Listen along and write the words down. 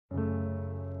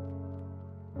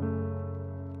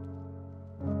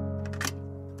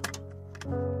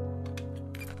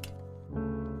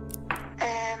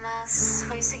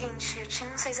foi o seguinte, eu tinha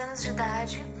uns 6 anos de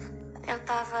idade, eu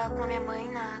tava com a minha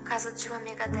mãe na casa de uma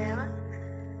amiga dela,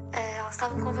 elas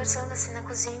estavam conversando assim na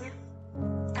cozinha,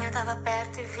 eu tava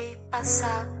perto e vi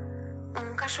passar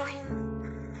um cachorrinho,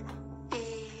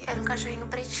 e era um cachorrinho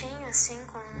pretinho assim,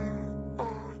 com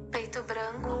o peito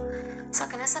branco, só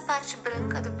que nessa parte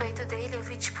branca do peito dele eu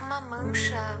vi tipo uma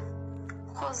mancha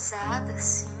rosada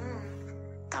assim,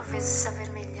 talvez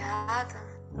avermelhada,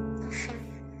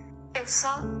 enfim.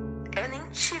 Eu nem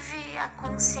tive a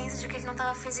consciência de que ele não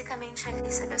estava fisicamente ali,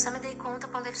 sabe? Eu só me dei conta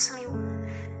quando ele sumiu.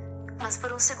 Mas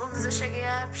por uns segundos eu cheguei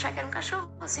a achar que era um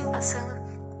cachorro, assim, passando.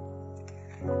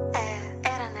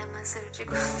 Era, né? Mas eu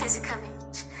digo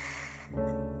fisicamente.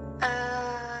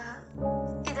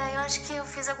 E daí eu acho que eu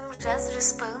fiz algum gesto de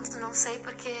espanto, não sei,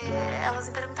 porque elas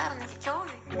me perguntaram, né? O que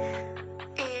houve?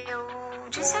 E eu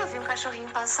disse, eu vi um cachorrinho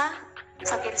passar,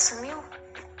 só que ele sumiu.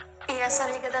 E essa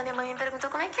amiga da minha mãe me perguntou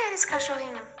como é que era esse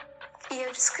cachorrinho. E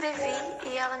eu descrevi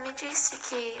e ela me disse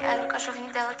que era o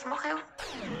cachorrinho dela que morreu.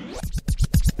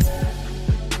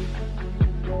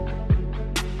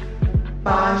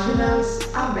 Páginas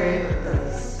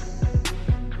abertas.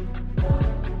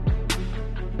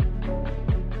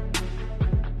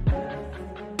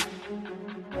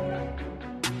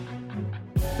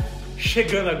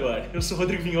 Chegando agora, eu sou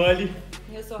Rodrigo Vignoli.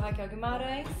 Eu sou Raquel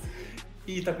Guimarães.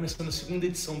 E está começando a segunda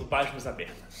edição do Páginas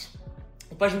Abertas.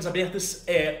 O Páginas Abertas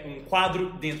é um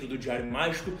quadro dentro do Diário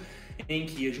Mágico em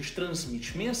que a gente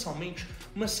transmite mensalmente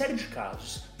uma série de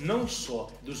casos, não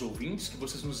só dos ouvintes, que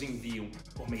vocês nos enviam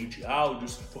por meio de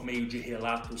áudios, por meio de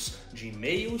relatos de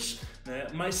e-mails, né,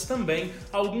 mas também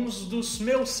alguns dos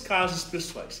meus casos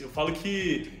pessoais. Eu falo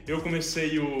que eu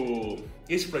comecei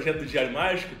esse projeto do Diário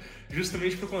Mágico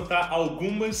justamente para contar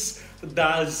algumas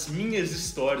das minhas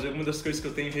histórias, algumas das coisas que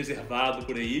eu tenho reservado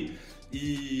por aí,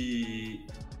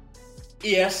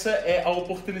 e essa é a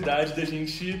oportunidade da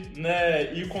gente,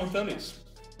 né, ir contando isso.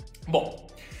 Bom,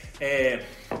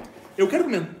 eu quero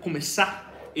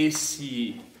começar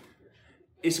esse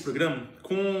programa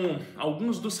com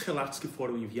alguns dos relatos que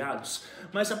foram enviados,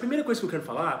 mas a primeira coisa que eu quero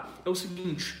falar é o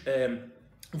seguinte,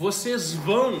 vocês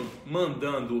vão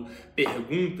mandando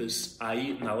perguntas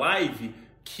aí na live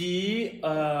que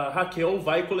a Raquel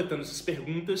vai coletando essas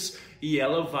perguntas e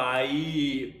ela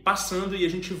vai passando e a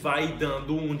gente vai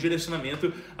dando um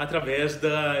direcionamento através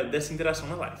dessa interação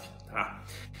na live, tá?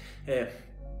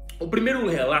 O primeiro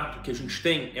relato que a gente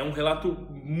tem é um relato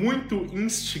muito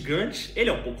instigante, ele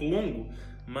é um pouco longo,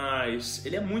 mas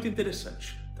ele é muito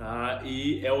interessante, tá?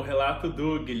 E é o relato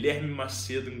do Guilherme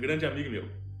Macedo, um grande amigo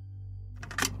meu.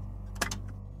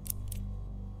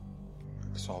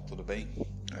 Pessoal, tudo bem?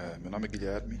 Meu nome é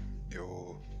Guilherme,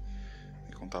 eu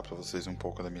vim contar para vocês um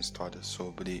pouco da minha história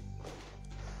sobre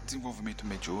desenvolvimento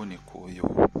mediúnico e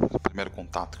o primeiro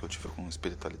contato que eu tive com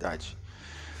espiritualidade.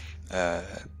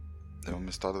 É uma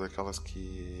história daquelas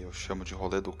que eu chamo de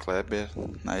rolê do Kleber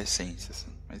na essência,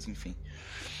 assim. Mas enfim.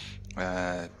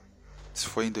 Isso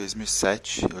foi em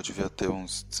 2007, eu devia ter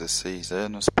uns 16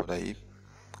 anos por aí,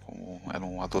 era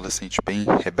um adolescente bem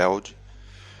rebelde.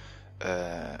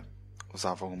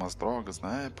 Usava algumas drogas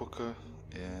na época,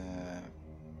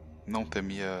 não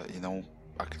temia e não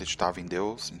acreditava em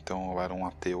Deus, então eu era um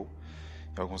ateu.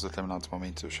 Em alguns determinados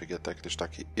momentos eu cheguei até a acreditar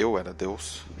que eu era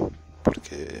Deus,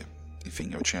 porque,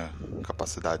 enfim, eu tinha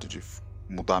capacidade de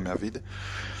mudar a minha vida.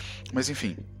 Mas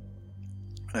enfim,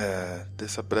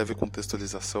 dessa breve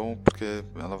contextualização, porque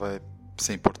ela vai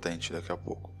ser importante daqui a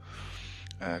pouco.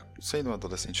 Sendo um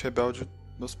adolescente rebelde,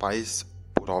 meus pais,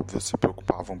 por óbvio, se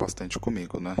preocupavam bastante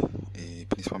comigo, né? E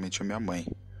principalmente a minha mãe.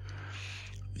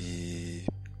 E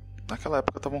naquela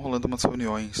época estavam rolando umas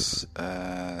reuniões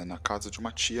na casa de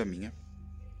uma tia minha,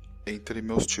 entre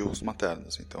meus tios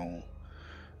maternos, então,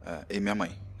 e minha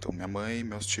mãe. Então minha mãe e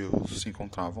meus tios se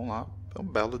encontravam lá. Um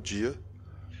belo dia,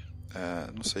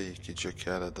 não sei que dia que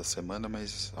era da semana,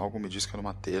 mas algo me disse que era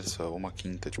uma terça ou uma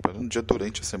quinta, tipo, era um dia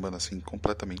durante a semana, assim,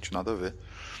 completamente nada a ver.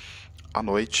 À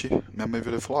noite, minha mãe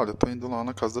virou e falou: olha, eu tô indo lá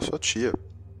na casa da sua tia.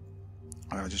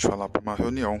 Aí a gente vai lá pra uma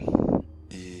reunião.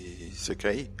 E você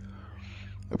quer ir?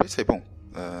 Eu pensei, bom,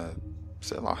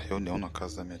 sei lá, reunião na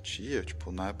casa da minha tia. Tipo,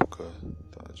 na época,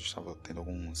 a gente tava tendo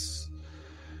alguns...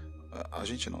 A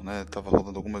gente não, né? Tava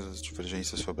rolando algumas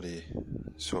divergências sobre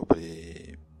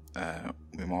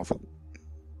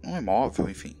um imóvel,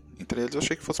 enfim. Entre eles eu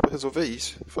achei que fosse pra resolver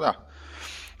isso. Eu falei,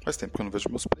 faz tempo que eu não vejo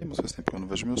meus primos, faz tempo que eu não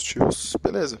vejo meus tios.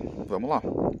 Beleza, vamos lá.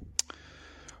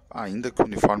 Ainda com o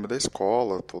uniforme da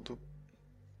escola, todo,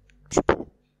 tipo,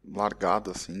 largado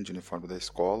assim, de uniforme da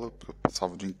escola. Eu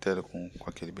passava o dia inteiro com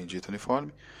aquele bendito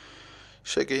uniforme.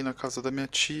 Cheguei na casa da minha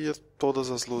tia,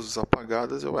 todas as luzes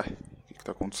apagadas. Eu, o que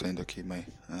tá acontecendo aqui, mãe?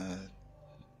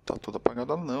 tá tudo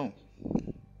apagado. Ela, não.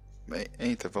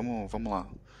 Entra, vamos lá.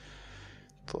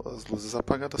 Todas as luzes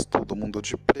apagadas, todo mundo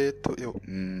de preto.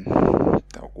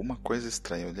 Tem alguma coisa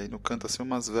estranha. Eu olhei no canto assim,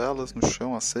 umas velas no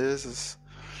chão acesas.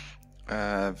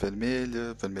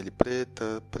 Vermelha e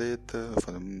preta. Eu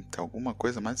falei, tem alguma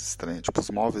coisa mais estranha. Tipo, os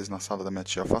móveis na sala da minha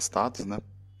tia afastados, né?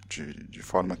 De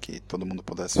forma que todo mundo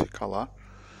pudesse ficar lá.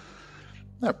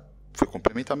 Fui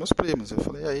cumprimentar meus primos. Eu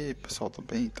falei, e aí, pessoal, tudo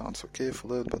bem? Então, não sei o que,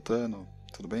 fulano, Beltrano,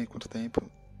 tudo bem? Quanto tempo?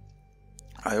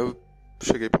 Aí eu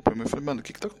cheguei pro primo e falei, mano, o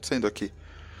que tá acontecendo aqui?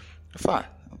 Ele falou,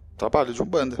 trabalho de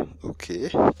Umbanda. O quê?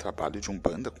 Trabalho de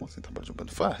Umbanda? Como assim trabalho de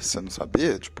Umbanda? Eu falei, você não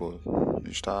sabia? Tipo, a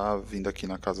gente tá vindo aqui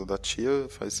na casa da tia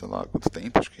faz, sei lá, quanto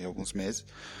tempo, acho que alguns meses,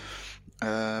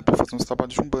 pra fazer uns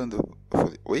trabalhos de Umbanda. Eu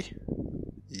falei, oi?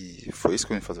 E foi isso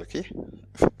que eu vim fazer aqui? Eu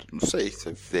falei, não sei,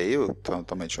 você veio,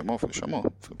 tua mãe te chamou? Eu falei, chamou.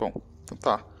 Eu falei, bom, então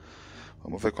tá.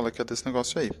 Vamos ver qual é que é desse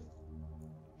negócio aí.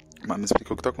 Mas me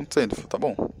explica o que tá acontecendo. Eu falei, tá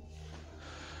bom.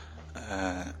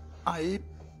 Aí,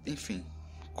 enfim,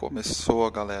 começou a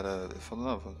galera falando,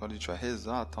 agora a gente vai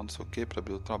rezar, tal, não sei o que, pra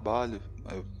abrir o trabalho.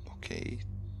 Aí eu, ok.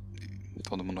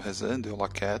 Todo mundo rezando, eu lá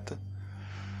quieta.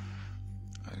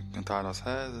 Cantaram as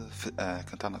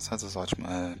rezas, ótimo.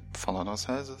 Falaram as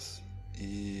rezas.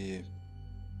 E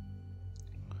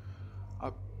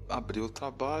abriu o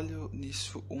trabalho.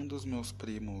 Nisso, um dos meus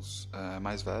primos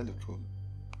mais velho,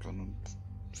 que eu não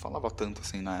falava tanto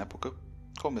assim na época,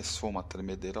 começou uma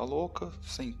tremedeira louca,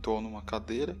 sentou numa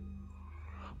cadeira,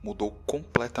 mudou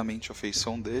completamente a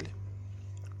feição dele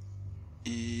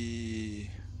e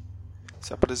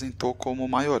se apresentou como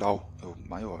maioral.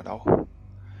 Maioral?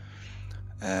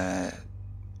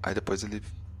 Aí depois ele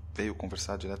veio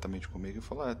conversar diretamente comigo e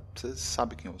falou, você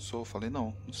sabe quem eu sou? Eu falei,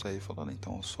 não sei. Ele falou,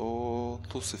 então eu sou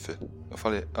Lúcifer. Eu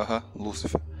falei,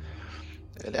 Lúcifer.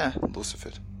 Ele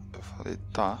Lúcifer. Eu falei,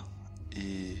 tá.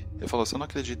 E ele falou, você não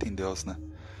acredita em Deus, né?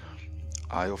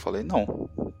 Aí eu falei, não.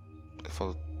 Ele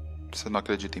falou, você não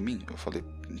acredita em mim? Eu falei,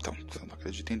 então, você não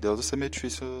acredita em Deus, vai ser meio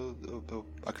difícil eu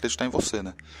acreditar em você,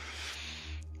 né?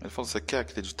 Ele falou, você quer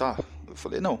acreditar? Eu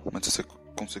falei, não, mas se você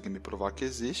conseguir me provar que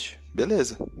existe,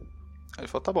 beleza. Aí ele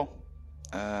falou, tá bom.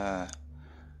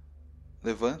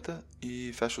 Levanta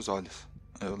e fecha os olhos.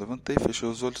 Eu levantei, fechei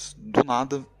os olhos, do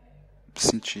nada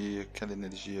senti aquela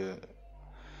energia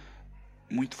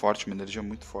muito forte, uma energia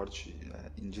muito forte,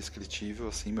 indescritível,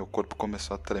 assim, meu corpo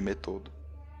começou a tremer todo.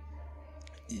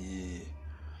 E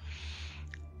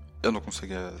eu não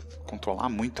conseguia controlar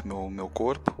muito meu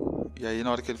corpo. E aí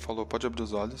na hora que ele falou, pode abrir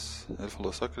os olhos, ele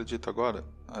falou, só acredita agora?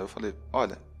 Aí eu falei,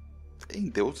 olha, em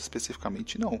Deus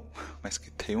especificamente não, mas que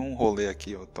tem um rolê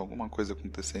aqui, ó, tem alguma coisa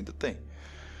acontecendo, tem.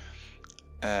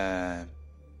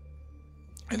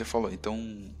 Ele falou, então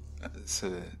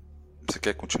você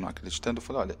quer continuar acreditando? Eu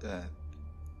falei, olha,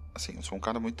 assim, eu sou um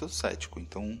cara muito cético,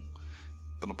 então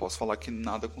eu não posso falar que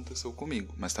nada aconteceu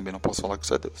comigo, mas também não posso falar que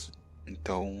isso é Deus.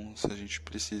 Então, se a gente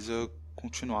precisa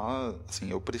continuar, assim,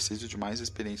 eu preciso de mais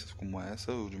experiências como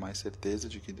essa, ou de mais certeza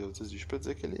de que Deus existe para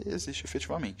dizer que ele existe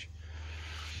efetivamente.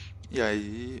 E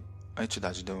aí a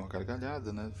entidade deu uma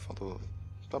gargalhada, né? Falou,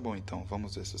 tá bom, então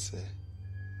vamos ver se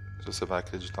você vai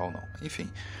acreditar ou não.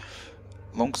 Enfim,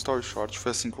 long story short,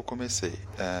 foi assim que eu comecei.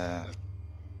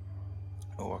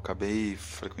 Eu acabei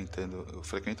frequentando, eu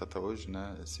frequento até hoje,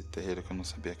 né? Esse terreiro que eu não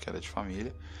sabia que era de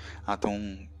família.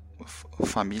 Então,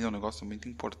 família é um negócio muito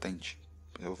importante.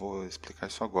 Eu vou explicar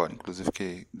isso agora, inclusive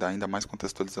que dá ainda mais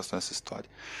contextualização a essa história.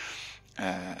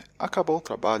 Acabou o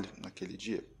trabalho naquele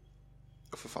dia.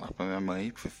 Eu fui falar com a minha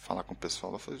mãe, fui falar com o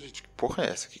pessoal. Eu falei, gente, que porra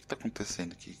é essa? O que tá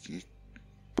acontecendo? Que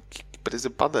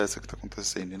presepada é essa que tá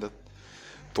acontecendo? Ainda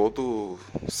todo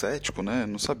cético, né?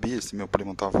 Não sabia se meu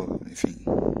primo tava, enfim,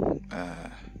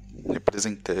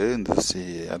 representando,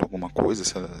 se era alguma coisa,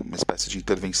 se era uma espécie de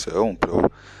intervenção pra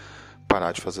eu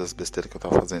parar de fazer as besteiras que eu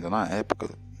tava fazendo na época.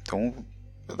 Então,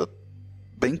 eu era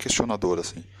bem questionador,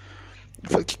 assim. Eu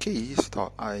falei, que é isso e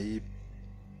tal? Aí,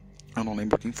 eu não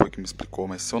lembro quem foi que me explicou,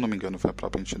 mas se eu não me engano foi a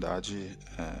própria entidade,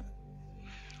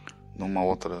 numa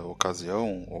outra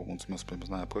ocasião, algum dos meus primos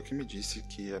na época, que me disse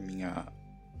que a minha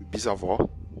bisavó,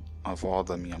 a avó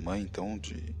da minha mãe, então,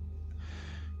 de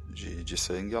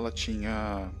sangue, ela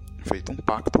tinha feito um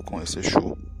pacto com esse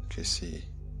Exu, que esse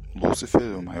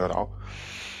Lúcifer, o maioral,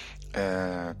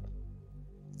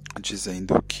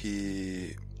 dizendo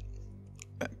que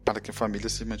para que a família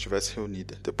se mantivesse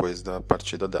reunida depois da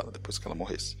partida dela, depois que ela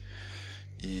morresse.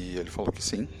 E ele falou que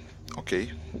sim,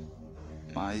 ok,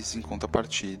 mas em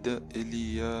contrapartida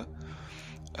ele ia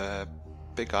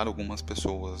pegar algumas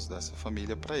pessoas dessa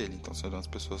família para ele, então seriam as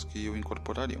pessoas que o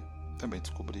incorporariam. Também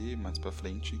descobri mais pra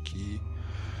frente que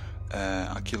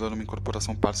aquilo era uma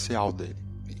incorporação parcial dele.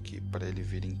 e que para ele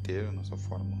vir inteiro na sua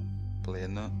forma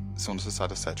plena são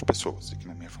necessárias 7 pessoas, e que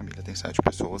na minha família tem 7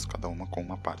 pessoas, cada uma com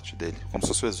uma parte dele, como se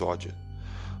fosse o Exódia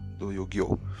do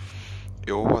Yu-Gi-Oh!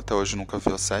 Eu até hoje nunca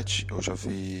vi as 7, eu já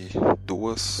vi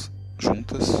 2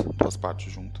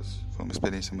 partes juntas, foi uma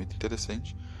experiência muito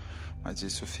interessante, mas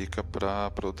isso fica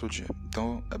para outro dia.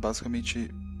 Então é basicamente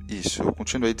isso, eu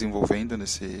continuei desenvolvendo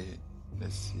nesse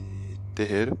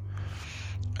terreiro.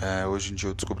 Hoje em dia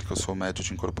eu descobri que eu sou médio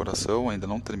de incorporação, ainda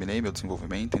não terminei meu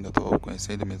desenvolvimento, ainda estou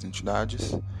conhecendo minhas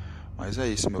entidades, mas é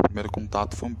isso, meu primeiro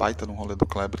contato foi um baita no rolê do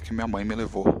Kleber que minha mãe me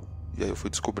levou, e aí eu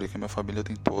fui descobrir que a minha família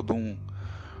tem todo um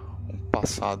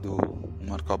passado,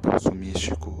 um arcabouço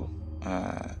místico,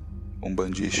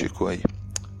 umbandístico aí,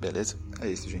 beleza? É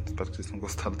isso, gente, espero que vocês tenham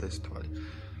gostado da história.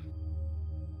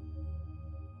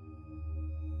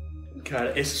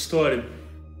 Cara, essa história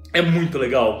é muito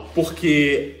legal,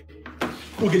 porque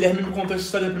o Guilherme me contou essa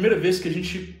história da primeira vez que a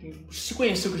gente se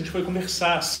conheceu, que a gente foi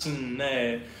conversar, assim,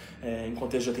 né, em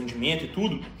contexto de atendimento e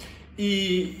tudo.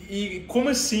 E como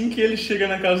assim que ele chega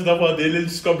na casa da avó dele, ele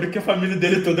descobre que a família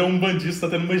dele toda é um bandista,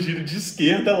 tá tendo uma gira de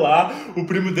esquerda lá, o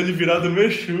primo dele virado no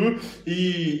Exu,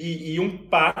 e um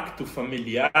pacto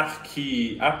familiar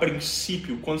que, a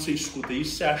princípio, quando você escuta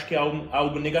isso, você acha que é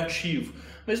algo negativo.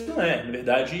 Mas não é, na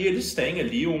verdade, eles têm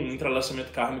ali um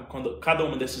entrelaçamento kármico com cada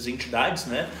uma dessas entidades,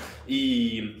 né?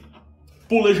 E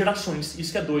pula gerações,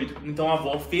 isso que é doido. Então a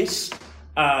avó fez,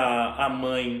 a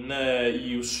mãe, né,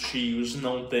 e os tios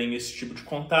não têm esse tipo de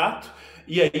contato,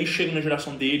 e aí chega na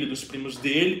geração dele, dos primos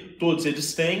dele, todos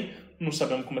eles têm. Não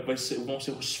sabemos como é que vão ser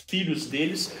os filhos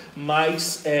deles,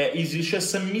 mas existe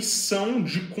essa missão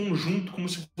de conjunto, como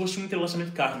se fosse um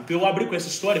entrelaçamento kármico. Eu abri com essa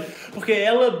história porque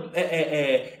ela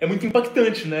é muito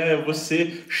impactante, né?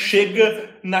 Você chega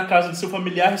na casa do seu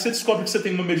familiar e você descobre que você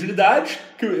tem uma mediunidade,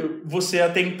 que você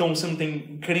até então você não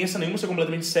tem crença nenhuma, você é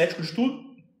completamente cético de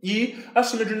tudo. E a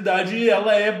sua mediunidade,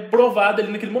 ela é provada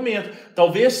ali naquele momento.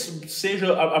 Talvez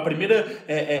seja o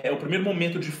primeiro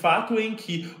momento de fato em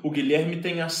que o Guilherme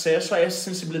tem acesso a essa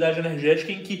sensibilidade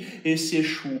energética, em que esse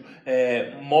Exu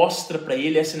mostra para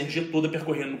ele essa energia toda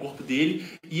percorrendo no corpo dele,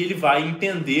 e ele vai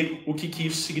entender o que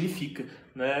isso significa,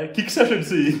 né? O que você achou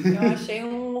disso aí? Eu achei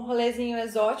um rolezinho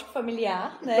exótico,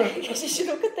 familiar, né? Que a gente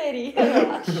nunca teria,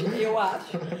 eu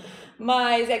acho.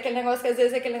 Mas é aquele negócio que às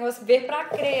vezes é aquele negócio ver pra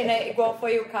crer, né? Igual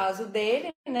foi o caso dele,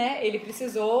 né? Ele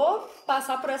precisou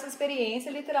passar por essa experiência,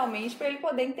 literalmente, para ele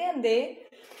poder entender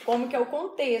como que é o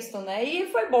contexto, né? E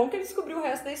foi bom que ele descobriu o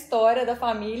resto da história da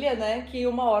família, né? Que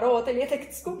uma hora ou outra ele ia ter que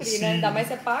descobrir, Sim. né? Ainda mais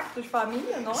ser pacto de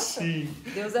família, nossa, Sim.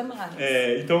 Deus é mais.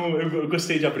 Então eu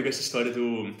gostei de abrir essa história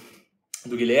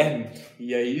do Guilherme,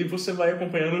 e aí você vai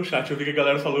acompanhando o chat. Eu vi que a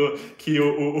galera falou que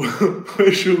o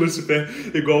Exu Lúcifer,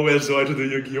 igual o Exódio do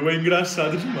Yu-Gi-Oh!, é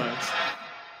engraçado demais.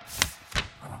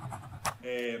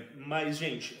 Mas,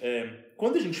 gente,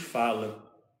 quando a gente fala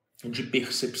de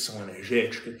percepção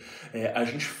energética, a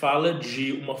gente fala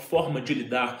de uma forma de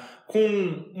lidar com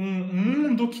um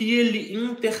mundo que ele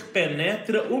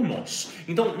interpenetra o nosso.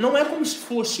 Então, não é como se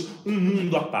fosse um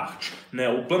mundo à parte, né?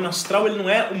 O plano astral, ele não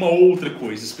é uma outra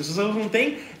coisa. As pessoas elas não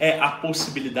têm a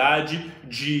possibilidade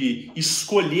de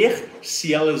escolher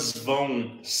se elas vão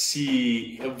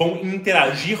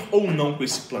interagir ou não com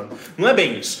esse plano. Não é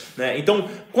bem isso, né? Então,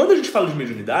 quando a gente fala de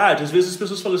mediunidade, às vezes as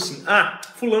pessoas falam assim: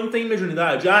 fulano tem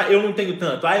mediunidade, eu não tenho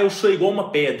tanto, eu sou igual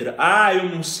uma pedra, eu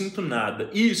não sinto nada.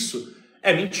 Isso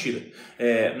é mentira.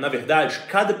 Na verdade,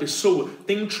 cada pessoa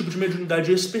tem um tipo de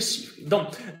mediunidade específica. Então,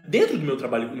 dentro do meu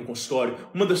trabalho no consultório,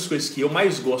 uma das coisas que eu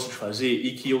mais gosto de fazer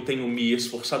e que eu tenho me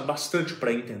esforçado bastante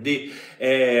para entender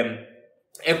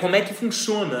é como é que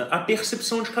funciona a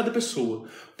percepção de cada pessoa.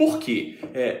 Por quê?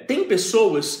 Tem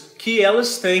pessoas que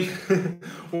elas têm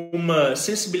uma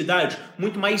sensibilidade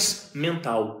muito mais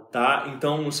mental, tá?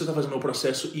 Então, você está fazendo o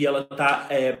processo e ela está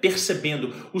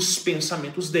percebendo os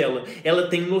pensamentos dela. Ela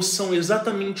tem noção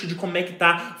exatamente de como é que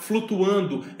está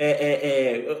flutuando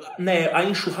a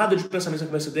enxurrada de pensamentos na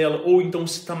cabeça dela, ou então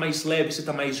se está mais leve, se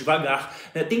está mais devagar.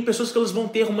 Tem pessoas que elas vão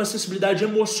ter uma sensibilidade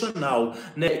emocional,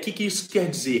 né? O que isso quer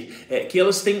dizer? Que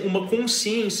elas têm uma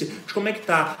consciência de como é que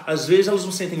está. Às vezes elas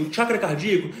não sentem o chakra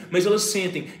cardíaco, mas elas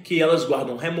sentem que elas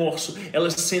guardam remorso,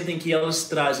 elas sentem que elas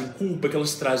trazem culpa, que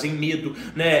elas trazem medo,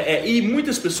 né? E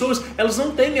muitas pessoas, elas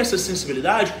não têm essa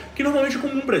sensibilidade que normalmente é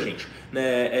comum pra gente,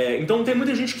 né? Então tem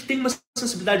muita gente que tem uma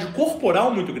sensibilidade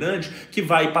corporal muito grande, que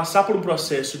vai passar por um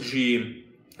processo de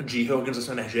de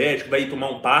reorganização energética, vai tomar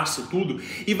um passe e tudo,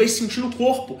 e vai sentir no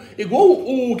corpo, igual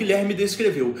o Guilherme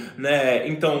descreveu, né?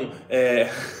 Então,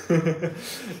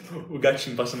 o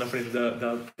gatinho passando na frente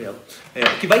da tela,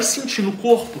 que vai sentir no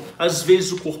corpo, às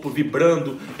vezes o corpo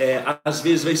vibrando, às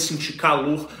vezes vai sentir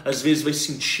calor, às vezes vai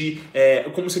sentir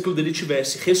como se aquilo dele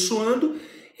estivesse ressoando.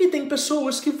 E tem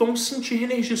pessoas que vão sentir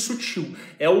energia sutil.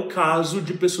 É o caso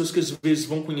de pessoas que às vezes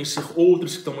vão conhecer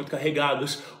outros que estão muito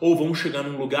carregados, ou vão chegar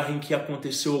num lugar em que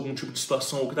aconteceu algum tipo de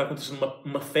situação, ou que está acontecendo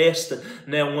uma festa,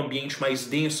 né, um ambiente mais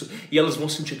denso, e elas vão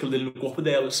sentir aquilo dele no corpo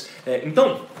delas.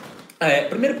 Então, a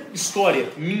primeira história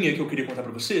minha que eu queria contar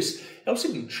para vocês é o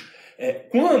seguinte.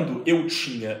 Quando eu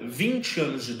tinha 20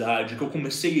 anos de idade, que eu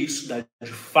comecei a estudar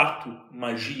de fato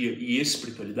magia e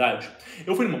espiritualidade,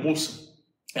 eu fui numa moça.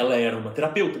 Ela era uma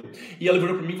terapeuta, e ela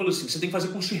virou pra mim e falou assim, você tem que fazer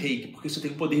curso de reiki, porque você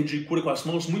tem um poder de cura com as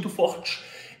mãos muito forte,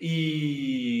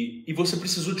 e você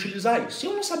precisa utilizar isso. E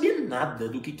eu não sabia nada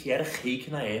do que era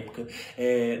reiki na época,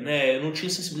 né? Eu não tinha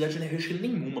sensibilidade energética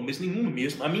nenhuma, mas nenhuma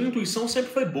mesmo. A minha intuição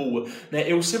sempre foi boa, né?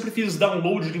 Eu sempre fiz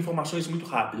download de informações muito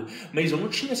rápido, mas eu não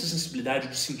tinha essa sensibilidade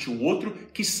de sentir o outro,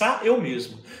 quiçá eu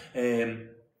mesmo.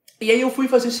 E aí eu fui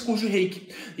fazer esse curso de reiki.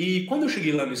 E quando eu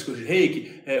cheguei lá nesse curso de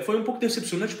reiki, foi um pouco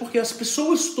decepcionante porque as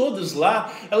pessoas todas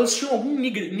lá, elas tinham algum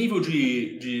nível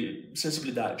de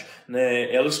sensibilidade,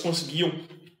 né? Elas conseguiam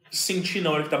sentir na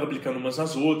hora que estava aplicando umas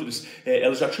nas outras,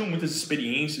 elas já tinham muitas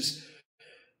experiências.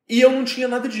 E eu não tinha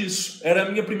nada disso. Era a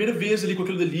minha primeira vez ali com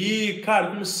aquilo dali, cara,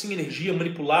 como assim energia,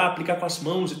 manipular, aplicar com as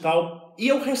mãos e tal. E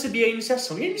eu recebi a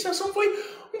iniciação. E a iniciação foi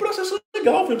um processo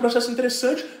legal, foi um processo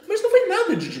interessante, mas não foi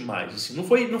nada de demais, assim. Não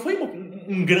foi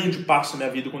um grande passo na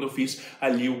minha vida quando eu fiz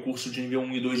ali o curso de nível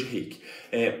 1 e 2 de reiki.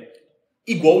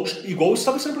 Igual eu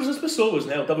estava sendo para as pessoas,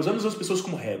 né? Eu estava usando as outras pessoas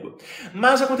como régua.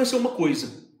 Mas aconteceu uma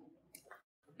coisa.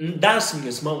 Das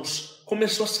minhas mãos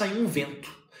começou a sair um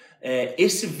vento.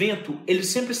 Esse vento, ele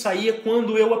sempre saía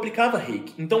quando eu aplicava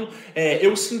reiki. Então,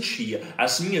 eu sentia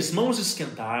as minhas mãos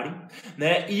esquentarem,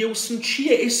 né? E eu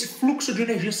sentia esse fluxo de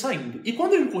energia saindo. E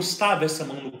quando eu encostava essa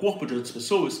mão no corpo de outras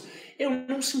pessoas, eu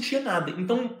não sentia nada.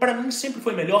 Então, para mim, sempre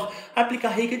foi melhor aplicar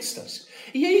reiki à distância.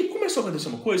 E aí, começou a acontecer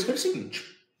uma coisa que era o seguinte.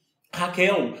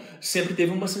 Raquel sempre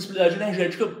teve uma sensibilidade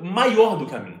energética maior do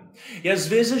que a minha. E às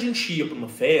vezes a gente ia para uma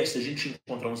festa, a gente ia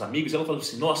encontrar uns amigos, e ela falava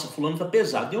assim, nossa, fulano tá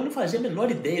pesado. E eu não fazia a menor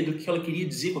ideia do que ela queria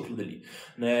dizer com aquilo dali,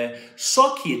 né?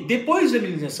 Só que depois da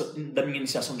minha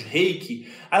iniciação de reiki,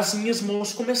 as minhas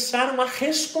mãos começaram a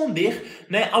responder,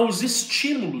 né, aos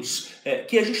estímulos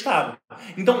que a gente estava.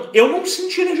 Então eu não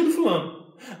sentia a energia do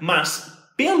fulano, mas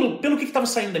pelo que estava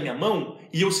saindo da minha mão,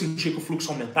 e eu sentia que o fluxo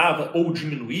aumentava ou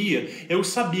diminuía, eu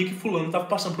sabia que fulano estava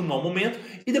passando por um mau momento,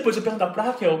 e depois eu perguntava para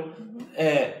Raquel,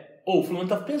 fulano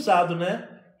estava pesado, né?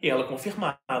 E ela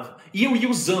confirmava. E eu ia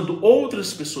usando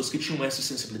outras pessoas que tinham essa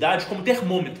sensibilidade como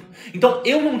termômetro. Então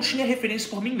eu não tinha referência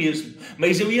por mim mesmo,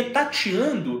 mas eu ia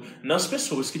tateando nas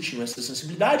pessoas que tinham essa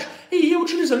sensibilidade e ia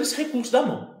utilizando esse recurso da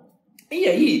mão. E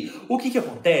aí, o que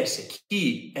acontece é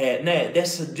que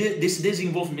desse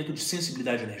desenvolvimento de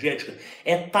sensibilidade energética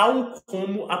é tal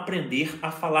como aprender a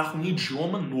falar um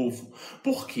idioma novo.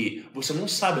 Por quê? Você não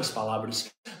sabe as palavras,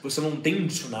 você não tem um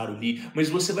dicionário ali, mas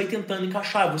você vai tentando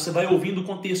encaixar, você vai ouvindo o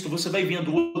contexto, você vai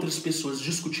vendo outras pessoas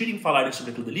discutirem e falarem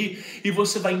sobre aquilo ali e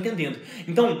você vai entendendo.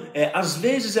 Então, às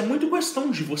vezes é muito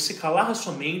questão de você calar a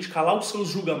sua mente, calar os seus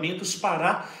julgamentos,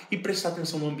 parar e prestar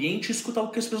atenção no ambiente e escutar o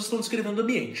que as pessoas estão descrevendo no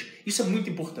ambiente. Isso é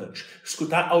muito importante,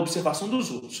 escutar a observação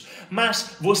dos outros.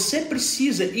 Mas você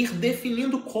precisa ir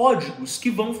definindo códigos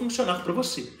que vão funcionar para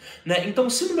você, né? Então,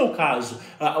 se no meu caso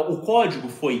o código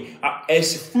foi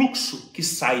esse fluxo que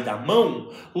sai da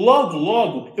mão,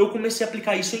 logo eu comecei a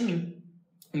aplicar isso em mim.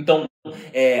 Então,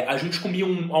 a gente comia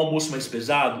um almoço mais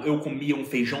pesado, eu comia um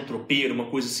feijão tropeiro, uma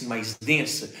coisa assim mais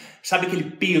densa. Sabe aquele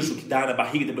peso que dá na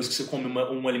barriga depois que você come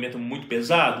um alimento muito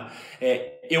pesado?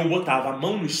 Eu botava a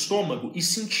mão no estômago e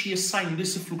sentia saindo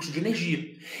esse fluxo de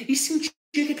energia. E sentia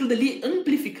que aquilo dali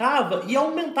amplificava e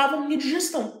aumentava a minha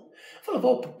digestão. Eu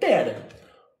falava, pera,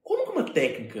 como que uma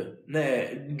técnica,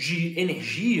 né, de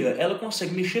energia, ela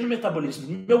consegue mexer no metabolismo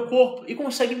do meu corpo e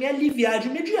consegue me aliviar de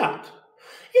imediato?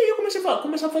 E aí eu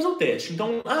comecei a fazer o teste.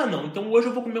 Então, então hoje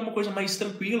eu vou comer uma coisa mais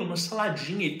tranquila, uma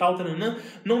saladinha e tal,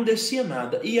 não descia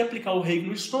nada. Ia aplicar o reiki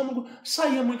no estômago,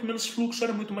 saía muito menos fluxo,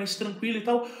 era muito mais tranquilo e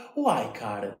tal. Uai,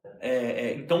 cara,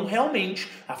 então realmente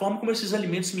a forma como esses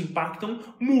alimentos me impactam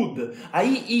muda.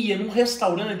 Aí ia num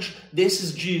restaurante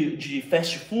desses de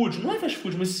fast food, não é fast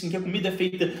food, mas assim, que a comida é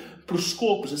feita pros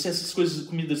cocos, assim, essas coisas,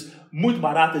 comidas muito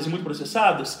baratas e muito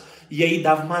processadas, e aí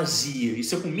dava uma azia. E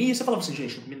você comia e você falava assim,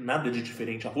 gente, não comi nada de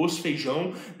diferente. Arroz,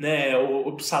 feijão, né,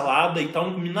 salada e tal,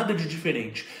 não comi nada de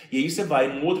diferente. E aí você vai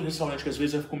num outro restaurante que às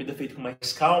vezes a comida é feita com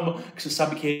mais calma, que você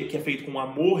sabe que é feito com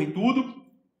amor e tudo,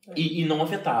 e não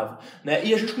afetava, né?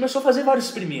 E a gente começou a fazer vários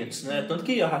experimentos, né? Tanto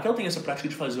que a Raquel tem essa prática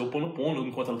de fazer o pono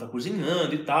enquanto ela está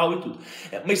cozinhando e tal e tudo.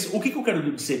 Mas o que eu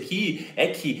quero dizer aqui é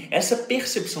que essa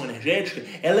percepção energética,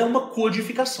 ela é uma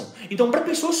codificação. Então, para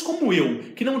pessoas como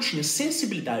eu, que não tinha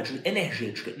sensibilidade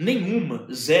energética nenhuma,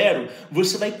 zero,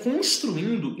 você vai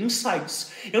construindo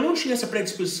insights. Eu não tinha essa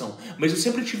predisposição, mas eu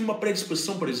sempre tive uma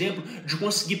predisposição, por exemplo, de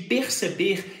conseguir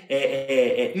perceber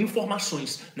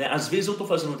informações, né? Às vezes eu estou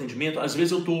fazendo um atendimento, às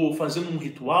vezes eu estou fazendo um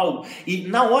ritual e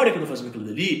na hora que eu estou fazendo aquilo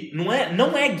dali, não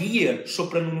é guia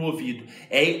soprando no ouvido,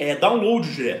 é download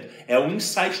direto, é o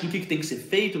insight do que tem que ser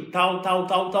feito, tal,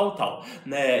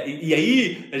 né? E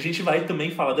aí a gente vai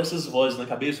também falar dessas vozes na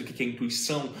cabeça, do que é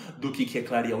intuição, do que é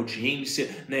clareaudiência,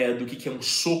 né? Do que é um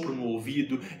sopro no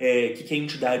ouvido, que é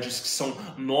entidades que são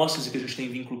nossas e que a gente tem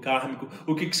vínculo kármico,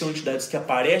 o que são entidades que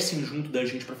aparecem junto da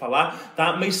gente para falar,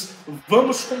 tá? Mas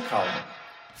vamos com calma.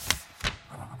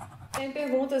 Tem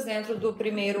perguntas dentro do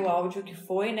primeiro áudio que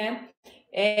foi, né?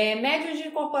 Médiuns de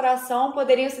incorporação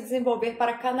poderiam se desenvolver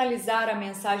para canalizar a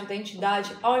mensagem da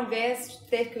entidade ao invés de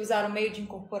ter que usar o meio de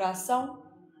incorporação?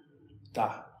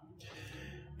 Tá.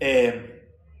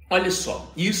 Olha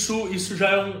só, isso já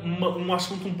é um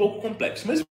assunto um pouco complexo,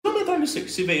 mas vamos entrar nisso aí.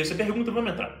 Se veio essa pergunta,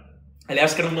 vamos entrar.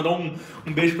 Aliás, quero mandar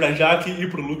um beijo para a Jaque e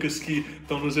para o Lucas que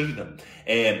estão nos ajudando.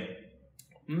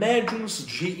 Médiuns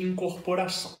de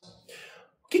incorporação.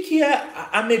 O que é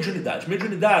a mediunidade?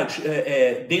 Mediunidade,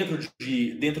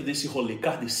 dentro desse rolê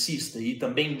kardecista e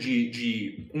também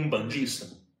de umbandista,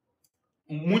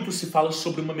 muito se fala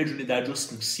sobre uma mediunidade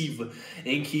ostensiva,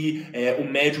 em que o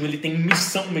médium ele tem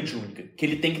missão mediúnica, que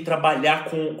ele tem que trabalhar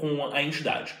com a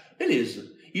entidade. Beleza,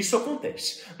 isso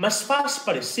acontece. Mas faz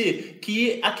parecer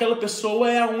que aquela pessoa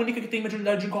é a única que tem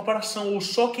mediunidade de incorporação, ou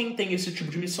só quem tem esse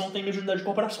tipo de missão tem mediunidade de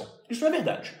incorporação. Isso não é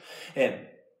verdade.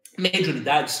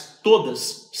 Mediunidades,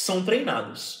 todas são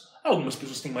treinadas. Algumas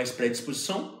pessoas têm mais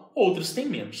predisposição, outras têm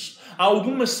menos.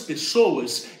 Algumas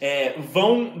pessoas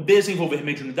vão desenvolver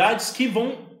mediunidades que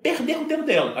vão perder o tempo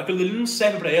dela. Aquilo ali não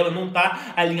serve para ela, não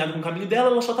está alinhado com o caminho dela,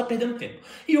 ela só está perdendo tempo.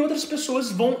 E outras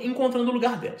pessoas vão encontrando o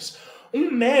lugar delas. Um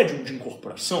médium de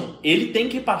incorporação, ele tem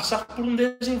que passar por um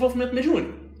desenvolvimento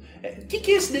mediúnico. O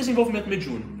que é esse desenvolvimento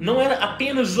mediúnico? Não é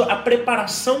apenas a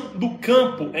preparação do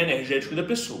campo energético da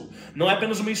pessoa. Não é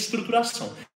apenas uma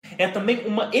estruturação. É também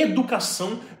uma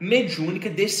educação mediúnica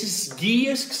desses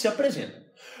guias que se apresentam.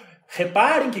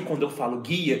 Reparem que quando eu falo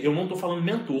guia, eu não estou falando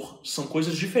mentor. São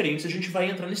coisas diferentes, a gente vai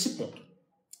entrar nesse ponto.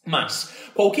 Mas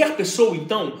qualquer pessoa,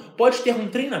 então, pode ter um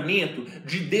treinamento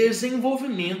de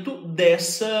desenvolvimento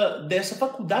dessa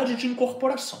faculdade de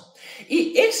incorporação.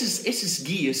 E esses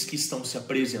guias que estão se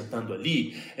apresentando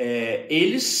ali,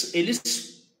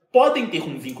 eles podem ter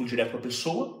um vínculo direto com a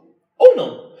pessoa ou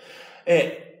não.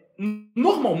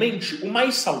 Normalmente, o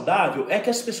mais saudável é que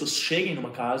as pessoas cheguem numa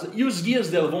casa e os guias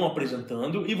dela vão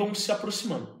apresentando e vão se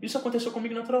aproximando. Isso aconteceu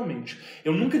comigo naturalmente.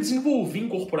 Eu nunca desenvolvi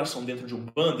incorporação dentro de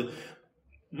Umbanda,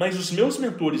 mas os meus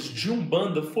mentores de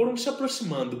Umbanda foram se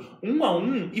aproximando um a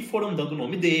um e foram dando o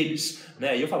nome deles,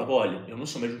 né? E eu falava, olha, eu não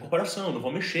sou médium de incorporação, não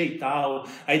vou mexer e tal.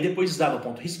 Aí depois dava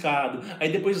ponto riscado,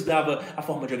 aí depois dava a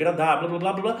forma de agradar, blá,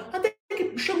 blá, blá, blá, até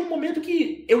que chegou um momento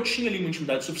que eu tinha ali uma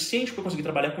intimidade suficiente para eu conseguir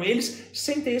trabalhar com eles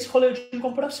sem ter esse rolê de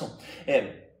incorporação.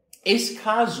 Esse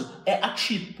caso é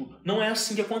atípico, não é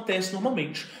assim que acontece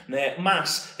normalmente, né?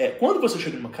 Mas quando você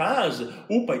chega numa casa,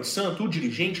 o pai de santo, o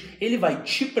dirigente, ele vai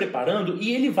te preparando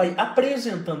e ele vai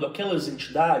apresentando aquelas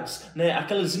entidades, né,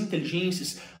 aquelas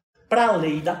inteligências para a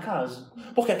lei da casa.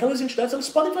 Porque aquelas entidades, elas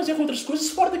podem fazer outras coisas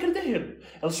fora daquele terreno.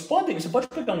 Elas podem, você pode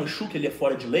pegar um Exu que ele é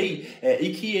fora de lei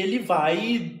e que ele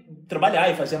vai trabalhar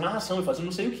e fazer amarração e fazer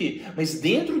não sei o quê. Mas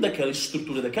dentro daquela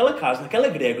estrutura, daquela casa, daquela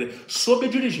egrégora, sob a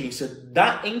dirigência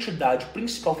da entidade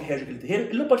principal que rege aquele terreno,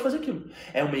 ele não pode fazer aquilo.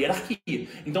 É uma hierarquia.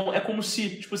 Então é como se,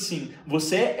 tipo assim,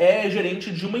 você é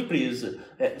gerente de uma empresa.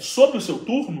 Sob o seu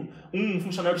turno, um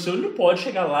funcionário seu ele não pode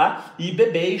chegar lá e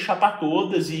beber e chapar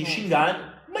todas e xingar.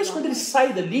 Mas quando ele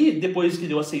sai dali, depois que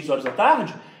deu às 6 horas da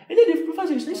tarde, ele é livre para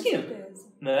fazer isso na esquina.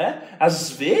 Né?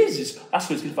 Às vezes, as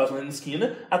coisas que ele faz lá na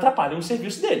esquina atrapalham o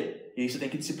serviço dele. E aí você tem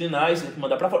que disciplinar, você tem que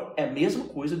mandar para fora. É a mesma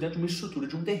coisa dentro de uma estrutura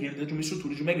de um terreiro, dentro de uma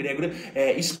estrutura de uma egrégora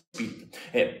espírita.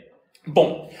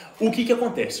 Bom, o que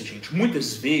acontece, gente?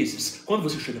 Muitas vezes, quando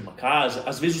você chega em uma casa,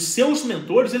 às vezes os seus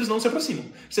mentores, eles não se aproximam.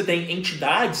 Você tem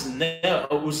entidades, né?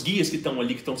 Os guias que estão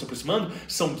ali, que estão se aproximando,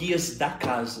 são guias da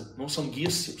casa, não são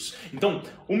guias seus. Então,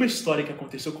 uma história que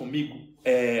aconteceu comigo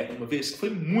uma vez, que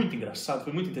foi muito engraçado,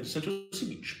 foi muito interessante, é o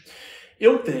seguinte.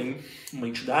 Eu tenho uma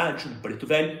entidade, um preto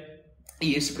velho,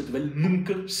 e esse preto velho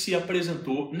nunca se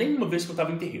apresentou nenhuma vez que eu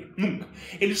estava em terreiro. Nunca.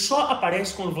 Ele só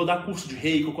aparece quando eu vou dar curso de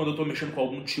reiki ou quando eu estou mexendo com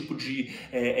algum tipo de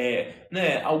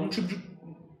algum tipo de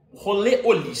rolê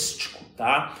holístico,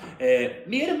 tá?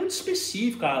 E ele é muito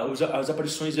específico, as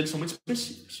aparições dele são muito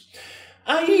específicas.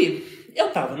 Aí, eu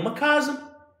estava numa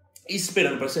casa,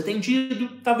 esperando para ser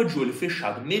atendido, estava de olho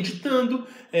fechado, meditando,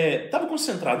 estava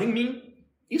concentrado em mim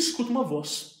e escuto uma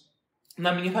voz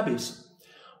na minha cabeça.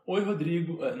 Oi,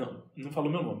 Rodrigo. Não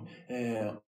falou meu nome.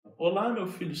 Olá, meu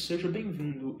filho, seja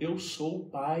bem-vindo. Eu sou o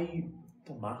pai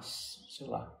Tomás, sei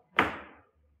lá.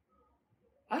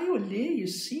 Aí eu olhei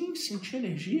assim, senti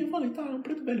energia, falei, tá, é um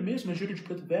preto velho mesmo, é gíria de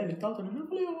preto velho e tal. Eu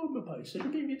falei, meu pai, seja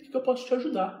bem-vindo, o que eu posso te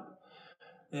ajudar?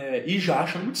 E já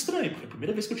achando muito estranho, porque é a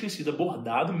primeira vez que eu tinha sido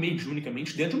abordado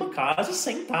mediunicamente dentro de uma casa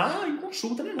sem estar em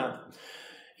consulta nem nada.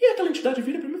 E aquela entidade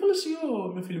vira pra mim e fala assim,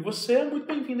 meu filho, você é muito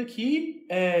bem-vindo aqui,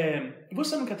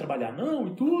 você não quer trabalhar não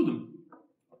e tudo?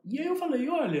 E aí eu falei,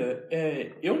 olha,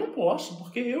 eu não posso,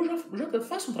 porque eu já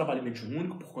faço um trabalho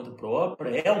mediúnico por conta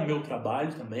própria, é o meu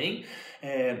trabalho também,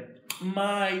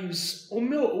 mas o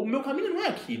meu caminho não é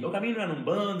aqui, meu caminho não é num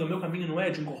bando, o meu caminho não é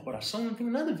de incorporação, não tem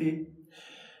nada a ver.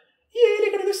 E aí ele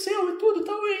agradeceu e tudo e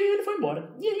tal, e ele foi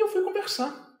embora. E aí eu fui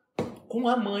conversar com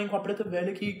a mãe, com a preta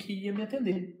velha que ia me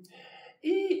atender.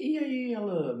 E aí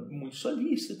ela, muito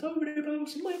solícita e tal, eu virei pra ela e falei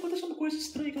assim, mãe, aconteceu uma coisa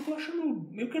estranha que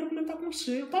eu quero comentar com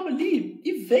você. Eu tava ali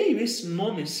e veio esse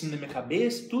nome assim na minha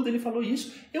cabeça, tudo, ele falou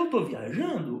isso. Eu tô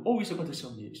viajando ou isso aconteceu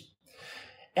mesmo?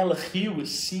 Ela riu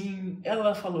assim,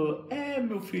 ela falou,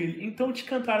 meu filho, então te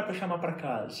cantaram pra chamar pra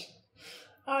casa.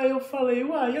 Aí eu falei,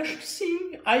 uai, acho que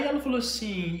sim. Aí ela falou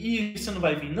assim, e você não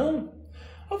vai vir não?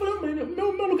 Eu falei, mãe,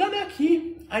 meu lugar não é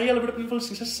aqui. Aí ela virou pra mim e falou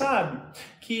assim, você sabe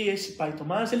que esse pai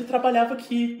Tomás, ele trabalhava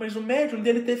aqui, mas o médium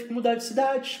dele teve que mudar de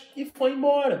cidade e foi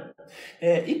embora.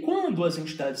 E quando as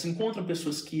entidades encontram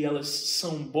pessoas que elas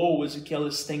são boas e que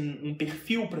elas têm um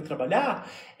perfil para trabalhar,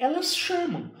 elas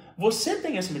chamam. Você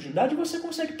tem essa mediunidade e você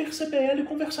consegue perceber ela e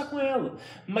conversar com ela.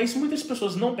 Mas muitas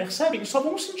pessoas não percebem, só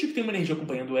vão sentir que tem uma energia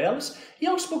acompanhando elas e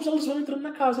aos poucos elas vão entrando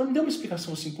na casa. Ela me deu uma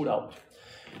explicação assim por alto.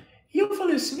 E eu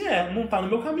falei assim, não tá no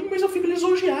meu caminho, mas eu fico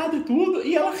lisonjeado e tudo.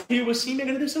 E ela riu assim e me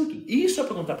agradeceu tudo. E isso é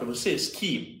pra contar pra vocês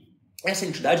que essa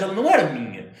entidade, ela não era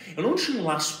minha. Eu não tinha um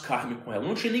laço kármico com ela,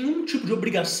 não tinha nenhum tipo de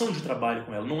obrigação de trabalho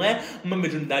com ela. Não é uma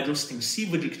mediunidade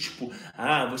ostensiva de que, tipo,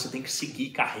 você tem que seguir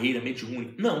carreira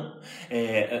mediúnica. Não.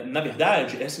 Na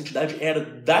verdade, essa entidade era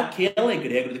daquela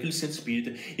egrégora, daquele centro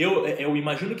espírita. Eu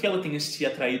imagino que ela tenha se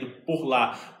atraído por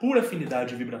lá, por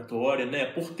afinidade vibratória, né,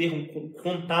 por ter um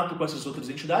contato com essas outras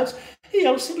entidades, e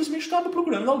ela simplesmente estava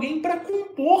procurando alguém para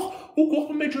compor o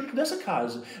corpo mediúnico dessa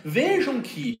casa. Vejam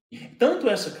que tanto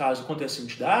essa casa quanto essa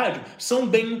entidade são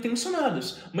bem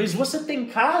intencionadas, mas você tem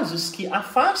casas que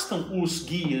afastam os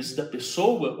guias da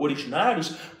pessoa,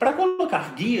 originários, para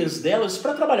colocar guias delas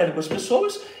para trabalharem com as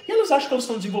pessoas, e elas acham que elas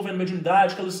estão desenvolvendo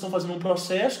mediunidade, que elas estão fazendo um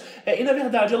processo, e na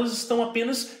verdade elas estão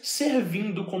apenas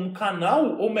servindo como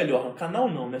canal, ou melhor, canal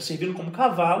não, né? Servindo como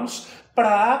cavalos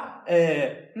para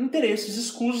interesses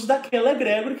escusos daquela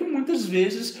egrégora que muitas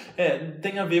vezes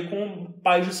tem a ver com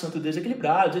pais de santo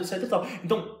desequilibrados, etc. E tal.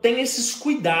 Então tem esses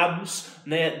cuidados,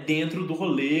 né, dentro do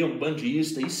rolê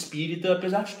umbandista, espírita,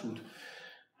 apesar de tudo.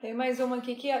 Tem mais uma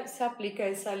aqui que se aplica a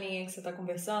essa linha que você está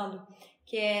conversando,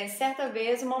 que é, certa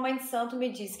vez uma mãe de santo me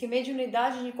disse que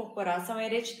mediunidade de incorporação é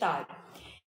hereditária.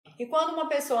 E quando uma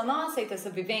pessoa não aceita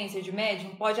essa vivência de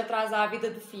médium, pode atrasar a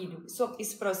vida do filho.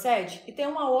 Isso procede? E tem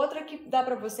uma outra que dá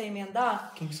para você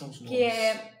emendar. Quem são os nomes? Que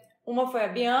uma foi a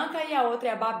Bianca e a outra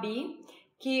é a Babi,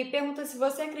 que pergunta se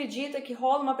você acredita que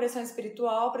rola uma pressão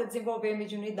espiritual para desenvolver a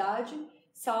mediunidade.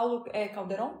 Saulo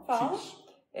Caldeirão fala.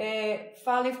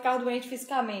 Fala em ficar doente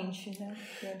fisicamente, né?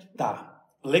 Tá.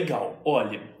 Legal,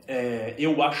 olha,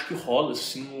 eu acho que rola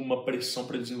sim uma pressão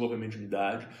para desenvolver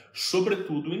mediunidade,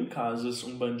 sobretudo em casas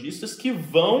umbandistas que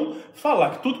vão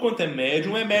falar que tudo quanto é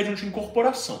médium de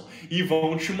incorporação e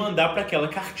vão te mandar para aquela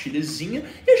cartilhazinha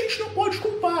e a gente não pode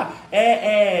culpar.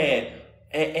 É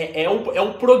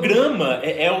o programa,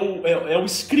 é o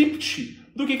script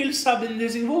do que eles sabem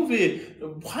desenvolver.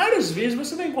 Raras vezes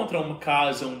você vai encontrar uma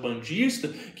casa umbandista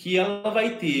que ela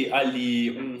vai ter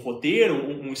ali um roteiro,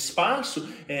 um espaço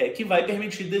que vai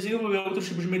permitir desenvolver outros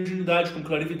tipos de mediunidade, como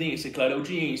clarividência,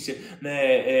 clareaudiência,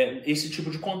 né, esse tipo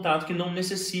de contato que não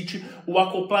necessite o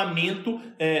acoplamento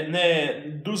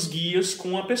dos guias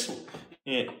com a pessoa.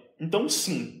 Então,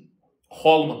 sim,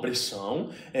 rola uma pressão,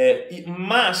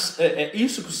 mas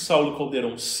isso que o Saulo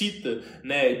Caldeirão cita,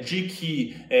 né, de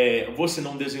que você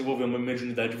não desenvolver uma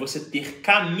mediunidade, você ter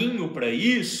caminho para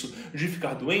isso, de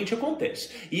ficar doente, acontece.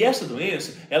 E essa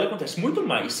doença, ela acontece muito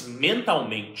mais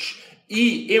mentalmente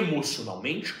e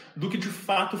emocionalmente do que de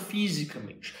fato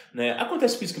fisicamente, né?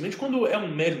 Acontece fisicamente quando é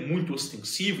um médium muito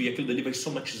ostensivo e aquilo dali vai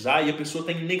somatizar e a pessoa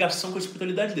está em negação com a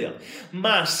espiritualidade dela.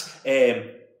 Mas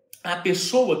a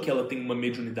pessoa que ela tem uma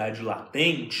mediunidade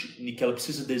latente e que ela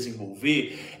precisa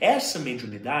desenvolver, essa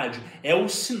mediunidade é o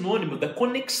sinônimo da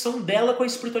conexão dela com a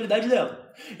espiritualidade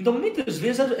dela. Então, muitas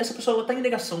vezes, essa pessoa está em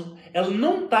negação. Ela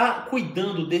não está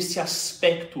cuidando desse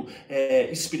aspecto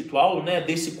espiritual, né?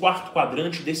 Desse quarto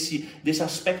quadrante, desse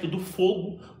aspecto do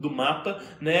fogo do mapa,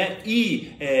 né?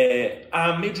 E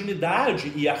a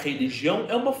mediunidade e a religião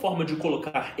é uma forma de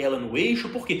colocar ela no eixo,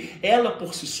 porque ela,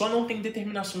 por si só, não tem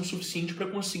determinação suficiente para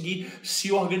conseguir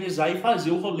se organizar e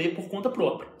fazer o rolê por conta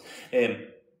própria.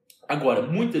 Agora,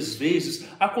 muitas vezes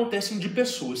acontecem de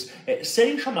pessoas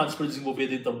serem chamadas para desenvolver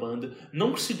dentro da banda,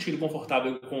 não se sentirem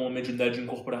confortável com a mediunidade de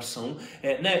incorporação,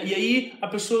 né? E aí a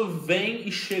pessoa vem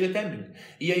e chega até mim.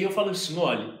 E aí eu falo assim,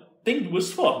 olha, tem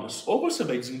duas formas. Ou você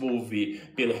vai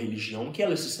desenvolver pela religião, que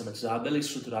ela é sistematizada, ela é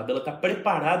estruturada, ela está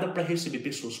preparada para receber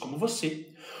pessoas como você.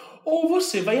 Ou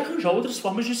você vai arranjar outras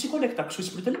formas de se conectar com sua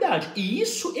espiritualidade. E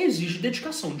isso exige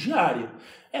dedicação diária.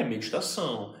 É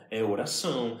meditação, é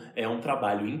oração, é um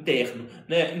trabalho interno,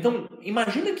 né? Então,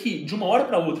 imagina que de uma hora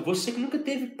para outra, você que nunca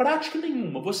teve prática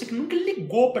nenhuma, você que nunca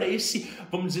ligou para esse,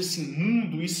 vamos dizer assim,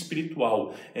 mundo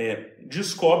espiritual,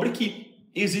 descobre que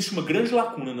existe uma grande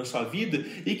lacuna na sua vida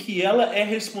e que ela é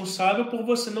responsável por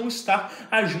você não estar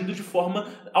agindo de forma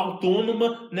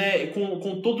autônoma, né,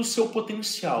 com todo o seu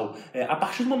potencial. A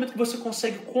partir do momento que você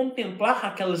consegue contemplar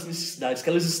aquelas necessidades, que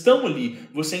elas estão ali,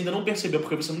 você ainda não percebeu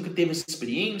porque você nunca teve essa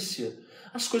experiência,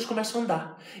 as coisas começam a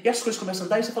andar. E as coisas começam a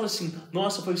andar e você fala assim,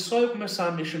 nossa, foi só eu começar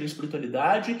a mexer na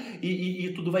espiritualidade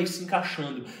e tudo vai se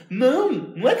encaixando.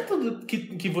 Não é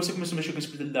que você começou a mexer com a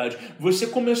espiritualidade. Você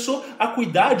começou a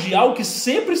cuidar de algo que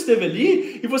sempre esteve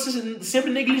ali e você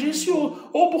sempre negligenciou.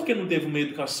 Ou porque não teve uma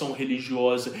educação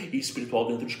religiosa e espiritual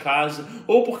dentro de casa,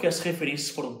 ou porque as referências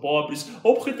foram pobres,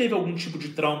 ou porque teve algum tipo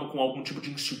de trauma com algum tipo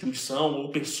de instituição ou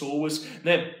pessoas,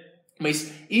 né?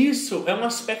 Mas isso é um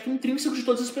aspecto intrínseco de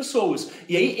todas as pessoas.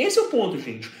 E aí, esse é o ponto,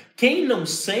 gente. Quem não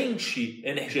sente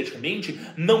energeticamente,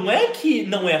 não é que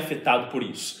não é afetado por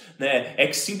isso, né? É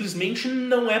que simplesmente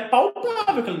não é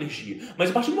palpável aquela energia. Mas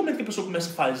a partir do momento que a pessoa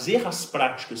começa a fazer as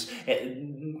práticas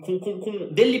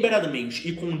deliberadamente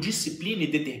e com disciplina e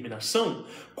determinação,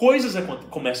 coisas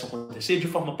começam a acontecer de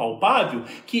forma palpável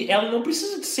que ela não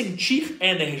precisa de sentir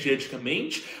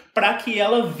energeticamente para que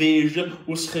ela veja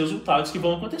os resultados que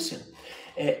vão acontecendo.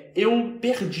 Eu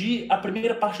perdi a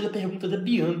primeira parte da pergunta da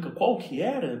Bianca. Qual que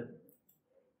era?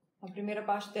 A primeira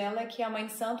parte dela é que a Mãe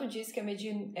de Santo diz que a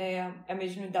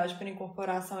mediunidade por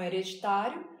incorporação é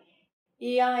hereditário.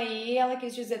 E aí ela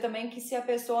quis dizer também que se a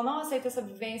pessoa não aceita essa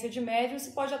vivência de médium,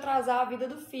 isso pode atrasar a vida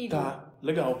do filho. Tá,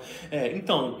 legal.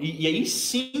 Então, e aí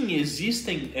sim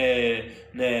existem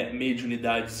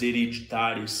mediunidades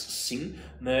hereditárias, sim,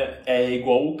 né? É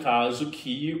igual o caso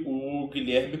que o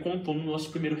Guilherme contou no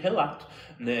nosso primeiro relato,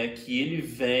 né? Que ele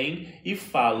vem e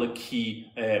fala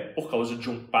que por causa de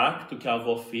um pacto que a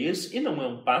avó fez, e não é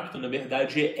um pacto, na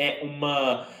verdade é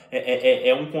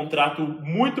um contrato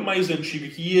muito mais antigo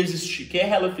que ia existir, quer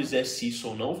ela fizesse isso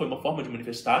ou não, foi uma forma de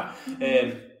manifestar,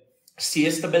 se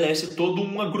estabelece todo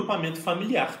um agrupamento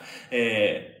familiar.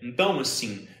 Então,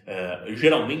 assim,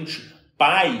 geralmente,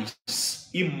 pais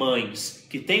e mães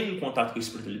que têm um contato com a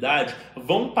espiritualidade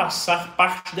vão passar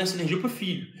parte dessa energia para o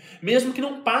filho. Mesmo que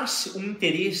não passe um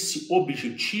interesse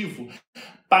objetivo,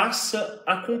 passa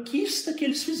a conquista que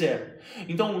eles fizeram.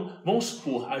 Então, vamos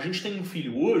supor, a gente tem um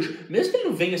filho hoje, mesmo que ele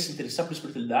não venha se interessar por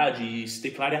espiritualidade e se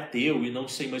declare ateu e não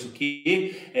sei mais o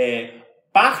que,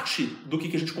 parte do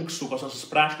que a gente conquistou com as nossas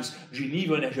práticas de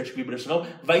nível energético e vibracional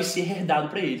vai ser herdado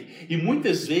para ele. E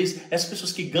muitas vezes, essas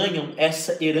pessoas que ganham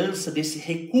essa herança desse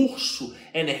recurso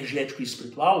energético e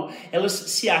espiritual, elas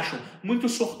se acham muito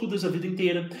sortudas a vida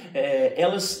inteira,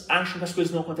 elas acham que as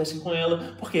coisas não acontecem com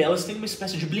ela, porque elas têm uma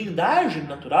espécie de blindagem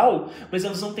natural, mas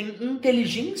elas não têm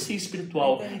inteligência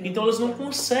espiritual. Então elas não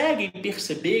conseguem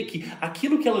perceber que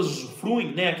aquilo que elas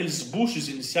usufruem, né, aqueles boosts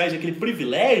iniciais, aquele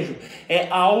privilégio, é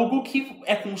algo que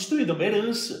é construído, é uma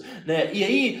herança, né? E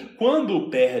aí, quando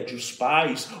perde os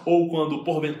pais, ou quando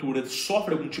porventura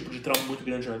sofre algum tipo de trauma muito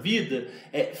grande na vida,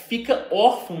 fica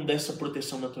órfão dessa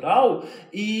proteção natural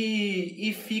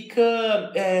e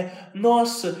fica,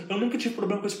 nossa, eu nunca tive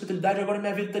problema com a espiritualidade, agora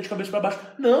minha vida está de cabeça para baixo.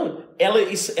 Não,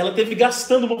 ela teve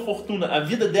gastando uma fortuna a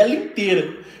vida dela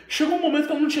inteira. Chegou um momento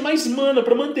que ela não tinha mais mana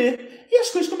para manter. E as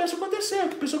coisas começam a acontecer, a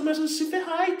pessoa começa a se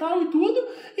ferrar e tal e tudo,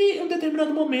 e em um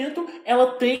determinado momento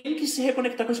ela tem que se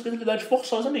reconectar com a espiritualidade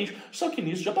forçosamente. Só que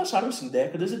nisso já passaram assim,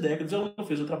 décadas e décadas, ela não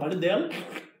fez o trabalho dela,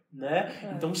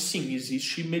 né? Então sim,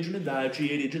 existe mediunidade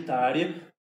hereditária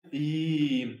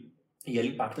e ela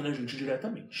impacta na gente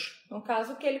diretamente. No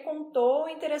caso que ele contou, o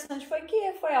interessante foi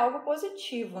que foi algo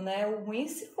positivo, né? O ruim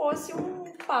se fosse um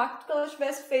pacto que ela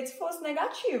tivesse feito se fosse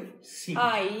negativo. Sim.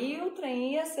 Aí o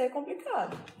trem ia ser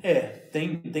complicado.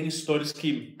 Tem histórias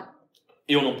que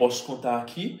eu não posso contar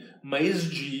aqui, mas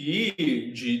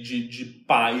de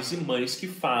pais e mães que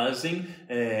fazem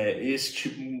esse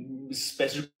tipo,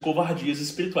 espécie de covardias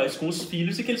espirituais com os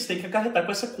filhos e que eles têm que acarretar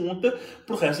com essa conta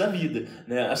pro resto da vida,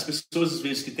 né? As pessoas, às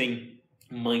vezes, que têm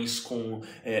mães com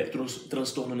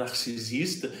transtorno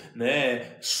narcisista,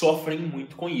 né, sofrem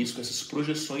muito com isso, com essas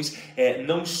projeções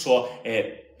não só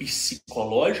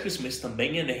psicológicas, mas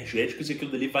também energéticas, e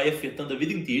aquilo dali vai afetando a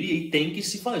vida inteira, e aí tem que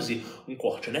se fazer um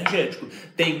corte energético,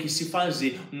 tem que se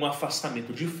fazer um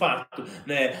afastamento de fato,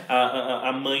 né?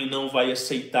 A mãe não vai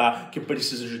aceitar que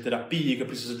precisa de terapia, que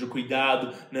precisa de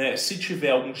cuidado, né? Se tiver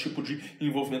algum tipo de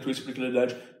envolvimento com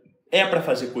espiritualidade, é para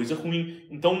fazer coisa ruim.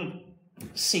 Então,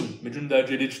 sim,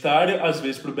 mediunidade hereditária, às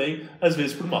vezes pro bem, às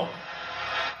vezes pro mal.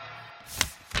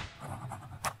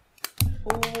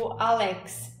 O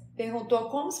Alex perguntou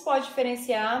como se pode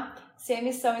diferenciar se a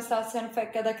emissão está sendo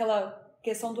feita daquela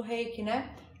questão do reiki, né?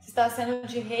 Se está sendo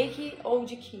de reiki ou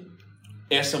de ki.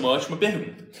 Essa é uma ótima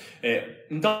pergunta.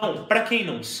 Então, para quem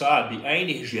não sabe, a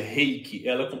energia reiki,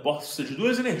 ela comporta-se de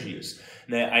duas energias,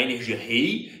 né? A energia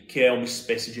rei, que é uma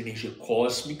espécie de energia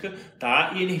cósmica,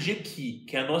 tá? E a energia ki,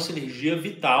 que é a nossa energia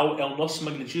vital, é o nosso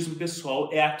magnetismo pessoal,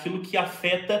 é aquilo que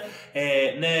afeta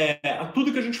né, a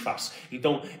tudo que a gente faz.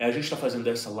 Então, a gente está fazendo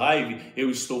essa live, eu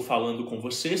estou falando com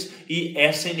vocês, e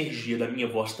essa energia da minha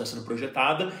voz que está sendo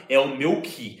projetada é o meu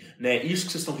ki, né? Isso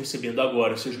que vocês estão recebendo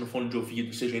agora, seja no fone de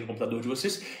ouvido, seja aí no computador de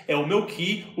vocês, é o meu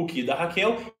ki, o ki da Raquel,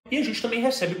 e a gente também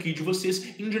recebe o ki de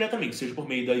vocês indiretamente, seja por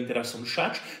meio da interação do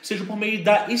chat, seja por meio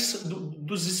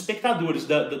dos espectadores,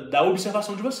 da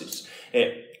observação de vocês.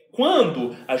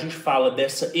 Quando a gente fala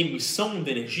dessa emissão de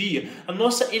energia, a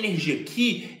nossa energia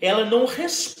aqui, ela não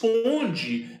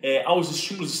responde aos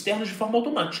estímulos externos de forma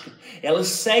automática. Ela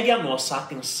segue a nossa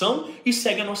atenção e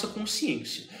segue a nossa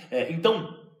consciência.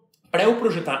 Então, para eu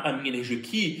projetar a minha energia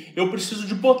aqui, eu preciso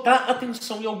de botar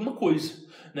atenção em alguma coisa,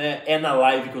 né? É na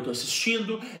live que eu estou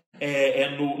assistindo,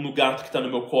 no gato que está no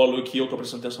meu colo e que eu estou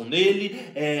prestando atenção nele,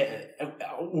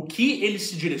 o que ele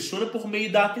se direciona por meio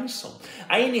da atenção.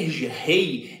 A energia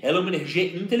rei, ela é uma energia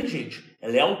inteligente,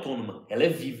 ela é autônoma, ela é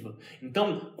viva.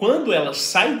 Então, quando ela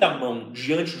sai da mão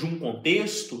diante de um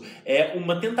contexto, é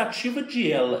uma tentativa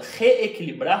de ela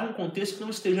reequilibrar um contexto que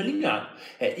não esteja alinhado.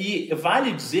 E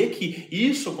vale dizer que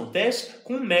isso acontece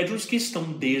com médiuns que estão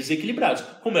desequilibrados,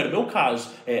 como era o meu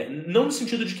caso. Não no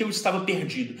sentido de que eu estava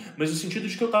perdido, mas no sentido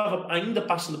de que eu estava ainda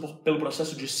passando pelo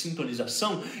processo de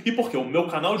sintonização, e porque o meu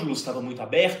canal de luz estava muito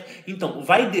aberto, então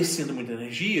vai descendo muita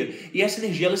energia, e essa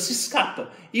energia ela se escapa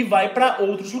e vai para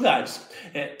outros lugares.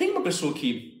 Tem uma pessoa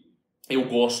que eu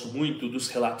gosto muito dos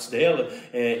relatos dela,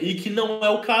 e que não é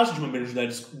o caso de uma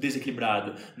mediunidade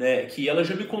desequilibrada, né? Que ela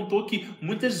já me contou que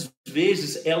muitas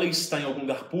vezes ela está em algum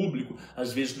lugar público,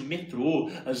 às vezes no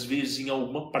metrô, às vezes em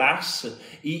alguma praça,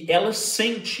 e ela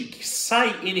sente que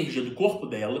sai energia do corpo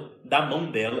dela, da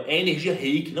mão dela, é energia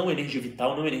reiki, não é energia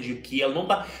vital, não é energia ki, ela não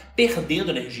está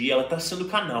perdendo energia, ela está sendo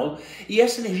canal, e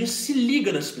essa energia se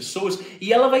liga nas pessoas,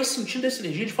 e ela vai sentindo essa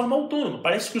energia de forma autônoma.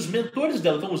 Parece que os mentores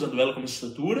dela estão usando ela como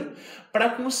estrutura para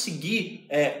conseguir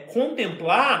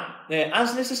contemplar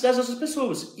as necessidades dessas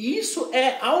pessoas. E isso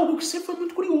é algo que sempre foi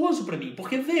muito curioso para mim,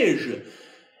 porque veja,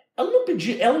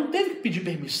 ela não teve que pedir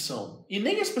permissão. E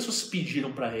nem as pessoas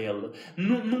pediram para ela.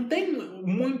 Não tem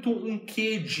muito um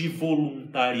quê de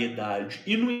voluntariedade.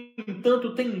 E, no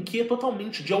entanto, tem um quê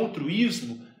totalmente de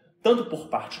altruísmo, tanto por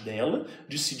parte dela,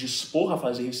 de se dispor a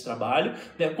fazer esse trabalho,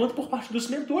 né, quanto por parte dos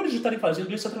mentores de estarem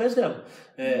fazendo isso através dela.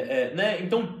 Né?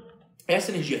 Então,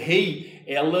 essa energia rei,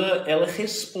 ela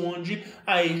responde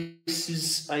a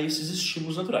esses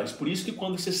estímulos naturais. Por isso que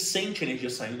quando você sente a energia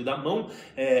saindo da mão,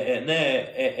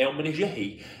 é uma energia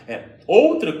rei.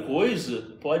 Outra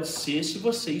coisa pode ser se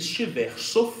você estiver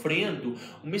sofrendo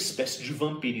uma espécie de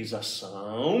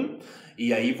vampirização,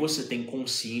 e aí você tem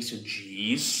consciência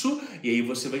disso, e aí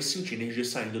você vai sentir energia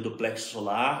saindo do plexo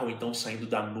solar, ou então saindo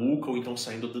da nuca, ou então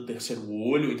saindo do terceiro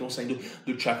olho, ou então saindo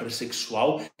do chakra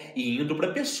sexual e indo para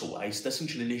a pessoa. Aí você está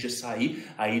sentindo a energia sair,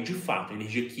 aí de fato, a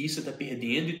energia aqui você está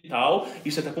perdendo e tal,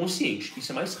 e você está consciente.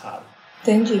 Isso é mais raro.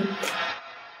 Entendi.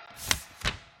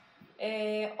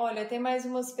 Olha, tem mais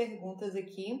umas perguntas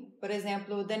aqui. Por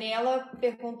exemplo, Daniela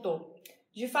perguntou: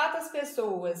 de fato as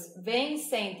pessoas veem e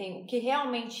sentem o que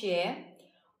realmente é,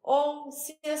 ou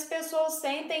se as pessoas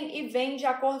sentem e veem de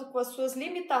acordo com as suas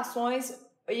limitações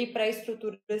e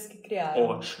pré-estruturas que criaram?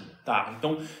 Ótimo. Tá,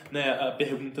 então, né, a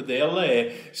pergunta dela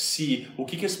é se o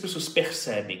que as pessoas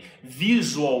percebem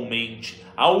visualmente,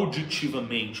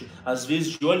 auditivamente, às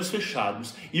vezes de olhos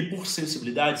fechados e por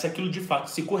sensibilidade, se aquilo de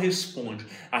fato se corresponde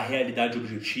à realidade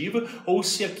objetiva ou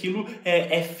se aquilo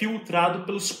é filtrado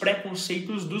pelos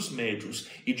preconceitos dos médiuns.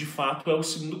 E de fato é o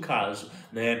segundo caso,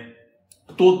 né?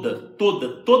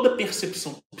 Toda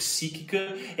percepção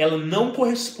psíquica, ela não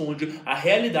corresponde à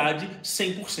realidade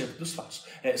 100% dos fatos,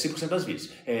 100% das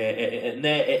vezes.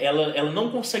 Ela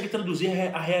não consegue traduzir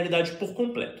a realidade por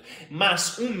completo.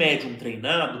 Mas um médium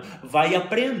treinado vai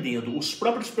aprendendo os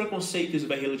próprios preconceitos e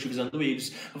vai relativizando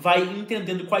eles, vai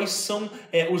entendendo quais são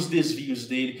os desvios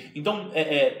dele. Então,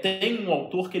 tem um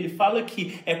autor que ele fala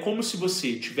que é como se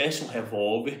você tivesse um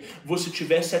revólver, você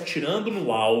estivesse atirando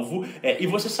no alvo, e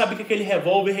você sabe que aquele revólver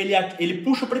ele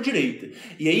puxa para a direita.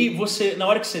 E aí você, na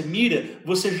hora que você mira,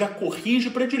 você já corrige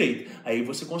para a direita. Aí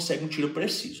você consegue um tiro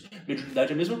preciso.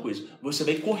 Mediunidade é a mesma coisa. Você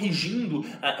vai corrigindo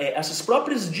essas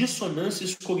próprias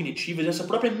dissonâncias cognitivas, essa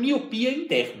própria miopia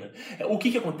interna. O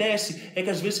que acontece é que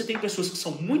às vezes você tem pessoas que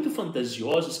são muito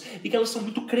fantasiosas e que elas são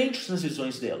muito crentes nas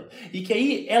visões dela. E que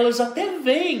aí elas até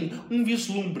veem um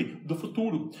vislumbre do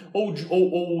futuro,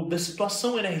 ou da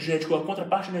situação energética, ou a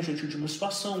contraparte energética de uma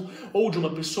situação, ou de uma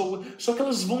pessoa, só que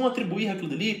elas vão atribuir aquilo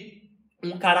dali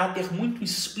um caráter muito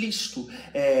explícito,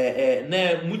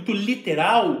 muito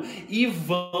literal, e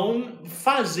vão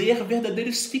fazer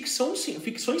verdadeiras ficções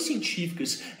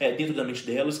científicas dentro da mente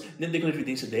delas, dentro da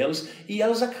clarividência delas, e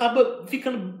elas acabam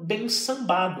ficando bem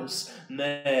sambadas,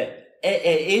 né?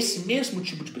 Esse mesmo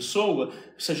tipo de pessoa,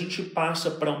 se a gente passa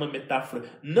para uma metáfora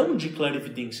não de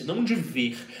clarividência, não de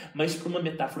ver, mas para uma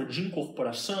metáfora de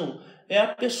incorporação, é a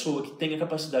pessoa que tem a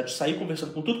capacidade de sair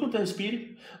conversando com tudo quanto é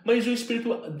espírito, mas o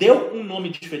espírito deu um nome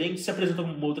diferente, se apresenta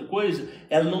como uma outra coisa,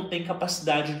 ela não tem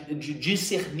capacidade de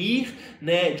discernir,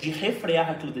 né, de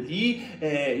refrear aquilo dali,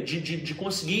 de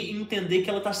conseguir entender que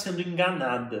ela está sendo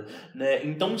enganada, né?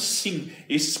 Então, sim,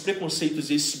 esses preconceitos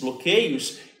e esses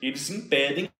bloqueios, eles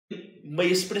impedem uma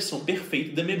expressão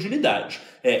perfeita da mediunidade.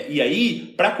 E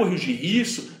aí, para corrigir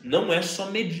isso, não é só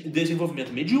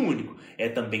desenvolvimento mediúnico, é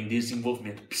também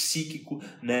desenvolvimento psíquico,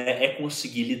 né? É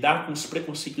conseguir lidar com os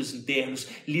preconceitos internos,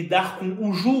 lidar com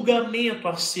o julgamento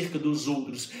acerca dos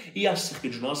outros e acerca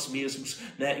de nós mesmos,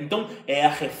 né? Então, é a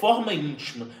reforma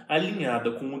íntima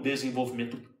alinhada com o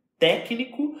desenvolvimento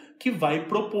técnico que vai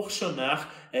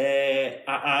proporcionar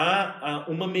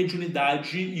uma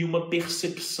mediunidade e uma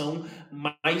percepção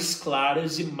mais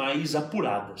claras e mais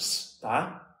apuradas,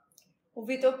 tá? O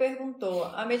Vitor perguntou: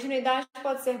 a mediunidade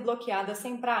pode ser bloqueada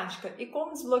sem prática? E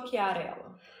como desbloquear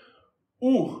ela?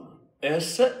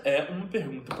 Essa é uma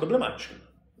pergunta problemática.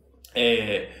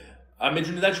 A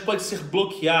mediunidade pode ser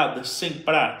bloqueada sem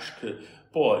prática?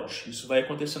 Pode. Isso vai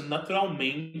acontecendo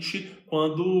naturalmente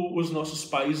quando os nossos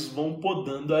pais vão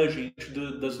podando a gente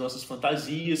das nossas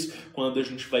fantasias, quando a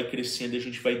gente vai crescendo, a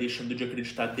gente vai deixando de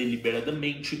acreditar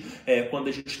deliberadamente, quando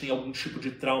a gente tem algum tipo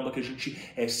de trauma que a gente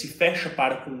se fecha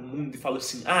com o mundo e fala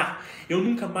assim: eu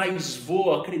nunca mais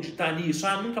vou acreditar nisso,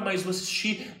 nunca mais vou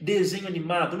assistir desenho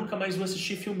animado, nunca mais vou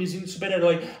assistir filmezinho de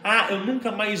super-herói, eu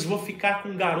nunca mais vou ficar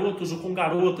com garotos ou com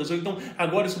garotas, ou então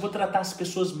agora eu só vou tratar as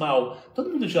pessoas mal. Todo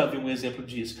mundo já viu um exemplo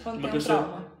disso. Quando uma tem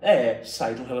pessoa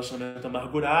sai de um relacionamento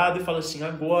amargurado e fala assim: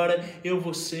 agora eu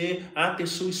vou ser a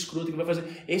pessoa escrota que vai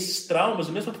fazer. Esses traumas,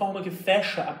 da mesma forma que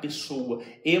fecha a pessoa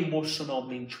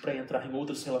emocionalmente para entrar em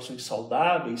outras relações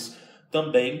saudáveis,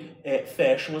 também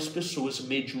fecham as pessoas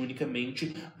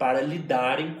mediunicamente para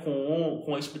lidarem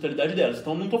com a espiritualidade delas.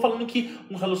 Então, não estou falando que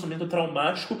um relacionamento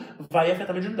traumático vai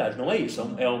afetar a mediunidade. Não é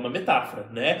isso, é uma metáfora,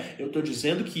 né? Eu estou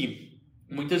dizendo que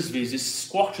muitas vezes esses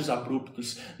cortes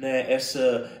abruptos, né,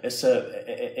 essa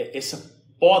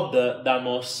poda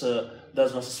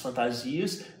das nossas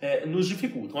fantasias nos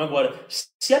dificultam. Agora,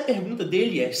 se a pergunta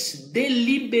dele é se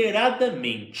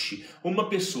deliberadamente uma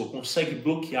pessoa consegue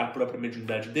bloquear a própria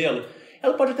mediunidade dela,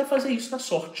 ela pode até fazer isso na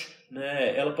sorte,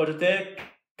 né? Ela pode até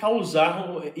causar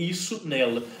isso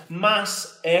nela,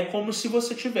 mas é como se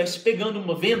você estivesse pegando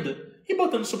uma venda e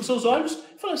botando sobre seus olhos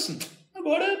e falando assim,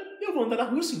 agora eu vou andar na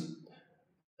rua assim.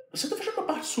 Você está fechando uma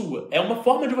parte sua. É uma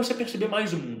forma de você perceber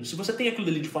mais o mundo. Se você tem aquilo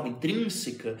dali de forma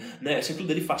intrínseca, né, se aquilo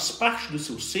dali faz parte do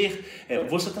seu ser,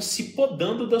 você está se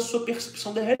podando da sua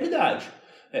percepção da realidade.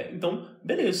 Então,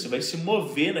 beleza, você vai se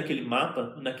mover naquele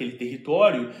mapa, naquele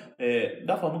território,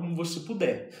 da forma como você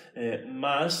puder.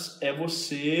 Mas é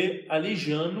você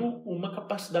alijando uma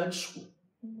capacidade sua.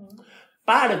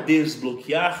 Para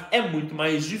desbloquear é muito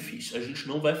mais difícil. A gente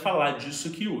não vai falar disso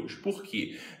aqui hoje. Por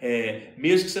quê?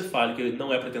 Mesmo que você fale que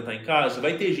não é para tentar em casa,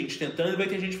 vai ter gente tentando e vai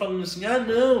ter gente falando assim,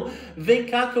 não, vem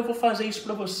cá que eu vou fazer isso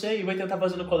para você, e vai tentar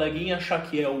fazer no coleguinha, achar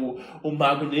que é o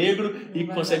mago negro e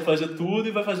consegue fazer tudo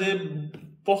e vai fazer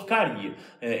porcaria.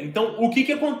 Então, o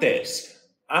que acontece?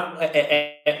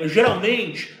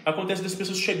 Geralmente acontece das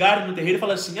pessoas chegarem no terreiro e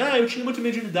falarem assim, eu tinha muita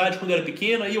mediunidade quando eu era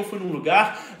pequeno, aí eu fui num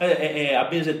lugar, a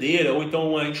benzedeira, ou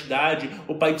então a entidade,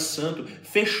 o pai de santo,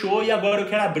 fechou e agora eu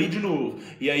quero abrir de novo.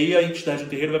 E aí a entidade do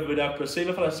terreiro vai virar para você e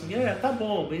vai falar assim, tá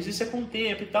bom, mas isso é com o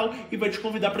tempo e tal, e vai te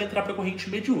convidar para entrar para a corrente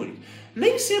mediúnica.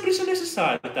 Nem sempre isso é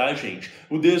necessário, tá, gente?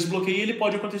 O desbloqueio ele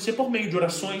pode acontecer por meio de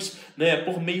orações, né,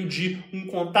 por meio de um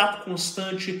contato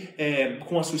constante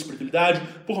com a sua espiritualidade,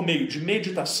 por meio de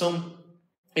meditação.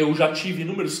 Eu já tive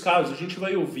inúmeros casos, a gente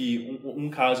vai ouvir um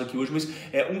caso aqui hoje, mas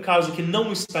um caso que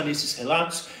não está nesses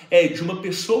relatos é de uma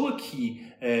pessoa que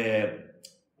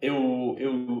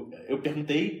eu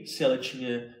perguntei se ela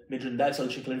tinha mediunidade, se ela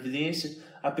tinha clarividência,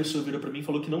 a pessoa virou para mim e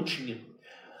falou que não tinha.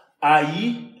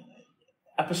 Aí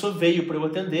a pessoa veio para eu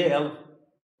atender ela.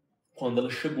 Quando ela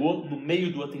chegou, no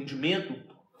meio do atendimento,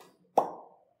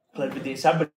 a clarividência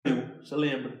abriu, você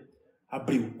lembra?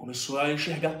 Abriu, começou a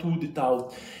enxergar tudo e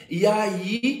tal. E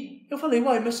aí eu falei,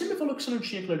 mas você me falou que você não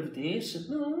tinha clarividência?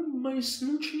 Não, mas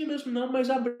não tinha mesmo não, mas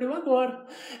abriu agora.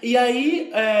 E aí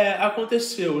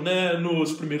aconteceu, né,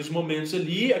 nos primeiros momentos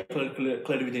ali, a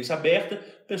clarividência aberta,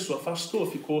 a pessoa afastou,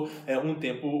 ficou um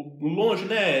tempo longe,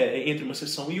 né, entre uma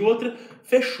sessão e outra,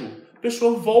 fechou. A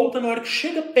pessoa volta, na hora que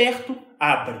chega perto,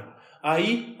 abre.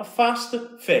 Aí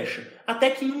afasta, fecha.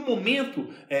 Até que em um momento,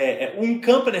 um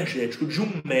campo energético de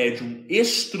um médium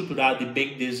estruturado e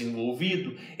bem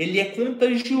desenvolvido, ele é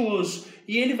contagioso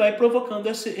e ele vai provocando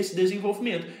esse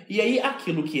desenvolvimento. E aí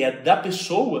aquilo que é da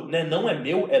pessoa, né, não é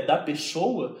meu, é da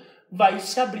pessoa, vai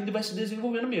se abrindo e vai se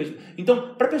desenvolvendo mesmo.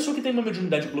 Então, para a pessoa que tem uma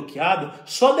mediunidade bloqueada,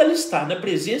 só dela estar na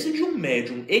presença de um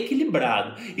médium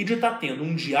equilibrado e de estar tendo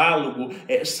um diálogo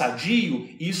sadio,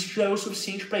 isso já é o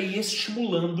suficiente para ir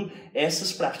estimulando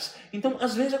essas práticas. Então,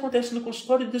 às vezes acontece no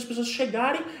consultório das pessoas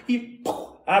chegarem e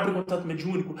abre o contato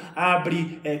mediúnico,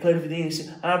 abre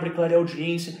clarividência, abre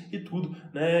clareaudiência e tudo,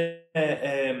 né?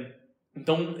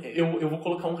 Então, eu vou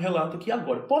colocar um relato aqui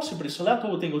agora. Posso ir para esse relato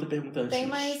ou tem outra pergunta antes?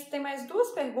 Tem mais duas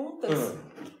perguntas.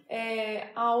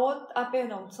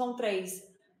 Perdão, são três.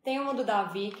 Tem uma do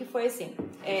Davi, que foi assim.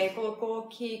 Colocou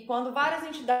que quando várias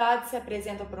entidades se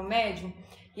apresentam para o médium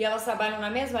e elas trabalham na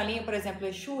mesma linha, por exemplo,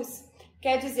 Exus,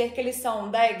 quer dizer que eles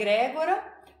são da egrégora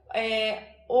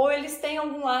ou eles têm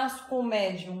algum laço com o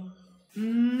médium?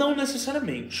 Não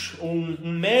necessariamente.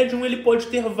 Um médium ele pode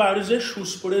ter vários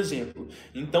Exus, por exemplo.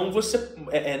 Então você,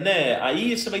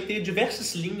 aí você vai ter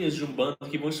diversas linhas de Umbanda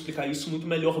que vão explicar isso muito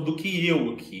melhor do que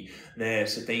eu aqui, né?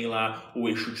 Você tem lá o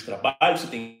Exu de trabalho, você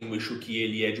tem o Exu que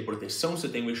ele é de proteção, você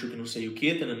tem o Exu que não sei o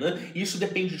que, isso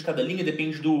depende de cada linha,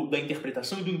 depende da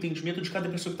interpretação e do entendimento de cada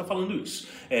pessoa que está falando isso.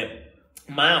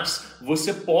 Mas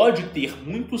você pode ter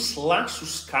muitos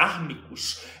laços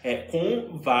kármicos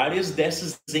com várias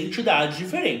dessas entidades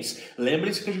diferentes.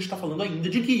 Lembre-se que a gente está falando ainda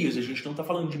de guias, a gente não está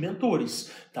falando de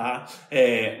mentores, tá?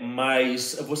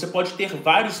 Mas você pode ter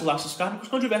vários laços kármicos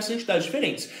com diversas entidades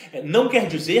diferentes. Não quer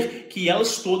dizer que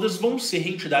elas todas vão ser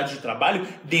entidades de trabalho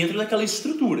dentro daquela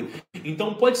estrutura.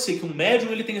 Então pode ser que um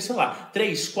médium ele tenha,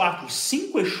 3, 4,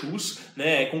 5 Exus,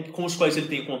 né, com os quais ele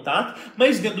tem contato,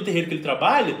 mas dentro do terreiro que ele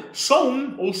trabalha, só um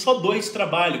um ou só dois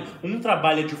trabalham. Um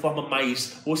trabalha de forma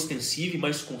mais ostensiva e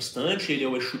mais constante, ele é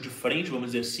o Exu de frente, vamos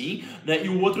dizer assim, né? E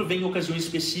o outro vem em ocasiões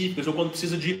específicas, ou quando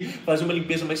precisa de fazer uma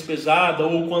limpeza mais pesada,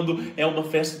 ou quando é uma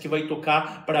festa que vai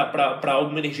tocar para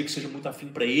alguma energia que seja muito afim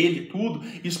para ele, tudo,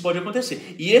 isso pode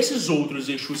acontecer. E esses outros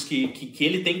Exus que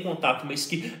ele tem contato, mas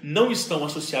que não estão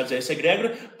associados a essa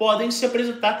egrégora, podem se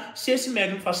apresentar se esse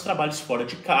médium faz trabalhos fora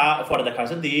da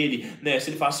casa dele, né? Se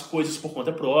ele faz coisas por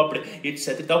conta própria,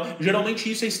 etc e tal.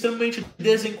 Geralmente isso é extremamente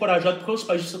desencorajado, porque os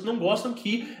pais de santo não gostam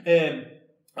que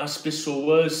as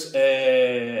pessoas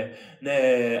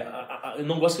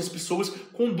não gostam que as pessoas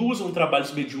conduzam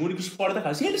trabalhos mediúnicos fora da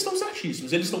casa. E eles estão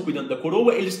certíssimos, eles estão cuidando da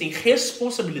coroa, eles têm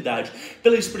responsabilidade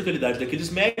pela espiritualidade daqueles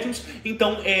médiums,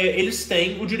 então eles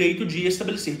têm o direito de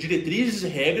estabelecer diretrizes e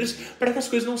regras para que as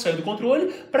coisas não saiam do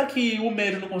controle, para que o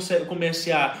médium não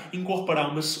comece a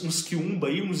incorporar uns quiumba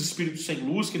aí, uns espíritos sem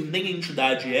luz, que nem a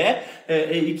entidade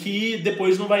e que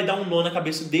depois não vai dar um nó na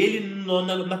cabeça dele, nó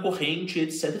na corrente,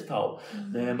 etc e tal.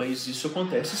 Mas isso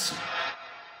acontece sim.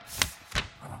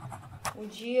 O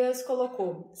Dias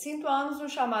colocou: sinto anos no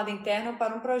chamado interno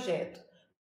para um projeto.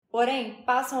 Porém,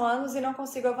 passam anos e não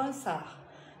consigo avançar.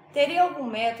 Teria algum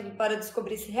método para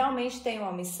descobrir se realmente tenho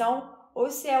uma missão ou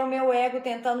se é o meu ego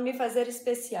tentando me fazer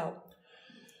especial?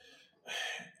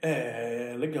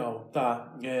 Legal,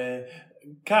 tá.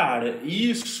 Cara,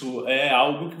 isso é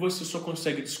algo que você só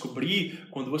consegue descobrir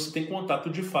quando você tem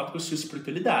contato de fato com a sua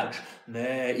espiritualidade,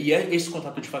 né? E esse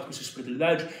contato de fato com a sua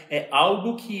espiritualidade é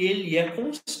algo que ele é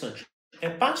constante, é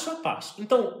passo a passo.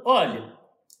 Então, olha,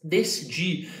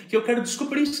 decidi que eu quero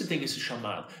descobrir se tem esse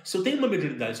chamado, se eu tenho uma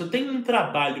mediunidade, se eu tenho um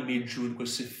trabalho mediúnico a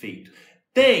ser feito.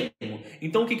 Tenho.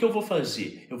 Então o que eu vou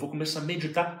fazer? Eu vou começar a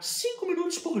meditar 5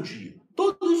 minutos por dia,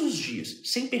 todos os dias,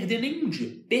 sem perder nenhum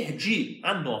dia. Perdi,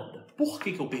 anota. Por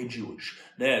que eu perdi hoje?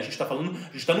 Né? A gente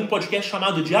está num podcast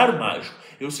chamado Diário Mágico.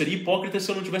 Eu seria hipócrita se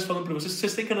eu não estivesse falando para vocês que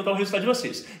vocês têm que anotar o resultado de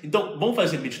vocês. Então, vão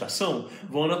fazer meditação?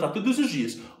 Vão anotar todos os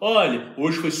dias. Olha,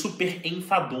 hoje foi super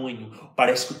enfadonho.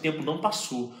 Parece que o tempo não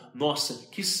passou. Nossa,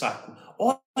 que saco.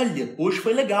 Olha, hoje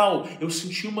foi legal, eu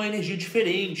senti uma energia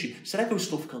diferente. Será que eu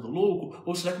estou ficando louco?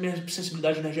 Ou será que minha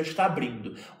sensibilidade energética está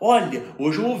abrindo? Olha,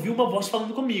 hoje eu ouvi uma voz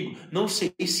falando comigo. Não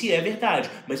sei se é verdade,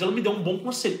 mas ela me deu um bom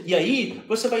conselho. E aí,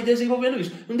 você vai desenvolvendo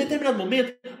isso. Em um determinado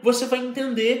momento, você vai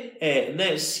entender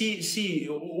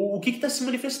o que está se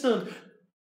manifestando.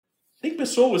 Tem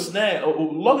pessoas, né?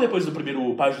 Logo depois do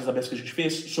primeiro Páginas Abertas que a gente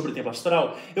fez sobre o tempo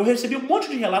astral, eu recebi um monte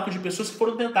de relatos de pessoas que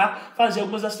foram tentar fazer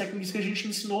algumas das técnicas que a gente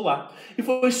ensinou lá. E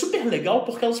foi super legal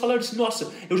porque elas falaram assim: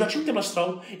 nossa, eu já tinha um tempo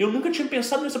astral, eu nunca tinha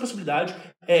pensado nessa possibilidade,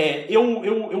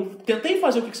 eu tentei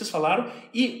fazer o que vocês falaram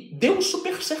e deu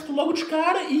super certo logo de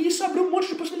cara e isso abriu um monte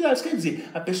de possibilidades. Quer dizer,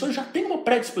 a pessoa já tem uma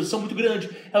predisposição muito grande,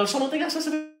 ela só não tem acesso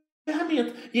a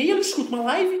ferramenta. E aí ela escuta uma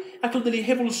live, aquilo dali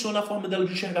revoluciona a forma dela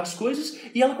de enxergar as coisas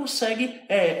e ela consegue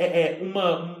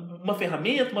uma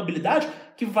ferramenta, uma habilidade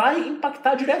que vai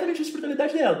impactar diretamente a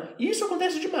espiritualidade dela. E isso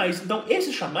acontece demais. Então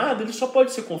esse chamado ele só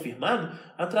pode ser confirmado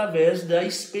através da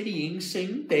experiência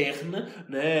interna,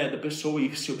 né, da pessoa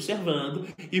ir se observando,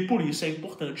 e por isso é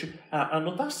importante a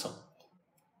anotação.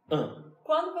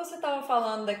 Quando você estava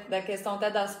falando da questão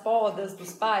até das podas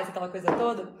dos pais, aquela coisa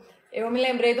toda, eu me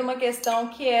lembrei de uma questão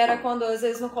que era quando, às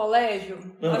vezes, no colégio,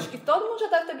 acho que todo mundo já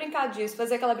deve ter brincado disso,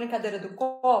 fazer aquela brincadeira do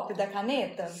copo e da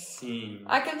caneta. Sim.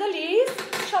 Aquilo dali,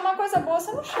 chamar coisa boa,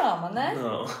 você não chama, né?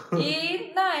 Não.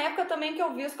 E na época também que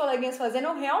eu vi os coleguinhas fazendo,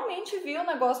 eu realmente vi o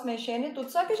negócio mexendo e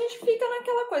tudo, só que a gente fica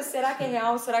naquela coisa, será que é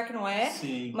real, será que não é?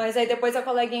 Sim. Mas aí depois a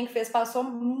coleguinha que fez passou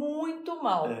muito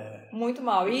mal. Muito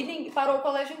mal. E parou o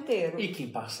colégio inteiro. E quem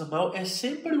passa mal é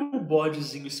sempre o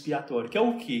bodezinho expiatório, que é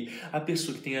o quê? A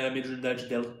pessoa que tem a mediunidade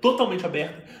dela totalmente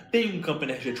aberta, tem um campo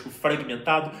energético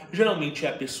fragmentado, geralmente é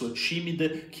a pessoa tímida,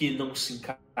 que não se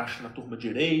encaixa na turma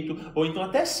direito, ou então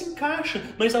até se encaixa,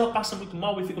 mas ela passa muito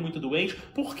mal e fica muito doente,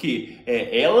 porque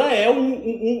ela é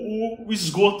o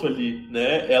esgoto ali,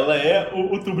 né? Ela é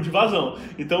o tubo de vazão.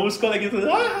 Então os coleguinhas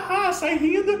sai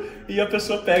rindo, e a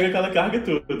pessoa pega aquela carga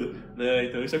toda, né?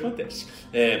 Então isso acontece.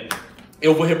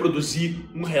 Eu vou reproduzir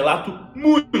um relato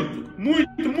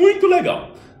muito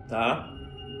legal, tá?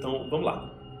 Então, vamos lá.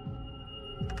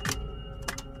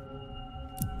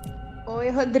 Oi,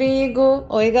 Rodrigo.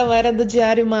 Oi, galera do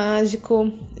Diário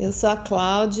Mágico. Eu sou a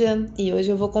Cláudia e hoje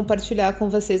eu vou compartilhar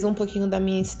com vocês um pouquinho da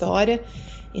minha história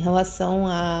em relação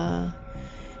à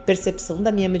percepção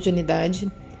da minha mediunidade.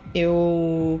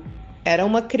 Eu era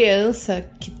uma criança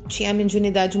que tinha a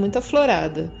mediunidade muito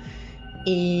aflorada.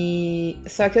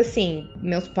 Só que assim,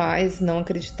 meus pais não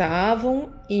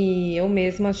acreditavam e eu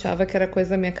mesma achava que era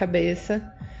coisa da minha cabeça.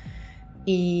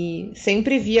 e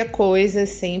sempre via coisas,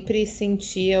 sempre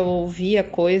sentia ou ouvia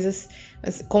coisas.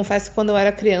 Mas confesso que quando eu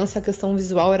era criança a questão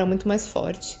visual era muito mais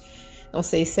forte. Não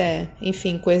sei se é,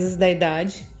 enfim, coisas da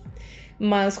idade.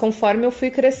 Mas conforme eu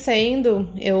fui crescendo,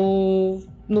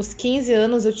 nos 15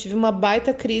 anos eu tive uma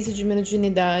baita crise de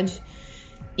mediunidade.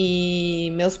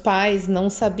 E meus pais não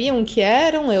sabiam o que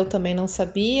eram, eu também não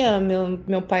sabia.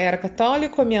 Meu pai era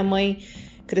católico, a minha mãe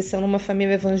cresceu numa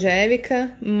família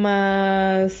evangélica,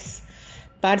 mas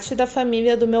parte da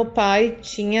família do meu pai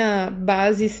tinha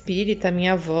base espírita,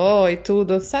 minha avó e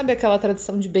tudo. Sabe aquela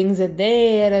tradição de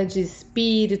benzedeira, de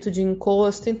espírito, de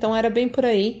encosto? Então era bem por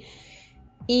aí.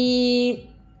 E,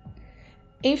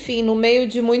 enfim, no meio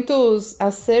de muitos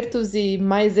acertos e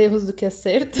mais erros do que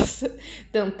acertos,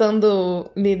 tentando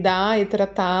lidar e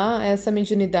tratar essa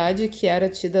mediunidade que era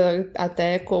tida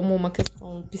até como uma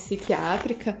questão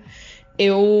psiquiátrica,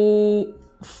 eu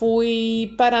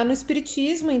fui parar no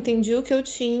espiritismo, entendi o que eu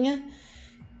tinha,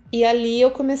 e ali eu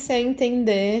comecei a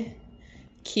entender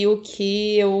que o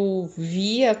que eu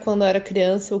via quando eu era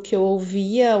criança, o que eu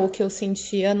ouvia, o que eu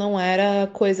sentia não era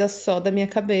coisa só da minha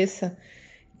cabeça,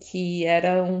 que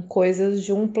eram coisas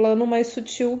de um plano mais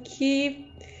sutil que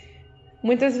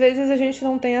muitas vezes a gente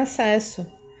não tem acesso.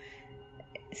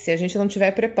 Se a gente não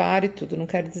tiver preparo e tudo, não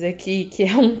quer dizer que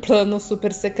é um plano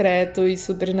super secreto e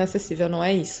super inacessível, não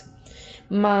é isso.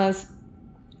 Mas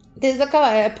desde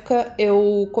aquela época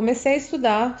eu comecei a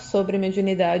estudar sobre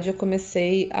mediunidade, eu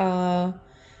comecei a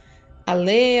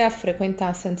ler, a frequentar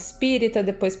a Centro Espírita,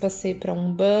 depois passei para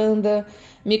Umbanda,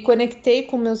 me conectei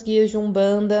com meus guias de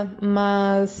Umbanda,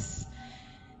 mas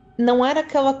não era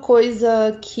aquela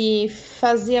coisa que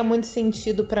fazia muito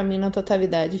sentido para mim na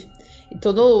totalidade. E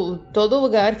todo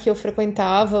lugar que eu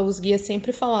frequentava, os guias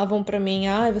sempre falavam para mim: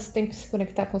 você tem que se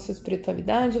conectar com a sua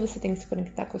espiritualidade, você tem que se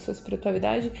conectar com a sua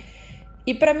espiritualidade.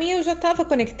 E para mim eu já estava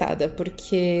conectada,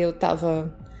 porque eu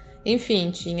estava,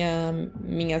 enfim, tinha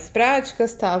minhas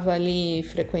práticas, estava ali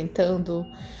frequentando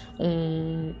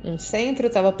um centro,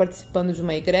 estava participando de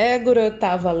uma egrégora,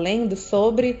 estava lendo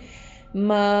sobre,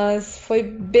 mas foi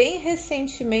bem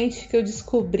recentemente que eu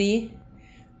descobri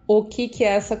o que é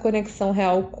essa conexão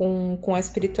real com a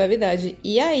espiritualidade.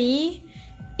 E aí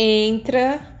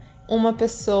entra uma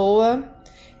pessoa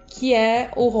que é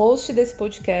o host desse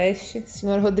podcast,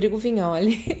 senhor Rodrigo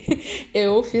Vignoli.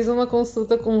 Eu fiz uma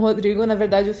consulta com o Rodrigo, na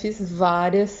verdade eu fiz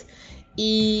várias,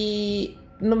 e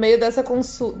no meio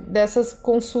dessas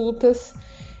consultas,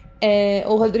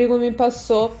 o Rodrigo me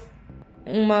passou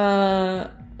uma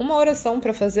oração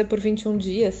para fazer por 21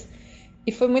 dias,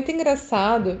 e foi muito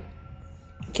engraçado,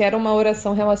 que era uma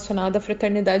oração relacionada à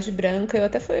fraternidade branca. Eu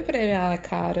até falei para ele: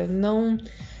 cara,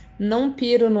 não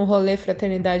piro no rolê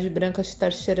fraternidade branca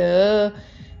Chitarcherã,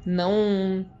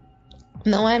 não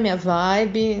é minha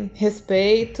vibe,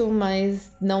 respeito, mas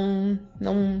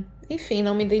enfim,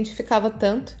 não me identificava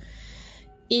tanto.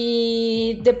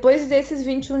 E depois desses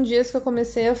 21 dias que eu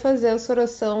comecei a fazer essa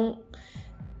oração,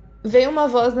 veio uma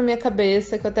voz na minha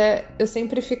cabeça que eu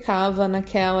sempre ficava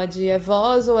naquela de é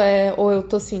voz ou eu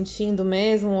tô sentindo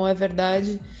mesmo, ou é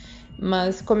verdade.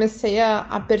 Mas comecei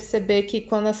a perceber que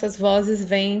quando essas vozes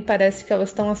vêm, parece que elas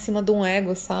estão acima de um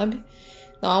ego, sabe?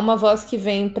 Não é uma voz que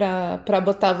vem pra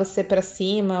botar você pra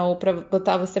cima ou pra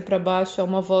botar você pra baixo, é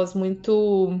uma voz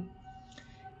muito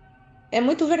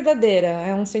verdadeira,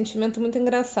 é um sentimento muito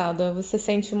engraçado. Você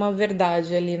sente uma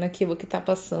verdade ali naquilo que tá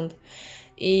passando.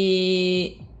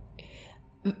 E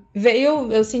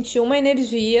eu senti uma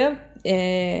energia.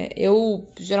 Eu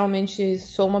geralmente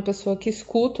sou uma pessoa que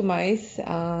escuto mais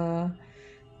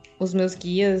os meus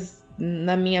guias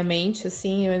na minha mente,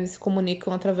 assim, eles se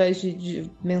comunicam através de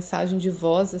mensagem de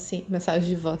voz, assim, mensagem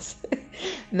de voz,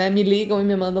 né? Me ligam e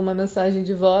me mandam uma mensagem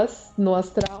de voz no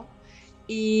astral.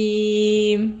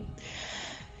 E,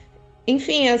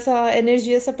 enfim, essa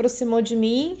energia se aproximou de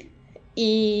mim.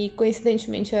 E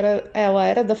coincidentemente ela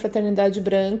era da Fraternidade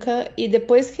Branca, e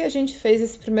depois que a gente fez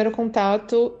esse primeiro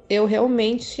contato, eu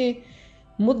realmente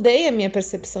mudei a minha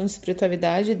percepção de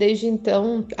espiritualidade. Desde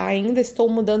então ainda estou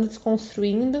mudando,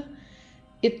 desconstruindo,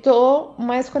 e tô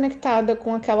mais conectada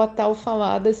com aquela tal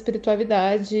falada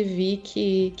espiritualidade. Vi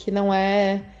que não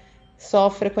é só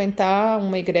frequentar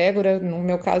uma egrégora, no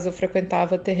meu caso eu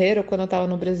frequentava terreiro quando eu estava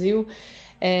no Brasil,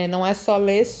 não é só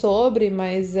ler sobre,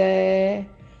 mas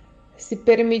se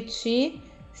permitir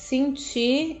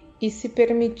sentir e se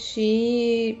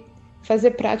permitir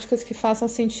fazer práticas que façam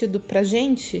sentido pra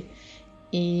gente.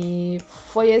 E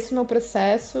foi esse meu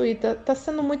processo, e tá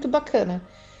sendo muito bacana,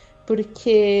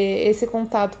 porque esse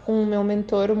contato com o meu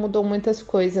mentor mudou muitas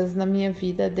coisas na minha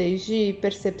vida, desde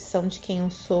percepção de quem eu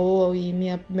sou e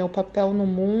meu papel no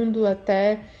mundo,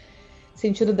 até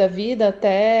sentido da vida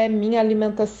até minha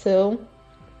alimentação.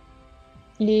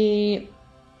 E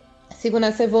sigo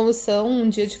nessa evolução, um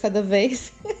dia de cada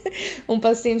vez, um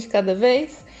passinho de cada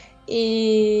vez.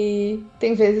 E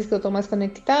tem vezes que eu tô mais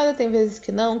conectada, tem vezes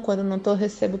que não. Quando não tô,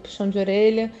 recebo puxão de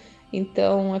orelha.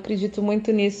 Então, acredito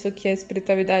muito nisso, que a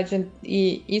espiritualidade...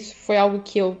 E isso foi algo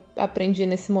que eu aprendi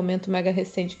nesse momento mega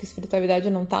recente, que a espiritualidade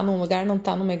não tá num lugar, não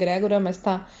tá numa egrégora, mas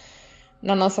tá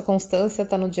na nossa constância,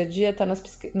 tá no dia a dia, tá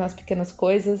nas pequenas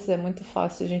coisas. É muito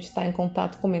fácil a gente estar em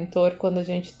contato com o mentor quando a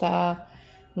gente tá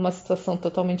numa situação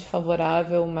totalmente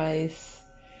favorável, mas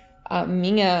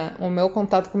o meu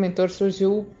contato com o mentor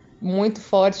surgiu muito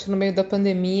forte no meio da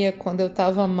pandemia, quando eu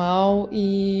tava mal,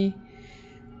 e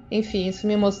enfim, isso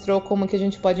me mostrou como que a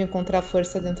gente pode encontrar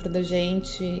força dentro da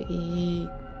gente e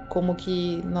como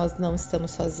que nós não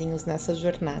estamos sozinhos nessa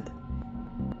jornada.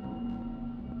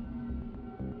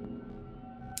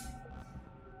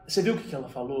 Você viu o que ela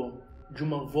falou? De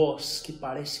uma voz que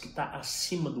parece que está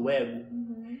acima do ego.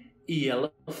 E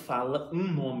ela fala um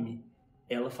nome.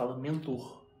 Ela fala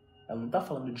mentor. Ela não está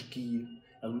falando de guia.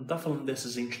 Ela não está falando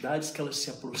dessas entidades que elas se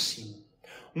aproximam.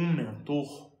 Um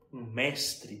mentor, um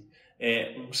mestre,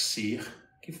 é um ser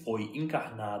que foi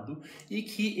encarnado e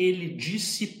que ele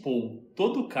dissipou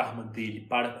todo o karma dele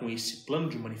para com esse plano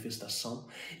de manifestação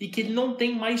e que ele não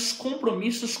tem mais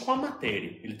compromissos com a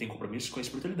matéria. Ele tem compromissos com a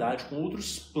espiritualidade, com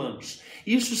outros planos.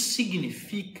 Isso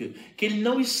significa que ele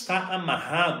não está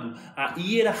amarrado a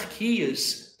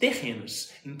hierarquias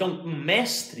terrenas. Então, um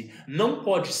mestre não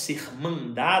pode ser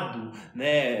mandado,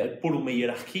 né, por uma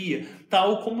hierarquia,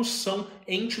 tal como são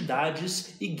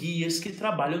entidades e guias que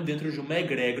trabalham dentro de uma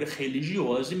egrégora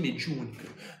religiosa e mediúnica,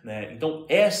 né? Então,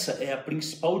 essa é a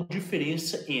principal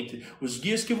diferença entre os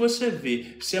guias que você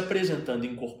vê se apresentando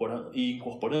e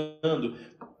incorporando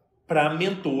para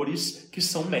mentores que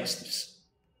são mestres.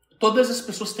 Todas as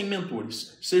pessoas têm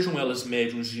mentores, sejam elas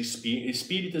médiuns de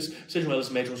espíritas, sejam elas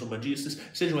médiuns umbandistas,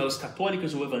 sejam elas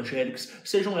católicas ou evangélicas,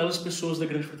 sejam elas pessoas da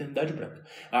grande fraternidade branca.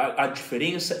 A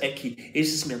diferença é que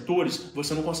esses mentores,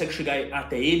 você não consegue chegar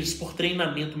até eles por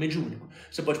treinamento mediúnico.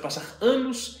 Você pode passar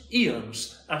anos e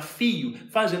anos a fio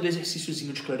fazendo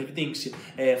exercíciozinho de clarividência,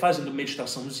 fazendo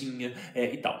meditaçãozinha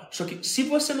e tal. Só que se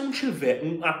você não tiver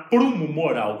um aprumo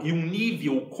moral e um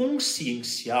nível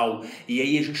consciencial, e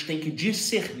aí a gente tem que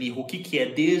discernir o que é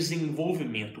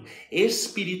desenvolvimento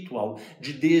espiritual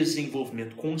de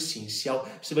desenvolvimento consciencial,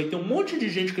 você vai ter um monte de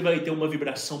gente que vai ter uma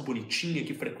vibração bonitinha,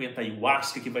 que frequenta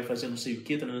ayahuasca, que vai fazer não sei o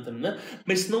que,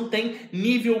 mas não tem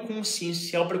nível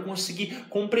consciencial para conseguir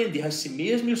compreender a si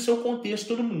mesmo e o seu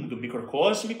contexto do mundo,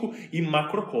 microcósmico e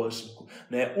macrocósmico,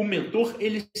 né? O mentor,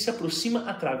 ele se aproxima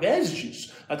através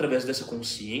disso, através dessa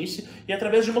consciência e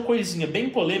através de uma coisinha bem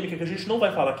polêmica que a gente não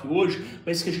vai falar aqui hoje,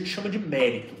 mas que a gente chama de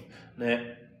mérito,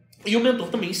 né? E o mentor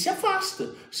também se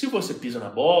afasta. Se você pisa na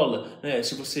bola, né?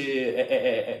 Se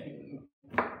você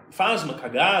faz uma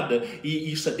cagada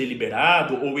e isso é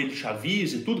deliberado, ou ele te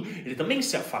avisa e tudo, ele também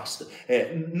se afasta.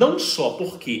 Não só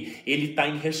porque ele está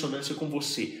em ressonância com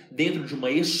você dentro de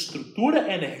uma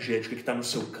estrutura energética que está no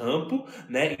seu campo,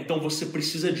 né? Então você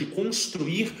precisa de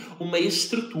construir uma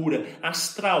estrutura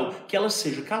astral que ela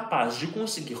seja capaz de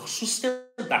conseguir sustentar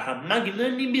a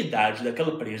magnanimidade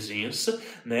daquela presença,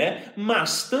 né?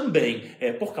 Mas também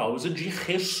por causa de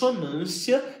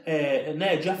ressonância,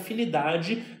 né? De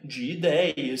afinidade de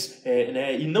ideias,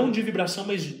 né? E não de vibração,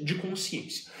 mas de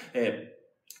consciência.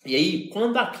 E aí,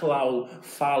 quando a Clau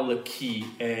fala que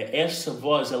essa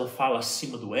voz ela fala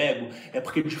acima do ego, é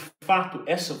porque, de fato,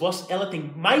 essa voz ela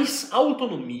tem mais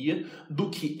autonomia do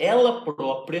que ela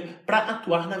própria para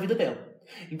atuar na vida dela.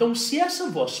 Então, se essa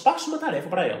voz passa uma tarefa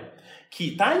para ela, que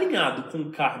está alinhado com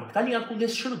o karma, que está alinhado com o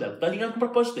destino dela, está alinhado com o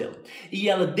propósito dela, e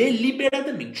ela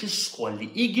deliberadamente escolhe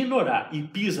ignorar e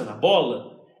pisa na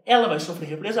bola, ela vai sofrer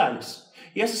represálias.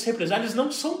 E essas represálias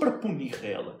não são para punir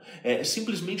ela, é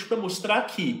simplesmente para mostrar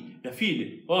que, minha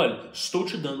filha, olha, estou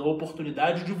te dando a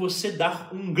oportunidade de você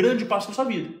dar um grande passo na sua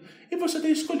vida. E você está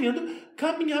escolhendo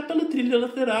caminhar pela trilha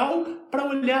lateral para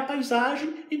olhar a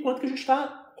paisagem enquanto que a gente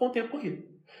está com o tempo corrido.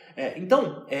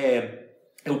 Então,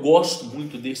 eu gosto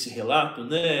muito desse relato,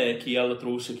 né, que ela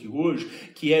trouxe aqui hoje,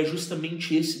 que é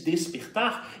justamente esse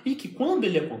despertar, e que quando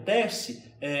ele acontece,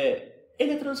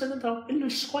 ele é transcendental, ele não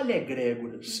escolhe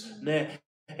egrégoras, né?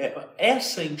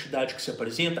 essa entidade que se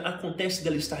apresenta, acontece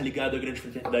dela estar ligada à grande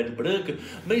fraternidade branca,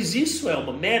 mas isso é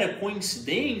uma mera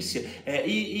coincidência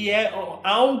e é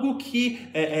algo que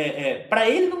para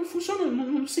ele não funciona,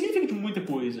 não significa de muita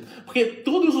coisa, porque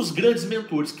todos os grandes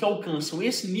mentores que alcançam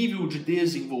esse nível de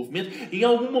desenvolvimento, em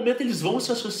algum momento eles vão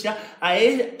se associar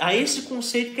a esse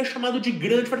conceito que é chamado de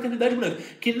grande fraternidade branca,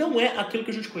 que não é aquilo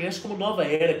que a gente conhece como Nova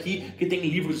Era aqui, que tem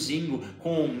livrozinho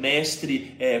com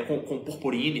mestre, com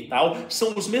purpurina e tal.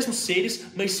 São os mesmos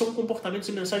seres, mas são comportamentos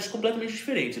e mensagens completamente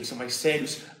diferentes. Eles são mais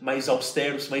sérios, mais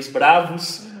austeros, mais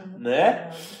bravos,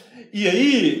 né? E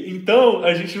aí, então,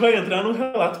 a gente vai entrar num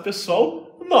relato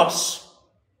pessoal nosso,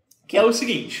 que é o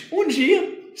seguinte: um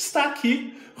dia está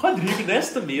aqui Rodrigo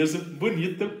nesta mesa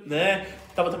bonita, né?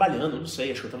 Tava trabalhando, não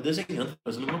sei, acho que eu tava desenhando,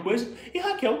 fazendo alguma coisa, e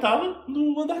Raquel tava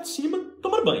no andar de cima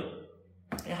tomando banho.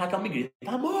 E a Raquel me grita: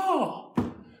 amor!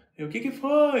 E o que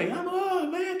foi?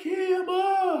 Amor, vem aqui,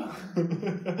 amor!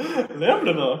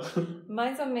 Lembra, não?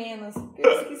 Mais ou menos,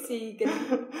 eu esqueci.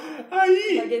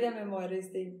 Aí, Paguei da memória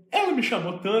isso daí. ela me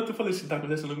chamou tanto, eu falei assim, tá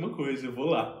acontecendo alguma coisa, eu vou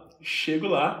lá. Chego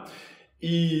lá,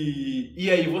 e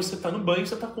aí você tá no banho,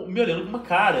 você tá me olhando com uma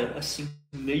cara, assim,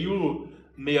 meio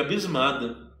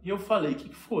abismada. E eu falei: o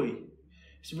que foi?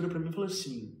 Você virou pra mim e falou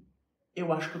assim: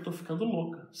 eu acho que eu tô ficando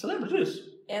louca. Você lembra disso?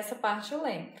 Essa parte eu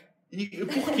lembro. E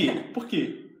por quê? Por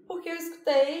quê? Porque eu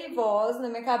escutei voz na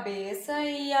minha cabeça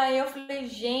e aí eu falei,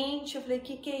 gente,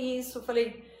 que é isso? Eu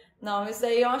falei, não, isso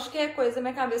daí eu acho que é coisa da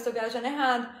minha cabeça, tô viajando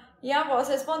errado. E a voz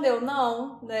respondeu,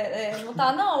 não, não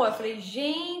tá não. Eu falei,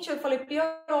 gente,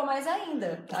 piorou mais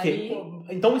ainda. Aí...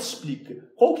 Então explica,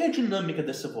 qual que é a dinâmica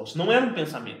dessa voz? Não era um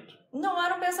pensamento? Não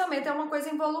era um pensamento, é uma coisa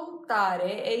involuntária,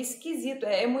 é esquisito,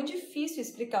 é muito difícil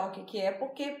explicar o que é,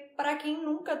 porque para quem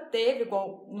nunca teve,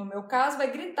 igual no meu caso,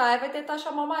 vai gritar e vai tentar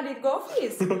chamar o marido igual eu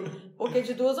fiz. Porque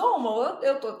de duas ou uma, ou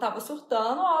eu tava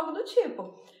surtando ou algo do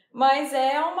tipo. Mas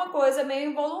é uma coisa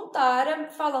meio involuntária,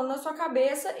 falando na sua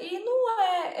cabeça, e não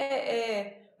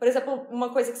por exemplo, uma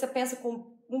coisa que você pensa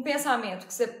com um pensamento,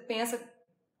 que você pensa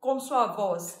como sua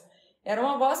voz. Era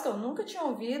uma voz que eu nunca tinha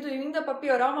ouvido e ainda para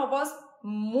piorar, uma voz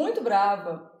muito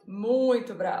brava,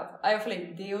 muito brava. Aí eu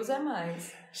falei, Deus é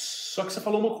mais. Só que você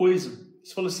falou uma coisa.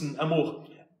 Você falou assim, amor,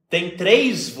 tem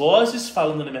 3 vozes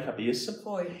falando na minha cabeça.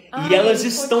 Foi. E elas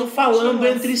estão falando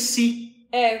entre si.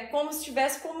 Como se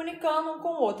estivesse comunicando um com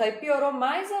o outro. Aí piorou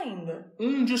mais ainda.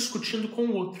 Um discutindo com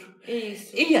o outro.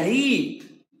 Isso. E aí,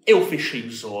 eu fechei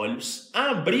os olhos,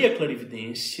 abri a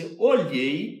clarividência,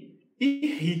 olhei e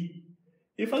ri.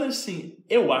 E falei assim,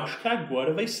 eu acho que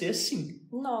agora vai ser assim.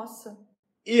 Nossa.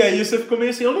 E aí você ficou meio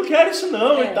assim, eu não quero isso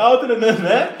não, e tal,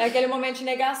 né? É aquele momento de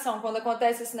negação, quando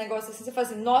acontece esse negócio assim, você fala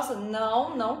assim, nossa,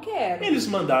 não quero. Eles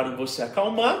mandaram você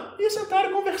acalmar e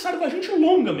sentaram e conversaram com a gente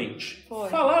longamente. Foi.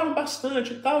 Falaram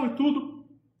bastante e tal e tudo.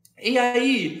 E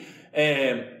aí,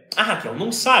 a Raquel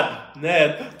não sabe,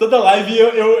 né? Toda live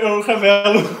eu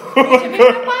revelo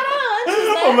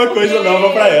uma coisa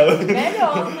nova pra ela.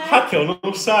 Melhor, né? Raquel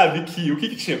não sabe que o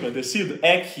que tinha acontecido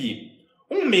é que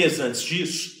um mês antes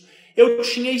disso, eu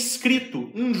tinha escrito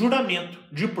um juramento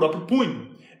de próprio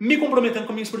punho, me comprometendo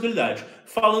com a minha espiritualidade,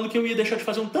 falando que eu ia deixar de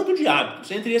fazer um tanto de hábitos.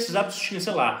 Entre esses hábitos tinha,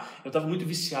 sei lá, eu estava muito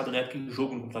viciado na época em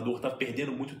jogo no computador, estava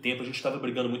perdendo muito tempo, a gente estava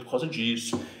brigando muito por causa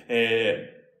disso.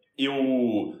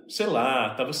 Eu, sei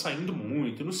lá, estava saindo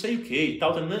muito, não sei o que e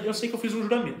tal. Eu sei que eu fiz um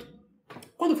juramento.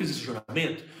 Quando eu fiz esse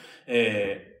juramento,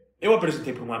 eu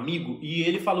apresentei para um amigo e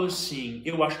ele falou assim,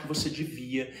 eu acho que você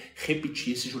devia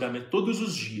repetir esse juramento todos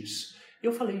os dias.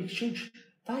 Eu falei, gente,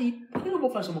 tá aí, por que eu não vou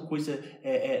fazer uma coisa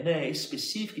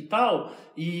específica e tal?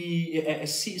 E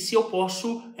se eu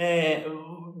posso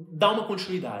dar uma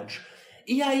continuidade.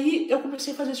 E aí eu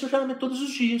comecei a fazer esse juramento todos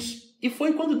os dias. E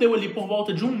foi quando deu ali por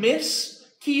volta de um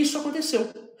mês que isso aconteceu.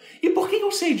 E por que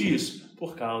eu sei disso?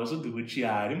 Por causa do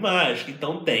Diário Mágico.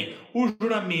 Então tem o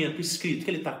juramento escrito, que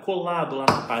ele está colado lá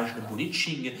na página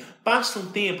bonitinha. Passa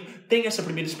um tempo, tem essa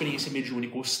primeira experiência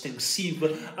mediúnica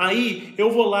ostensiva. Aí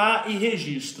eu vou lá e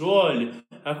registro. Olha,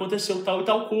 aconteceu tal e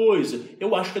tal coisa.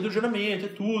 Eu acho que é do juramento, é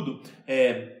tudo.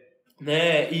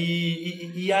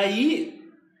 E aí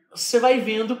você vai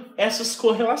vendo essas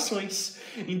correlações.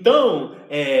 Então,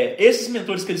 esses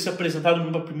mentores que eles se apresentaram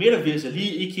numa primeira vez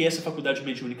ali e que essa faculdade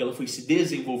mediúnica ela foi se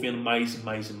desenvolvendo mais e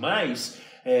mais e mais,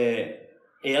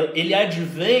 ele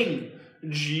advém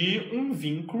de um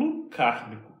vínculo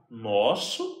kármico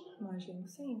nosso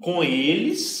com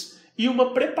eles e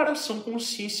uma preparação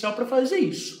consciencial para fazer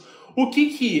isso. O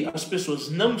que as pessoas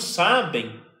não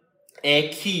sabem é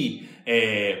que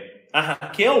a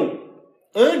Raquel,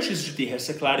 antes de ter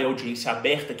essa clara audiência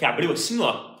aberta, que abriu assim,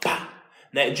 ó, pá,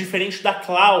 né? Diferente da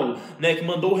Clau, né, que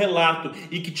mandou o relato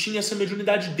e que tinha essa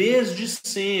mediunidade desde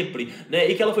sempre, né,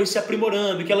 e que ela foi se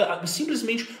aprimorando, e que ela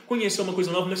simplesmente conheceu uma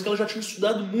coisa nova, mas que ela já tinha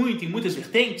estudado muito em muitas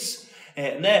vertentes.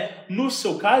 Né? No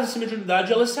seu caso, essa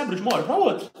mediunidade ela se abriu de uma hora para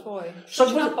outra. Foi. Só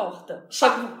que, na porta.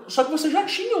 Só que você já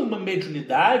tinha uma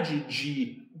mediunidade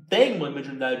tem uma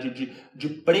mediunidade de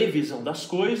previsão das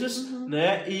coisas,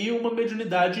 né? E uma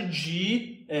mediunidade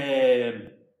de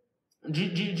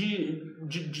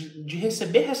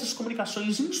receber essas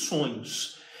comunicações em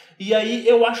sonhos. E aí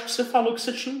eu acho que você falou que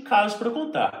você tinha um caso para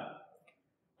contar.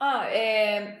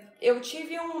 Eu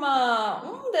tive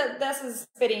uma dessas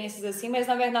experiências assim, mas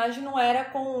na verdade não era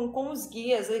com os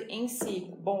guias em si.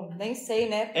 Bom, nem sei,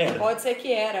 né? Pode ser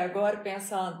que era, agora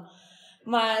pensando.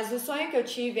 Mas o sonho que eu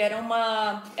tive era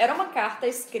uma carta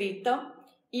escrita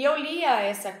e eu lia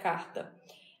essa carta.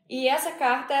 E essa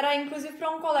carta era inclusive para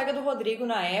um colega do Rodrigo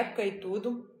na época e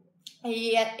tudo.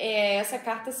 E essa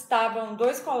carta estavam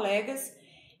 2 colegas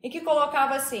e que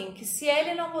colocava assim, que se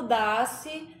ele não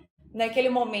mudasse naquele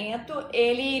momento,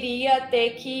 ele iria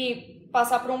ter que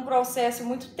passar por um processo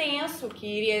muito tenso, que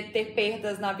iria ter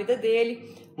perdas na vida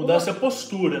dele. Mudasse a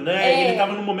postura, né? Ele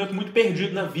estava num momento muito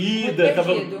perdido na vida. Muito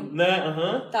perdido. Tava,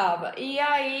 né? Tava. E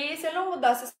aí, se ele não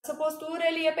mudasse essa postura,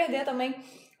 ele ia perder também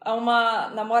uma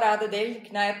namorada dele,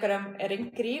 que na época era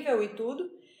incrível e tudo.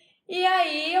 E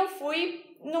aí eu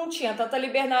não tinha tanta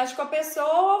liberdade com a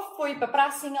pessoa, fui pra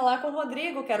pracinha lá com o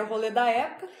Rodrigo, que era o rolê da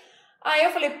época. Aí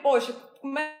eu falei, poxa,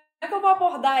 como é que eu vou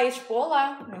abordar isso? Tipo,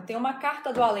 olá, eu tenho uma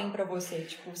carta do além pra você.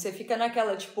 Tipo, você fica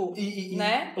naquela, tipo,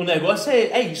 né? O negócio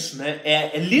é isso, né?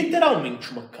 É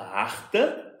literalmente uma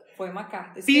carta. Foi uma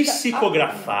carta.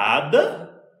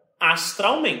 Psicografada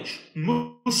astralmente,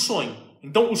 no sonho.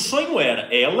 Então, o sonho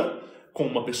era ela com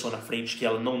uma pessoa na frente que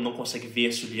ela não consegue ver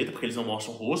a silhueta, porque eles não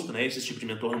mostram o rosto, né? Esse tipo de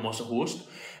mentor não mostra o rosto.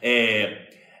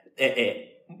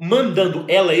 Mandando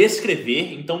ela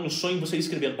escrever. Então, no sonho, você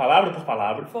escrevendo palavra por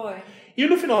palavra. Foi. E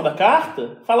no final da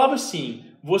carta, falava assim,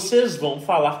 vocês vão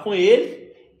falar com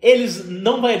ele, eles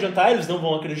não vai adiantar, eles não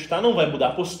vão acreditar, não vai mudar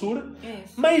a postura,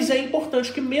 isso. Mas é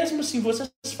importante que mesmo assim vocês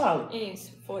falem.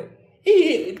 Isso, foi.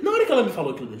 E na hora que ela me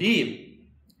falou aquilo ali,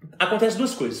 acontece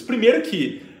 2 coisas. Primeiro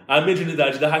que a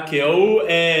mediunidade da Raquel,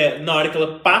 na hora que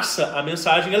ela passa a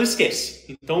mensagem, ela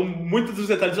esquece. Então, muitos dos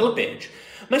detalhes ela perde.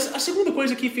 Mas a segunda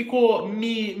coisa que ficou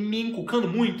me inculcando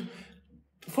muito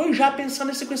foi já pensar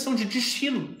nessa questão de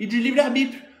destino e de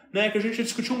livre-arbítrio, né? Que a gente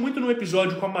discutiu muito no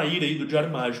episódio com a Maíra aí do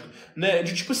Diário Mágico, né?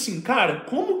 De tipo assim, cara,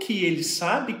 como que ele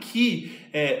sabe que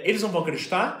eles não vão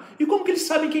acreditar e como que eles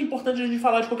sabem que é importante a gente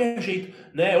falar de qualquer jeito,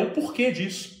 né? O porquê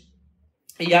disso.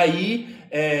 E aí,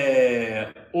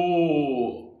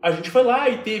 a gente foi lá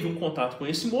e teve um contato com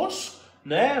esse moço,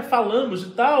 né? Falamos e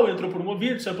tal, entrou por um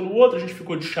ouvido, saiu pelo outro, a gente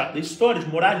ficou de chato da história, de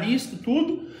moralista e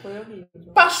tudo. Foi horrível.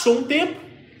 Passou um tempo,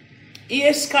 e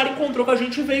esse cara encontrou com a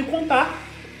gente e veio contar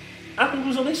a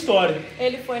conclusão da história.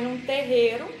 Ele foi num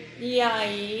terreiro e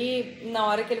aí, na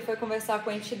hora que ele foi conversar com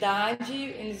a entidade,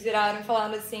 eles viraram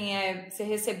falando assim, você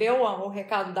recebeu o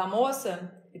recado da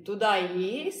moça? E tudo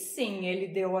aí, sim, ele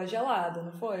deu a gelada,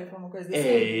 não foi? Foi uma coisa assim?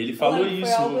 Ele falou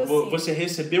isso. Assim. Você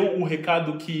recebeu o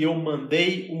recado que eu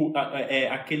mandei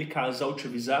aquele casal te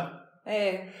avisar?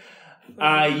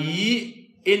 Aí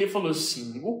ele falou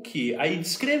assim, o quê? Aí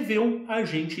descreveu a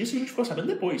gente, isso a gente ficou sabendo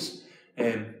depois.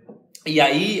 E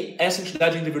aí essa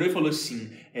entidade ainda virou e falou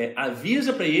assim,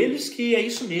 avisa pra eles que é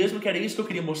isso mesmo, que era isso que eu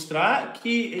queria mostrar,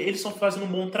 que eles estão fazendo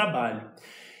um bom trabalho.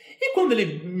 E quando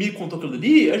ele me contou aquilo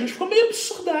ali, a gente ficou meio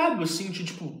absurdado, assim, de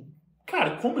tipo,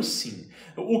 cara, como assim?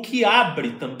 O que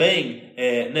abre também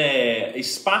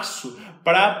espaço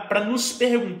para nos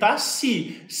perguntar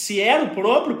se era o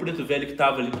próprio Preto Velho que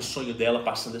estava ali no sonho dela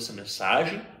passando essa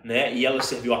mensagem, né? E ela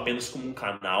serviu apenas como um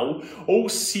canal, ou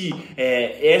se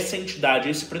essa entidade,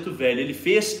 esse Preto Velho, ele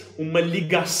fez uma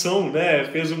ligação, né?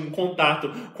 Fez um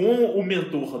contato com o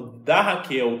mentor da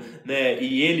Raquel, né?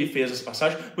 E ele fez essa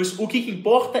passagem. Mas o que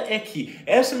importa é que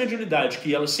essa mediunidade,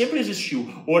 que ela sempre existiu,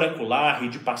 oracular, e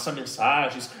de passar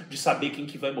mensagens, de saber quem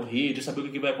que vai morrer, de saber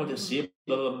o que vai acontecer,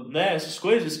 né? Essas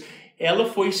coisas, ela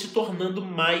foi se tornando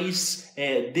mais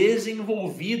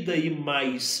desenvolvida e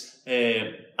mais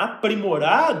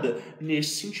aprimorada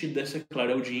nesse sentido dessa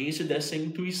clareaudiência, dessa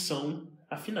intuição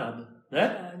afinada, né?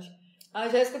 Verdade. A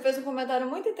Jéssica fez um comentário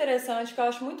muito interessante que eu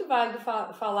acho muito válido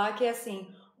falar, que é assim,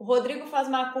 o Rodrigo faz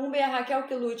macumba e a Raquel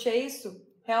que lute, é isso?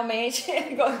 Realmente,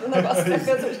 igual do negócio que você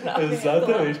fez hoje na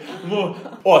Exatamente.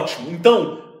 Ótimo.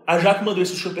 Então, a Jaque mandou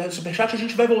esse superchat, a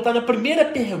gente vai voltar na primeira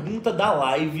pergunta da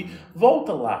live.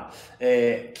 Volta lá.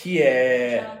 Que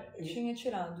é... Já tinha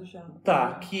tirado, já.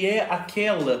 Tá, que é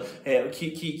aquela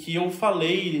que eu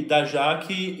falei da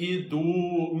Jaque e do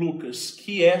Lucas,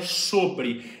 que é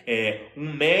sobre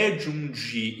um médium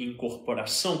de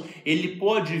incorporação, ele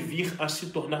pode vir a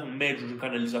se tornar um médium de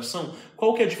canalização?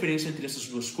 Qual que é a diferença entre essas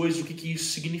duas coisas? O que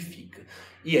isso significa?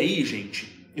 E aí,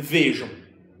 gente, vejam,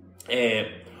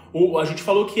 a gente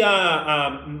falou que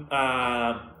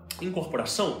a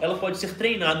incorporação, ela pode ser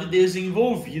treinada e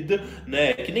desenvolvida,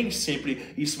 né? Que nem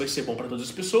sempre isso vai ser bom para todas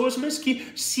as pessoas, mas que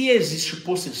se existe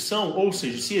possessão, ou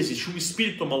seja, se existe um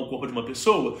espírito tomar o corpo de uma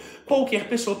pessoa, qualquer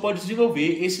pessoa pode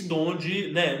desenvolver esse dom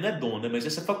de, né? Não é dom, né? Mas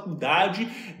essa faculdade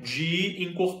de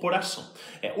incorporação.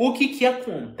 O que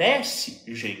acontece,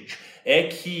 gente, é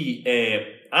que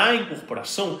a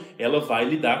incorporação, ela vai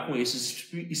lidar com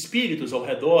esses espíritos ao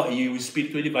redor, e o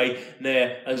espírito ele vai,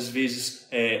 né, às vezes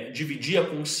dividir a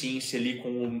consciência ali com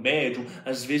o médium,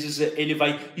 às vezes ele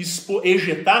vai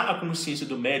ejetar a consciência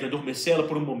do médium, adormecê-la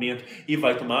por um momento e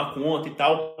vai tomar conta e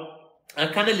tal. A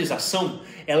canalização,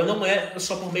 ela não é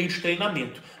só por meio de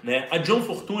treinamento, né? A John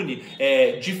Fortune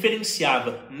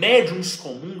diferenciava médiums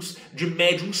comuns de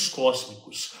médiums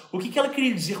cósmicos. O que ela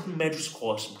queria dizer com médiums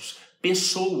cósmicos?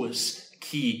 Pessoas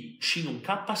que tinham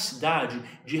capacidade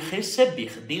de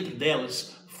receber dentro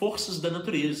delas forças da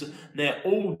natureza, né,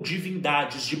 ou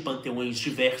divindades de panteões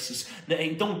diversos, né?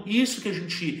 Então, isso que a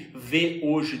gente vê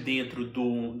hoje dentro de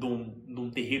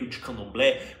um terreiro de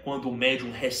candomblé, quando o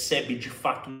médium recebe de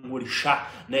fato um orixá,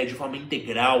 né, de forma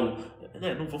integral,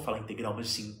 né, não vou falar integral, mas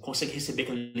assim, consegue receber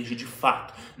aquela energia de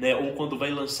fato, né, ou quando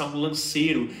vai lançar um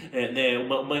lanceiro, né,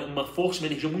 uma força, uma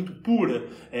energia muito pura,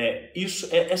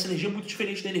 essa energia é muito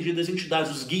diferente da energia das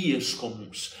entidades, os guias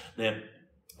comuns, né?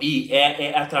 E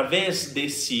através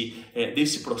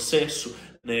desse processo,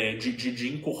 né, de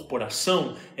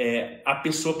incorporação, a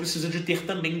pessoa precisa de ter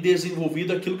também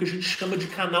desenvolvido aquilo que a gente chama de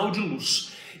canal de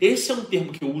luz. Esse é um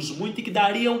termo que eu uso muito e que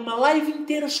daria uma live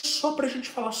inteira só pra gente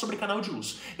falar sobre canal de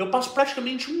luz. Eu passo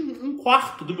praticamente um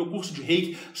quarto do meu curso de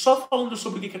Reiki só falando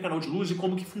sobre o que é canal de luz e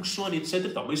como que funciona, etc e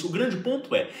tal. Mas o grande ponto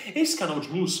esse canal de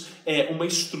luz é uma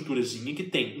estruturazinha que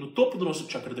tem no topo do nosso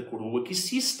chakra da coroa, que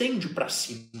se estende para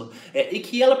cima, e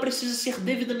que ela precisa ser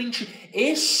devidamente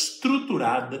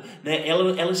estruturada, né?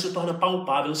 Ela se torna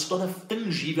palpável, ela se torna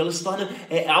tangível, ela se torna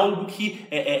algo que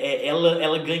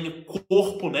ela ganha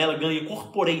corpo, né? Ela ganha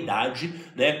corporeidade,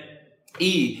 né?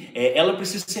 E ela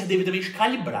precisa ser devidamente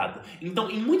calibrada.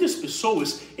 Então, em muitas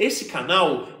pessoas, esse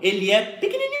canal ele é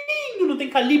pequenininho, não tem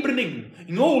calibre nenhum.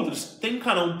 Em outros, tem um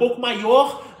canal um pouco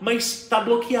maior, mas está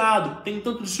bloqueado. Tem um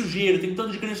tanto de sujeira, tem um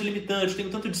tanto de crença limitante, tem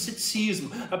um tanto de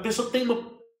ceticismo. A pessoa tem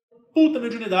uma puta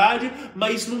mediunidade,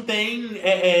 mas não tem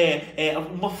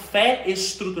uma fé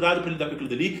estruturada para lidar com aquilo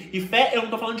dali. E fé, eu não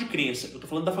estou falando de crença, eu estou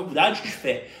falando da faculdade de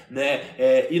fé, né?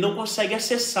 E não consegue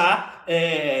acessar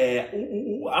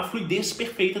a fluidez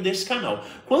perfeita desse canal.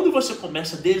 Quando você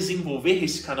começa a desenvolver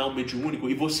esse canal mediúnico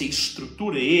e você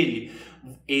estrutura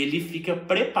ele fica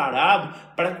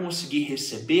preparado para conseguir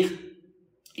receber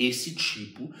esse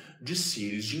tipo de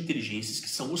seres de inteligências que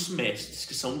são os mestres,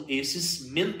 que são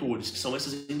esses mentores, que são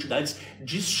essas entidades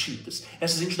distintas.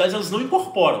 Essas entidades, elas não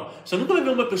incorporam. Você nunca vai ver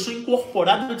uma pessoa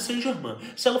incorporada de Saint-Germain.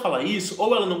 Se ela falar isso,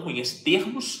 ou ela não conhece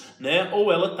termos, né,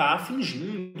 ou ela está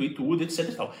fingindo e tudo, etc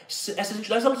e tal. Essas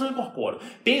entidades, elas não incorporam.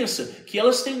 Pensa que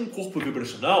elas têm um corpo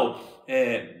vibracional,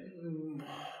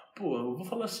 eu vou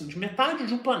falar assim, de metade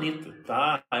de um planeta,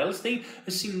 tá? Elas têm,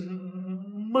 assim,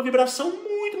 uma vibração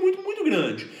muito, muito, muito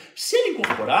grande. Se ele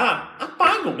incorporar,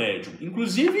 apaga o médium.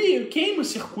 Inclusive, queima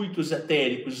circuitos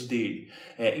etéricos dele.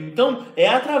 Então, é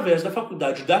através da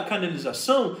faculdade da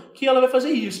canalização que ela vai fazer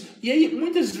isso. E aí,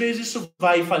 muitas vezes, isso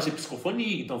vai fazer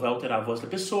psicofonia, então vai alterar a voz da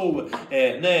pessoa,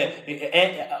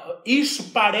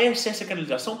 isso parece, essa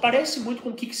canalização, parece muito com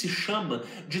o que se chama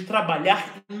de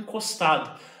trabalhar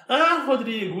encostado. Ah,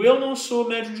 Rodrigo, eu não sou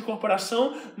médium de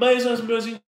corporação, mas as minhas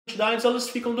entidades, elas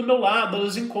ficam do meu lado,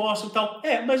 elas encostam e tal.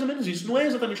 É, mais ou menos isso. Não é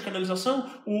exatamente canalização.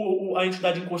 A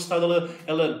entidade encostada,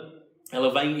 ela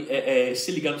vai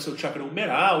se ligar no seu chakra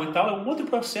humeral e tal. É um outro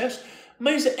processo,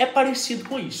 mas é parecido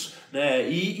com isso, né?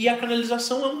 E a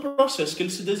canalização é um processo que ele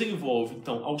se desenvolve,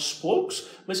 então, aos poucos,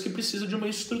 mas que precisa de uma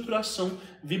estruturação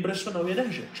vibracional e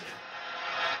energética.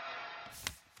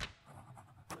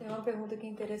 Tem uma pergunta aqui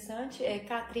interessante.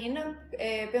 Katrina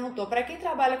perguntou: para quem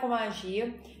trabalha com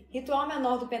magia, ritual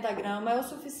menor do pentagrama é o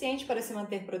suficiente para se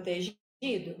manter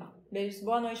protegido? Beijos,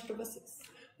 boa noite para vocês.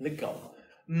 Legal.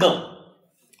 Não.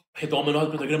 O ritual menor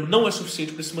do pentagrama não é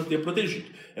suficiente para se manter protegido.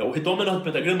 O ritual menor do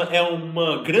pentagrama é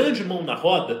uma grande mão na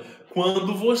roda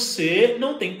quando você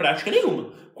não tem prática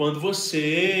nenhuma. Quando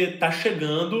você está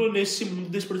chegando nesse mundo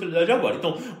da espiritualidade agora.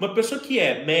 Então, uma pessoa que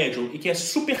é médium e que é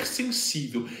super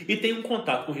sensível e tem um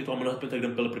contato com o ritual menor do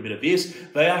pentagrama pela primeira vez,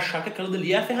 vai achar que aquela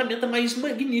dali é a ferramenta mais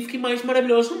magnífica e mais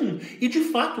maravilhosa do mundo. E, de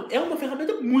fato, é uma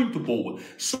ferramenta muito boa.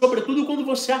 Sobretudo quando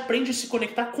você aprende a se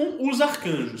conectar com os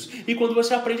arcanjos. E quando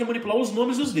você aprende a manipular os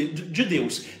nomes de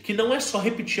Deus. Que não é só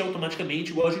repetir automaticamente,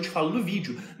 igual a gente fala no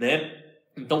vídeo, né?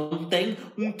 Então tem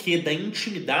um quê da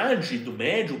intimidade do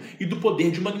médium e do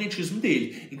poder de magnetismo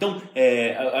dele. Então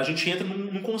a gente entra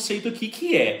num conceito aqui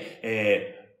que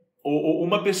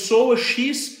uma pessoa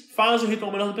X faz o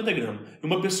ritual menor do pentagrama e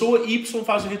uma pessoa Y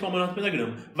faz o ritual menor do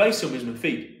pentagrama. Vai ser o mesmo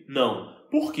efeito? Não.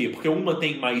 Por quê? Porque uma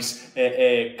tem mais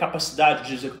capacidade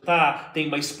de executar, tem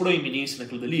mais proeminência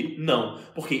naquilo dali? Não.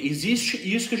 Porque existe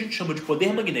isso que a gente chama de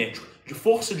poder magnético, de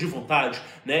força de vontade,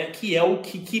 né? Que é o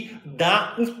que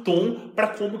dá o tom para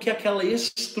como que aquela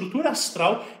estrutura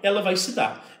astral ela vai se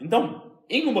dar. Então,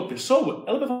 em uma pessoa,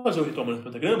 ela vai fazer o ritual menor do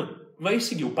pentagrama, vai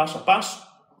seguir o passo a passo,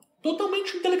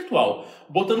 totalmente intelectual,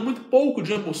 botando muito pouco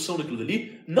de emoção naquilo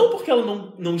dali, não porque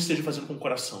ela não esteja fazendo com o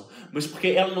coração, mas porque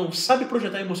ela não sabe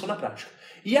projetar a emoção na prática.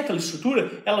 E aquela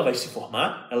estrutura, ela vai se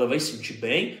formar, ela vai se sentir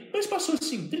bem, mas passou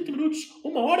assim 30 minutos,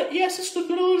 1 hora, e essa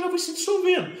estrutura ela já vai se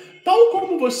dissolvendo. Tal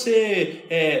como você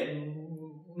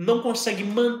não consegue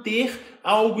manter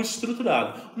algo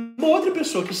estruturado. Uma outra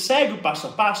pessoa que segue o passo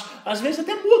a passo, às vezes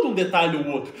até muda um detalhe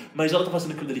ou outro, mas ela está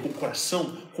fazendo aquilo ali com o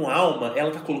coração, com a alma, ela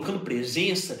está colocando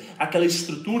presença, aquela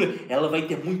estrutura, ela vai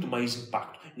ter muito mais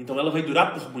impacto. Então ela vai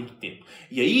durar por muito tempo.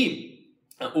 E aí,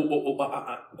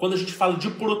 quando a gente fala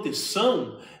de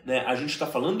proteção, né, a gente está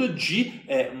falando de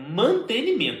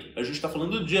mantenimento. A gente está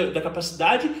falando da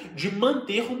capacidade de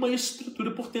manter uma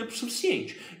estrutura por tempo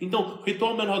suficiente. Então, o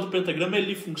ritual menor do pentagrama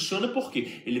ele funciona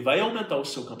porque ele vai aumentar o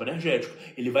seu campo energético,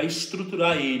 ele vai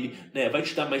estruturar ele, né, vai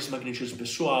te dar mais magnetismo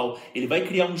pessoal, ele vai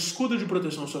criar um escudo de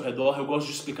proteção ao seu redor. Eu gosto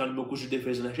de explicar no meu curso de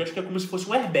defesa energética, é como se fosse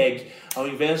um airbag. Ao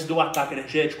invés do ataque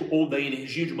energético ou da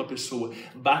energia de uma pessoa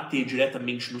bater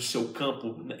diretamente no seu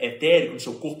campo etérico, no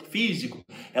seu corpo físico,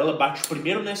 ela bate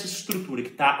primeiro nessa estrutura que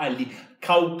está ali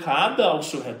calcada ao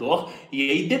seu redor, e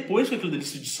aí depois que aquilo dele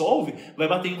se dissolve, vai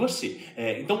bater em você.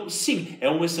 Então, sim, é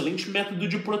um excelente método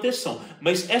de proteção,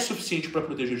 mas é suficiente para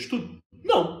proteger de tudo?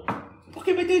 Não.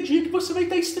 Porque vai ter dia que você vai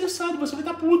estar estressado, você vai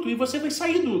estar puto, e você vai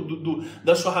sair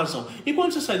da sua razão. E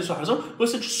quando você sair da sua razão,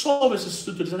 você dissolve essas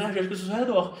estruturas energéticas ao seu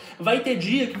redor. Vai ter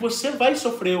dia que você vai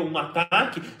sofrer um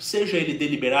ataque, seja ele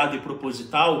deliberado e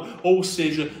proposital, ou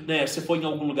seja, né, você foi em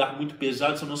algum lugar muito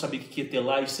pesado, você não sabia o que ia ter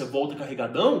lá, e você volta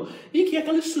carregadão, e que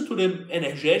aquela estrutura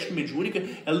energética, mediúnica,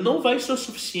 ela não vai ser o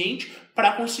suficiente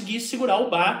para conseguir segurar o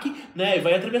baque, né?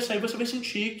 Vai atravessar e você vai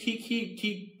sentir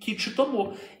que te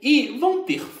tomou. E vão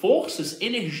ter forças,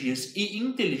 energias e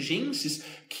inteligências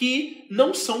que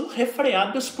não são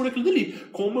refreadas por aquilo dali.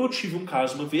 Como eu tive um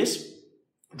caso uma vez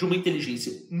de uma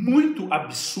inteligência muito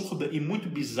absurda e muito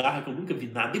bizarra, que eu nunca vi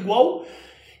nada igual,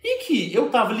 e que eu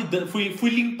tava lidando, fui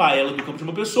limpar ela do campo de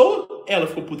uma pessoa, ela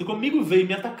ficou puta comigo, veio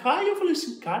me atacar, e eu falei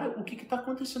assim, cara, o que tá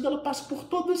acontecendo? Ela passa por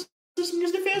todas as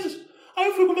minhas defesas. Aí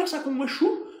eu fui conversar com o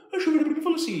Exu virou pra mim e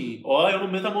falou assim, eu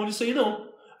não meto a mão nisso aí não.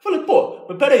 Eu falei, pô,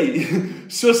 mas peraí,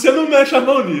 se você não mexe a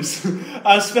mão nisso,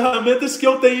 as ferramentas que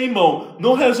eu tenho em mão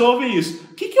não resolvem isso,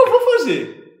 o que eu vou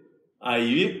fazer?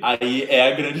 Aí é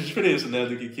a grande diferença, né,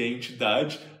 do que é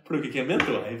entidade para o que é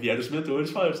mentor. Aí vieram os mentores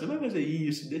e falaram, você vai fazer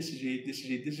isso, desse jeito,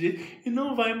 e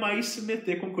não vai mais se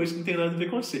meter com coisa que não tem nada a ver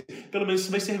com você. Pelo menos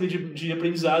isso vai servir de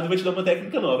aprendizado e vai te dar uma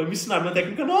técnica nova. Vai me ensinar uma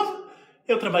técnica nova.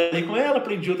 Eu trabalhei com ela,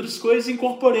 aprendi outras coisas e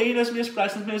incorporei nas minhas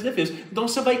práticas, nas minhas defesas. Então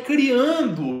você vai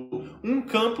criando um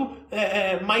campo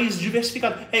mais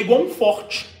diversificado. É igual um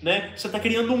forte, né? Você está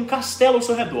criando um castelo ao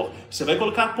seu redor. Você vai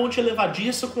colocar a ponte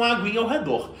elevadiça com a aguinha ao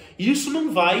redor. Isso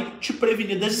não vai te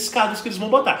prevenir das escadas que eles vão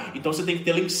botar. Então você tem que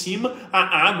ter lá em cima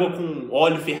a água com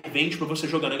óleo fervente para você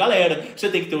jogar na galera. Você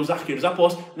tem que ter os arqueiros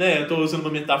apostos, né? Eu estou usando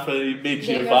uma metáfora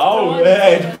medieval.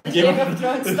 Game of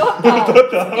Thrones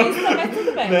total. Isso também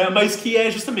tudo bem. Né? Mas que é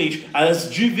justamente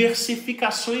as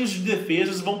diversificações de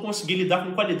defesas vão conseguir lidar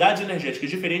com qualidades energéticas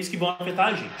diferentes que vão afetar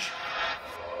a gente.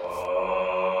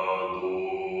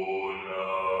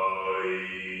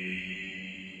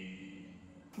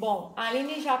 Bom,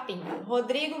 Aline Japim.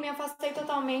 Rodrigo, me afastei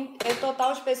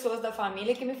total de pessoas da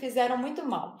família que me fizeram muito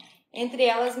mal. Entre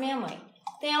elas, minha mãe.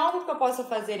 Tem algo que eu possa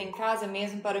fazer em casa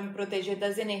mesmo para me proteger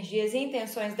das energias e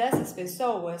intenções dessas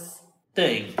pessoas?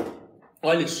 Tem.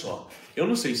 Olha só, eu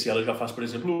não sei se ela já faz, por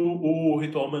exemplo, o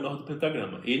ritual menor do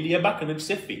pentagrama. Ele é bacana de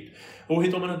ser feito. O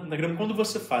ritual menor do pentagrama, quando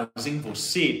você faz em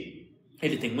você,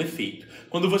 ele tem um efeito.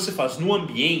 Quando você faz no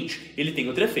ambiente, ele tem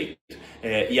outro efeito.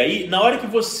 E aí, na hora que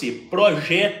você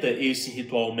projeta esse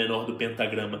ritual menor do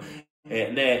pentagrama,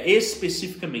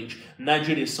 especificamente na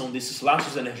direção desses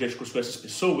laços energéticos com essas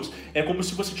pessoas, é como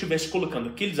se você estivesse colocando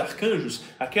aqueles arcanjos,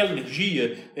 aquela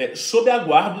energia, sob a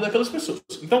guarda daquelas pessoas.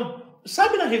 Então,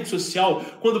 sabe na rede social,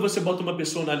 quando você bota uma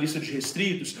pessoa na lista de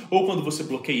restritos, ou quando você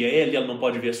bloqueia ela e ela não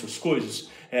pode ver as suas coisas?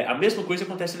 A mesma coisa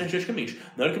acontece energeticamente.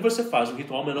 Na hora que você faz um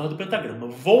ritual menor do pentagrama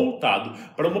voltado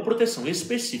para uma proteção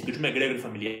específica de uma egrégora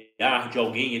familiar, de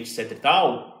alguém, etc e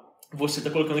tal, você está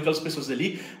colocando aquelas pessoas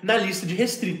ali na lista de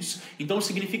restritos. Então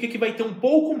significa que vai ter um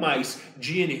pouco mais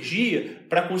de energia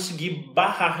para conseguir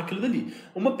barrar aquilo dali.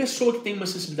 Uma pessoa que tem uma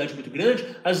sensibilidade muito grande,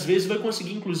 às vezes vai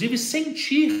conseguir inclusive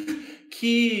sentir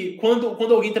que quando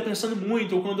alguém está pensando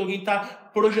muito, ou quando alguém está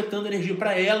projetando energia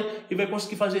para ela, e vai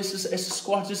conseguir fazer esses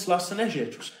cortes, esses laços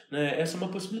energéticos. Né? Essa é uma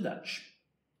possibilidade.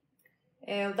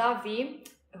 O Davi.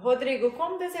 Rodrigo,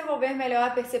 como desenvolver melhor a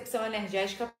percepção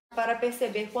energética para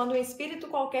perceber quando um espírito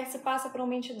qualquer se passa por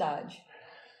uma entidade?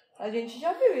 A gente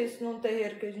já viu isso num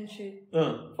terreiro que a gente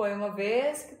foi uma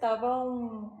vez, que tava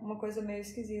uma coisa meio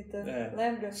esquisita.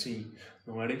 Lembra? Sim.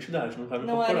 Não era entidade, não estava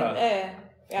incorporado.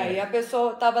 Aí a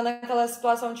pessoa tava naquela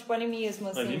situação tipo animismo,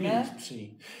 assim, animismo, né?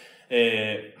 Sim.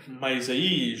 Mas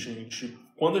aí, gente,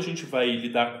 quando a gente vai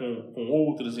lidar com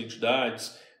outras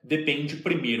entidades, depende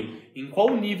primeiro em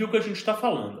qual nível que a gente está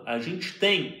falando. A gente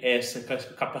tem essa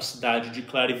capacidade de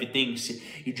clarividência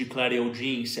e de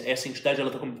clareaudiência? Essa entidade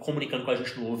ela está comunicando com a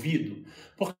gente no ouvido?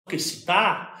 Porque se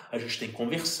tá, a gente tem que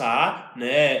conversar,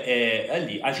 né,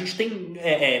 ali. A gente tem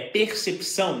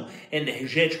percepção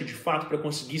energética de fato para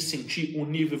conseguir sentir o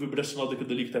nível vibracional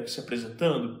daquilo ali que está se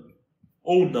apresentando?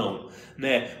 Ou não,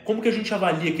 né? Como que a gente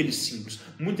avalia aqueles símbolos?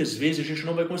 Muitas vezes a gente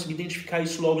não vai conseguir identificar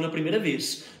isso logo na primeira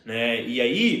vez, né? E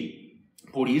aí,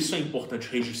 por isso é importante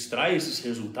registrar esses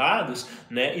resultados,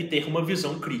 né? E ter uma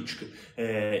visão crítica.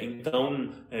 Então,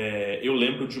 eu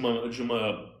lembro de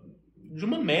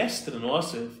uma mestra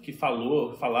nossa que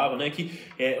falava, né? Que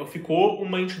ficou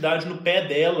uma entidade no pé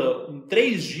dela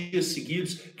 3 dias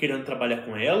seguidos querendo trabalhar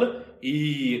com ela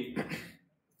e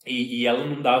ela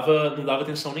não dava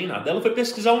atenção nem nada. Ela foi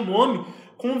pesquisar o nome,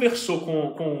 conversou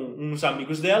com uns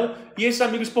amigos dela, e esses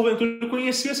amigos, porventura,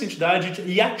 conheciam essa entidade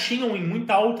e a tinham em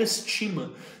muita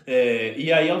autoestima.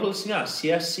 E aí ela falou assim,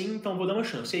 se é assim, então vou dar uma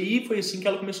chance. E aí foi assim que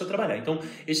ela começou a trabalhar. Então,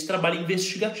 esse trabalho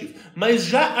investigativo. Mas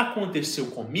já aconteceu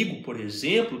comigo, por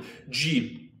exemplo,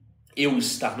 de eu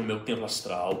estar no meu templo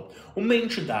astral, uma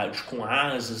entidade com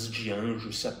asas de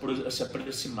anjo se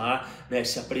aproximar, né,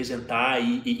 se apresentar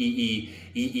e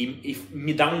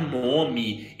me dar um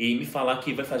nome e me falar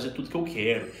que vai fazer tudo que eu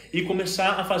quero e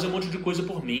começar a fazer um monte de coisa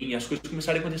por mim, e as coisas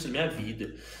começarem a acontecer na minha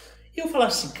vida. E eu falar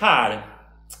assim,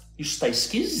 cara, isso tá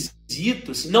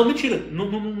esquisito, assim. Não, mentira,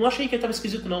 não achei que tava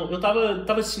esquisito, não. Eu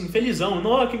tava assim, felizão,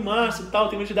 não, que massa e tal,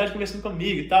 tem uma entidade conversando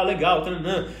comigo e tal, legal,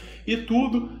 e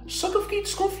tudo. Só que eu fiquei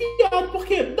desconfiado,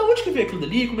 porque da onde que veio aquilo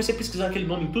dali? Comecei a pesquisar aquele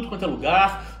nome em tudo quanto é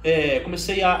lugar,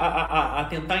 comecei a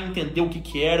tentar entender o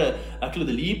que era aquilo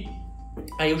dali.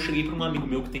 Aí eu cheguei para um amigo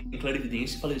meu que tem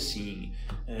clarividência e falei assim,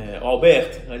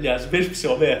 Alberto, aliás, beijo pro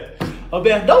seu Alberto.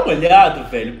 Alberto, dá uma olhada,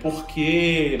 velho,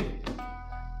 porque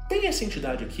tem essa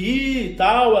entidade aqui e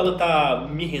tal, ela tá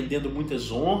me rendendo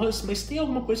muitas honras, mas tem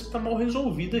alguma coisa que tá mal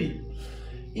resolvida aí.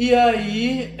 E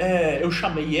aí eu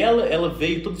chamei ela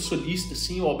veio toda solícita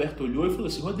assim, o Alberto olhou e falou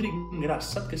assim, Rodrigo,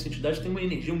 engraçado que essa entidade tem uma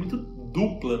energia muito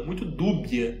dupla, muito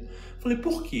dúbia. Eu falei,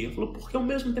 por quê? Ele falou, porque ao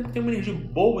mesmo tempo que tem uma energia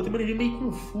boa, tem uma energia meio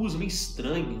confusa, meio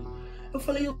estranha. Eu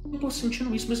falei, eu não tô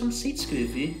sentindo isso, mas eu não sei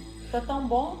descrever. Tá tão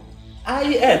bom?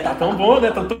 Aí, tá tão bom,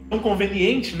 né? Tá tão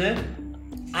conveniente, né?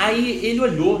 Aí ele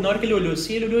olhou, na hora que ele olhou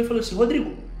assim, ele olhou e falou assim,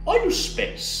 Rodrigo, olha os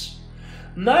pés.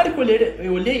 Na hora que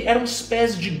eu olhei, eram uns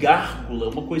pés de gárgula,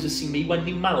 uma coisa assim meio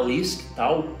animalesca e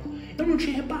tal. Eu não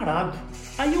tinha reparado.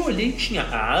 Aí eu olhei, tinha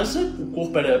asa, o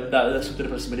corpo era da cintura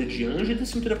pra cima era de anjo, e da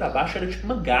cintura pra baixo era tipo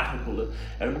uma gárgula.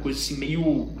 Era uma coisa assim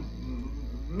meio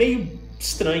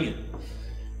estranha.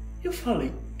 Eu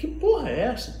falei, que porra é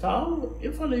essa e tal?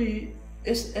 Eu falei,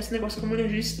 esse negócio é uma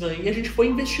energia estranha. E a gente foi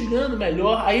investigando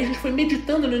melhor, aí a gente foi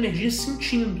meditando na energia,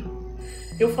 sentindo.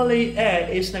 Eu falei,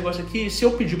 esse negócio aqui, se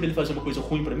eu pedir pra ele fazer uma coisa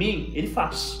ruim pra mim, ele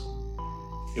faz.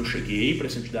 Eu cheguei pra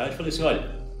essa entidade e falei assim,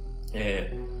 olha,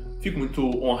 fico muito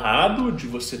honrado de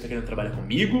você estar querendo trabalhar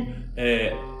comigo,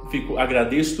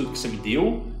 agradeço tudo que você me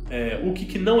deu, o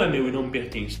que não é meu e não me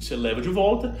pertence, você leva de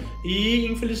volta, e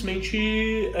infelizmente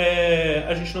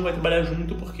a gente não vai trabalhar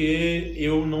junto porque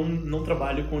eu não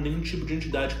trabalho com nenhum tipo de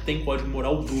entidade que tem código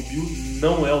moral dúbio,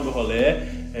 não é o meu rolê,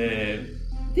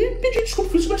 E pedi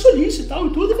desculpa, fui super solícito e tal,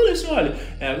 e tudo. E falei assim, olha,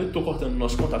 eu tô cortando o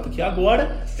nosso contato aqui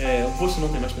agora, você não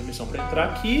tem mais permissão pra entrar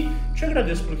aqui, te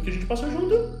agradeço pelo que a gente passou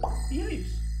junto, e é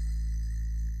isso.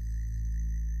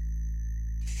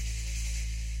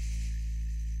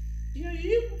 E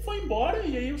aí foi embora,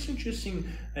 e aí eu senti assim,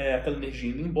 aquela energia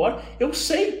indo embora. Eu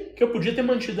sei que eu podia ter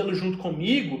mantido ela junto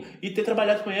comigo e ter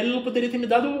trabalhado com ela, e ela poderia ter me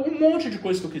dado um monte de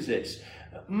coisa que eu quisesse.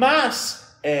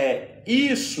 Mas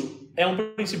isso é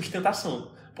um princípio de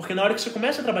tentação. Porque na hora que você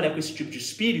começa a trabalhar com esse tipo de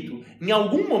espírito, em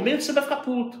algum momento você vai ficar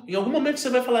puto. Em algum momento você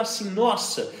vai falar assim,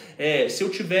 nossa, se eu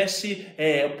tivesse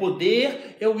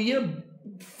poder, eu ia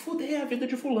fuder a vida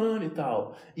de fulano e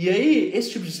tal. E aí,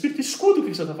 esse tipo de espírito escuta o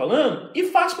que você está falando e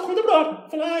faz por conta própria.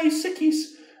 Fala, isso você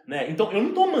quis. Né? Então, eu não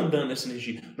estou mandando essa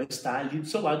energia, mas está ali do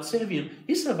seu lado servindo.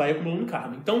 E você vai acumulando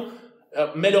karma. Então,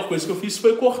 a melhor coisa que eu fiz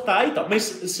foi cortar e tal.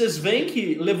 Mas vocês veem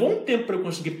que levou um tempo para eu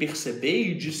conseguir perceber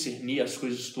e discernir as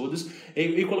coisas todas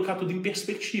e colocar tudo em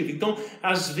perspectiva. Então,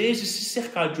 às vezes, se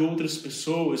cercar de outras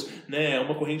pessoas, né,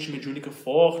 uma corrente mediúnica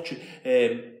forte,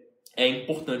 é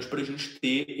importante para a gente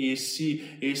ter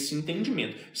esse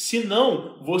entendimento.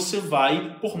 Senão, você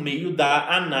vai por meio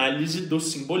da análise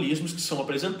dos simbolismos que são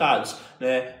apresentados.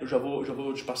 Né? Eu já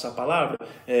vou te passar a palavra.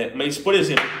 Mas, por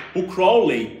exemplo, o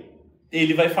Crowley,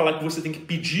 ele vai falar que você tem que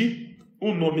pedir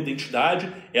o nome da entidade,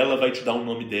 ela vai te dar o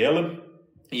nome dela,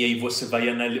 e aí você vai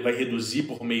reduzir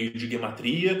por meio de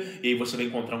gematria, e aí você vai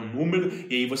encontrar um número,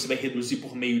 e aí você vai reduzir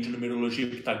por meio de numerologia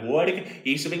pitagórica,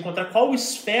 e aí você vai encontrar qual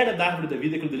esfera da árvore da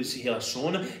vida aquilo dali se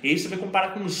relaciona, e aí você vai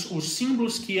comparar com os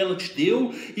símbolos que ela te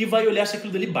deu, e vai olhar se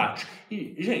aquilo dali bate.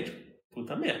 E, gente,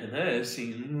 puta merda, né?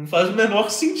 Assim, não faz o menor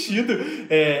sentido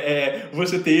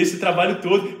você ter esse trabalho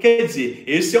todo. Quer dizer,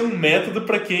 esse é um método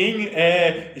para quem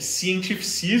é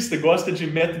cientificista, gosta de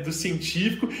método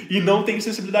científico e não tem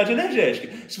sensibilidade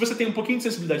energética. Se você tem um pouquinho de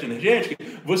sensibilidade energética,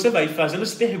 você vai fazendo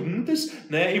as perguntas,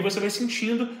 né, e você vai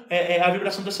sentindo a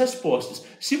vibração das respostas.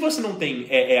 Se você não tem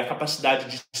a capacidade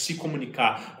de se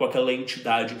comunicar com aquela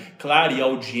entidade clara e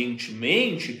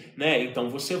audientemente, né, então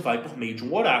você vai por meio de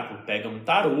um oráculo, pega um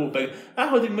tarô,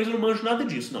 Rodrigo, mas eu não manjo nada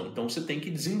disso. Não, então você tem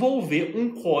que desenvolver um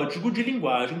código de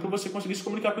linguagem para você conseguir se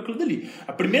comunicar com aquilo dali.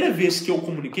 A primeira vez que eu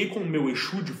comuniquei com o meu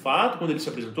Exu, de fato, quando ele se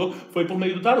apresentou, foi por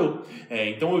meio do tarô.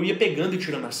 Então eu ia pegando e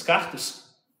tirando as cartas,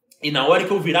 e na hora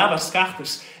que eu virava as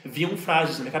cartas, vinham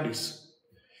frases na minha cabeça.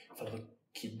 Eu falava,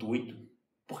 que doido.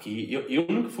 Porque eu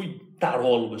nunca fui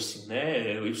tarólogo, assim,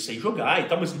 né? Eu sei jogar e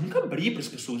tal, mas nunca abri para as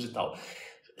pessoas e tal.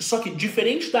 Só que,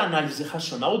 diferente da análise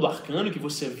racional do arcano que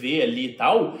você vê ali e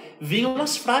tal, vinham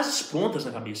umas frases prontas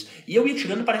na cabeça. E eu ia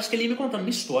tirando, parece que ele ia me contando uma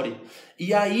história.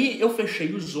 E aí eu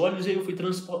fechei os olhos e aí eu fui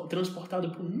transportado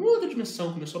para uma outra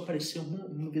dimensão. Começou a aparecer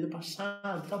uma vida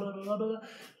passada, blá, blá, blá, blá.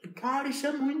 Cara, isso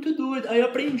é muito doido. Aí eu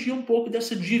aprendi um pouco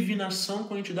dessa divinação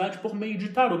com a entidade por meio de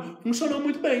tarô. Funcionou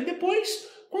muito bem. Depois,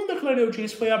 quando a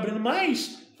clareaudiência foi abrindo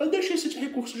mais, eu deixei esse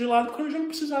recurso de lado porque eu já não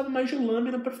precisava mais de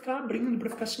lâmina para ficar abrindo, para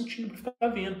ficar sentindo, para ficar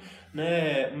vendo,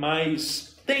 né?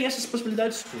 Mas tem essas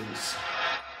possibilidades todas.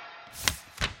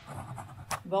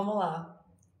 Vamos lá.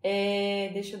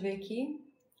 Deixa eu ver aqui.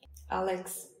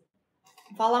 Alex,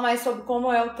 fala mais sobre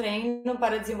como é o treino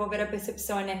para desenvolver a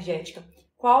percepção energética.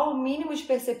 Qual o mínimo de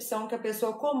percepção que a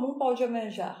pessoa comum pode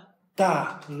almejar?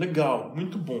 Tá, legal,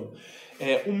 muito bom.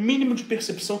 O mínimo de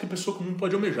percepção que a pessoa comum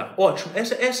pode almejar. Ótimo,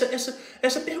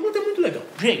 essa pergunta é muito legal.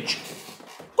 Gente,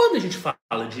 quando a gente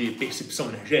fala de percepção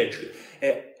energética,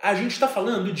 a gente está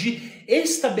falando de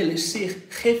estabelecer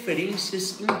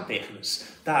referências internas,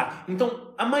 tá?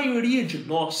 Então, a maioria de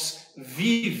nós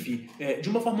vive de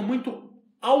uma forma muito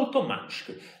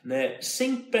automática, né?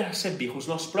 Sem perceber os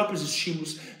nossos próprios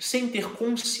estímulos, sem ter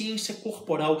consciência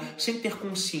corporal, sem ter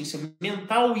consciência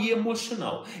mental e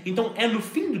emocional. Então é no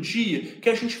fim do dia que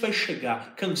a gente vai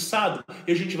chegar cansado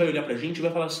e a gente vai olhar pra gente e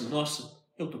vai falar assim, nossa,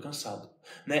 eu tô cansado.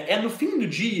 Né? É no fim do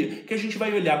dia que a gente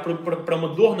vai olhar para uma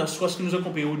dor nas costas que nos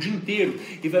acompanhou o dia inteiro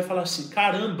e vai falar assim,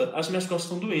 caramba, as minhas costas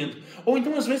estão doendo. Ou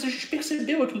então, às vezes, a gente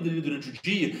percebeu aquilo dali durante o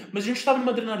dia, mas a gente estava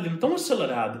numa adrenalina tão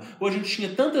acelerada, ou a gente tinha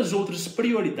tantas outras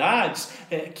prioridades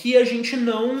que a gente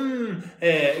não...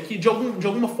 que de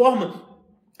alguma forma...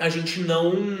 a gente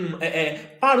não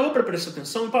parou para prestar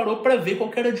atenção e parou para ver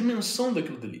qual era a dimensão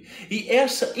daquilo dali. E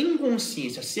essa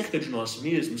inconsciência acerca de nós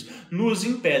mesmos nos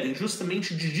impedem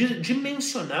justamente de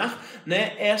dimensionar,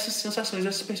 né, essas sensações,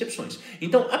 essas percepções.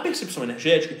 Então, a percepção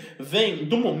energética vem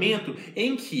do momento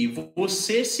em que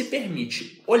você se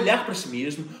permite olhar para si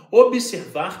mesmo,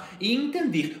 observar e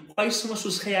entender quais são as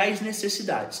suas reais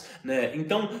necessidades. Né?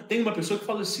 Então, tem uma pessoa que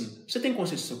fala assim, você tem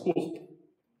consciência do seu corpo?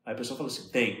 Aí a pessoa fala assim,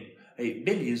 tenho. Aí,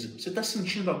 beleza, você está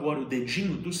sentindo agora o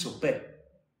dedinho do seu pé?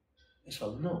 Aí você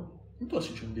fala, não estou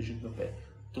sentindo o dedinho do meu pé.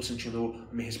 Tô sentindo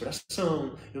a minha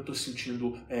respiração, eu tô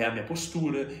sentindo a minha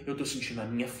postura, eu tô sentindo a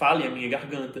minha fala e a minha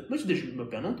garganta, mas o dedinho do meu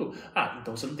pé não tô. Ah,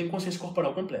 então você não tem consciência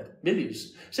corporal completa.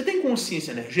 Beleza. Você tem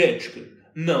consciência energética?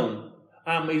 Não.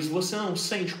 Ah, mas você não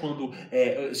sente quando,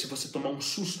 se você tomar um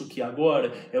susto aqui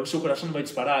agora, o seu coração não vai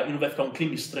disparar e não vai ficar um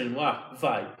clima estranho no ar?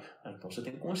 Vai. Ah, então você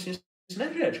tem consciência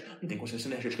energética. Não tem consciência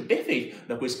energética perfeita,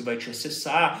 da coisa que vai te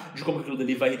acessar, de como aquilo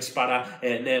dali vai disparar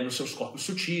nos seus corpos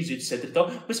sutis, etc e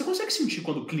tal. Mas você consegue sentir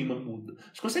quando o clima muda.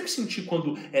 Você consegue sentir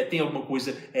quando tem alguma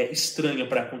coisa estranha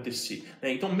para acontecer.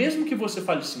 Né? Então, mesmo que você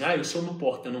fale assim, eu sou uma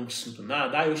porta, eu não sinto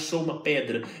nada, eu sou uma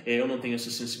pedra, eu não tenho essa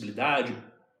sensibilidade,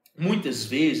 muitas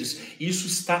vezes isso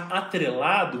está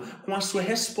atrelado com a sua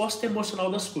resposta emocional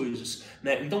das coisas.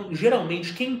 Né? Então,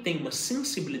 geralmente, quem tem uma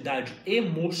sensibilidade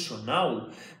emocional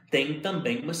tem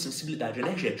também uma sensibilidade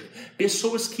energética.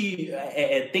 Pessoas que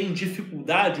têm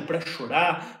dificuldade para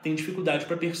chorar, têm dificuldade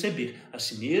para perceber a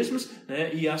si mesmos,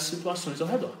 né, e as situações ao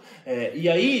redor. E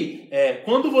aí,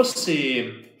 quando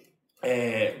você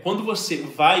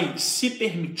vai se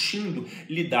permitindo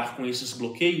lidar com esses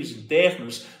bloqueios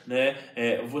internos, né,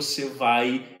 você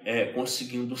vai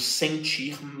conseguindo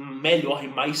sentir melhor e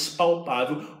mais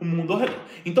palpável o mundo ao redor.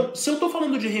 Então, se eu estou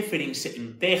falando de referência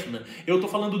interna, eu estou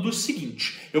falando do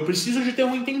seguinte: eu preciso de ter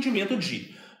um entendimento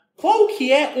de qual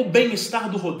que é o bem-estar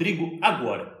do Rodrigo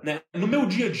agora, né? No meu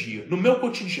dia a dia, no meu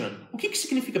cotidiano. O que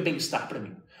significa bem-estar para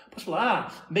mim? Posso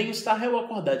falar, bem-estar é eu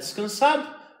acordar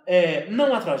descansado,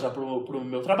 não atrasar para o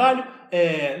meu trabalho,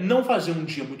 não fazer um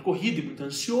dia muito corrido e muito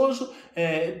ansioso,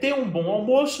 ter um bom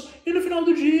almoço e no final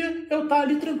do dia eu estar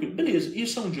ali tranquilo. Beleza,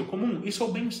 isso é um dia comum, isso é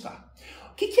o bem-estar.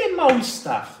 O que é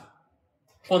mal-estar?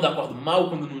 Quando eu acordo mal,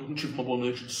 quando eu não tive uma boa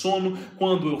noite de sono,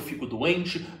 quando eu fico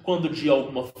doente, quando de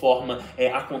alguma forma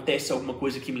acontece alguma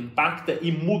coisa que me impacta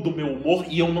e muda o meu humor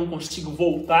e eu não consigo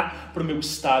voltar para o meu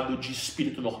estado de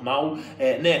espírito normal,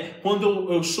 né?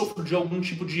 Quando eu sofro de algum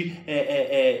tipo de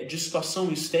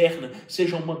situação externa,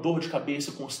 seja uma dor de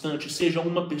cabeça constante, seja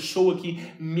uma pessoa que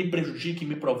me prejudica,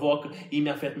 me provoca e me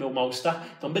afeta meu mal-estar,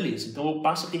 então beleza, então eu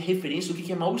passo a ter referência do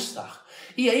que é mal-estar.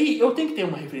 E aí eu tenho que ter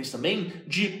uma referência também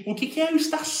de o que é eu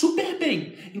estar super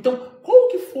bem. Então, qual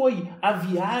que foi a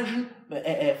viagem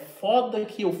foda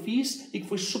que eu fiz e que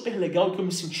foi super legal e que eu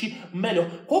me senti melhor?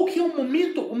 Qual que é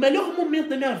o melhor momento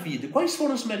da minha vida? Quais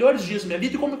foram os melhores dias da minha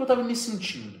vida e como que eu estava me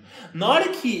sentindo? Na hora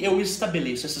que eu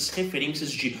estabeleço essas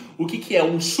referências de o que é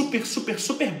o super, super,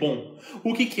 super bom,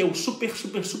 o que é o super,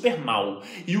 super, super mal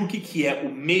e o que é o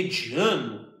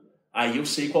mediano, aí eu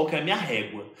sei qual que é a minha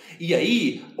régua. E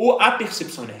aí, a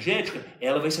percepção energética,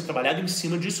 ela vai ser trabalhada em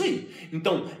cima disso aí.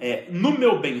 Então, no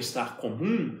meu bem-estar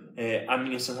comum, a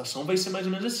minha sensação vai ser mais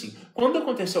ou menos assim. Quando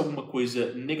acontece alguma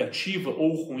coisa negativa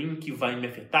ou ruim que vai me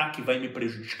afetar, que vai me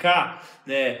prejudicar,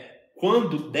 né,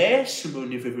 quando desce o meu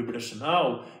nível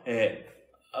vibracional,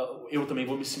 eu também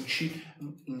vou me sentir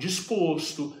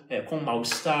indisposto, com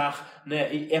mal-estar,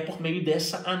 né? E é por meio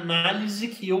dessa análise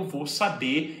que eu vou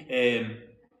saber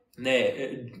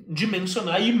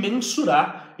dimensionar e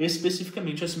mensurar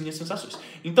especificamente as minhas sensações.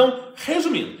 Então,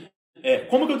 resumindo,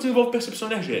 como que eu desenvolvo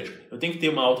percepção energética? Eu tenho que ter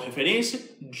uma autorreferência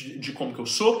de como que eu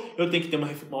sou, eu tenho que ter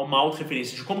uma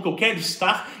autorreferência de como que eu quero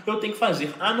estar, eu tenho que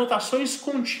fazer anotações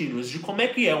contínuas de como é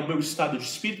que é o meu estado de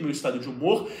espírito, meu estado de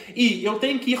humor, e eu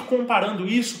tenho que ir comparando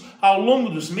isso ao longo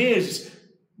dos meses,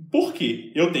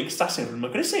 porque eu tenho que estar sempre numa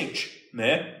crescente,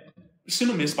 né? Se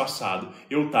no mês passado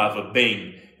eu estava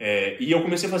bem, e eu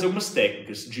comecei a fazer algumas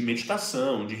técnicas de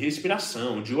meditação, de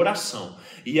respiração, de oração,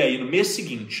 e aí no mês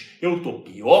seguinte eu estou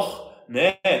pior,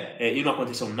 né? E não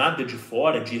aconteceu nada de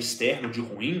fora, de externo, de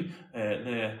ruim,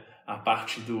 né? A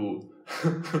parte do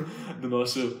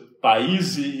nosso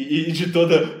país e de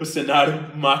todo o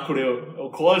cenário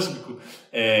macrocósmico,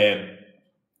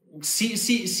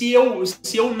 se eu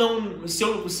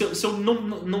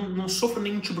não sofro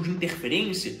nenhum tipo de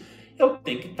interferência, eu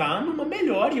tenho que estar numa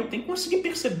melhor e eu tenho que conseguir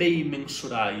perceber e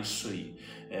mensurar isso aí.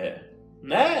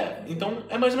 Né? Então,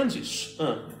 é mais ou menos isso.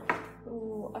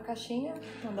 A caixinha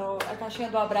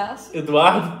do abraço.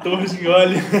 Eduardo Torres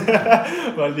Vignoli.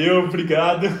 Valeu,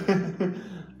 obrigado.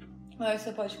 Mas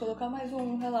você pode colocar mais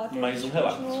um relato. Mais um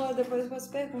relato. Continua depois com as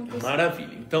perguntas.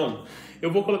 Maravilha. Então,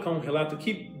 eu vou colocar um relato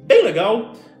aqui bem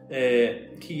legal,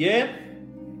 que é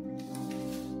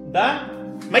da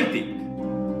Maitê.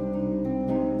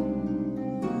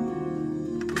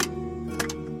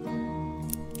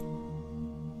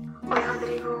 Oi,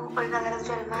 Rodrigo. Oi, galera do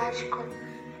Diário Mágico.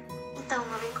 Então,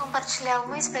 eu vim compartilhar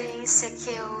uma experiência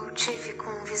que eu tive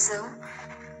com visão,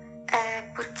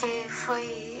 porque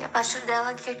foi a partir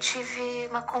dela que eu tive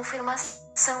uma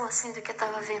confirmação, assim, do que eu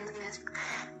estava vendo mesmo.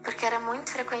 Porque era muito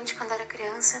frequente quando era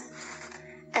criança,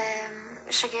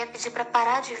 eu cheguei a pedir para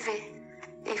parar de ver.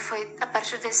 E foi a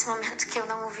partir desse momento que eu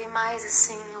não ouvi mais,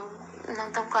 assim,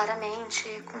 não tão claramente,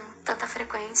 com tanta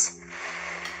frequência.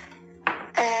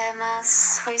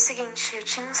 Mas foi o seguinte, eu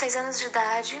tinha uns 6 anos de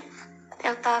idade,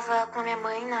 eu tava com a minha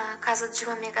mãe na casa de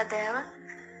uma amiga dela,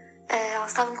 elas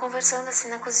estavam conversando assim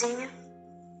na cozinha,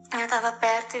 eu tava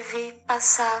perto e vi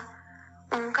passar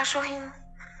um cachorrinho.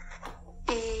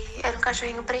 E era um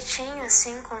cachorrinho pretinho,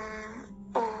 assim, com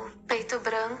o peito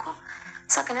branco,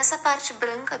 só que nessa parte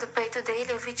branca do peito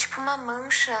dele eu vi tipo uma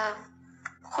mancha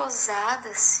rosada,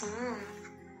 assim,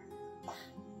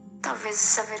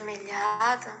 talvez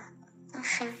avermelhada,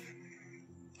 enfim.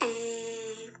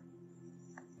 E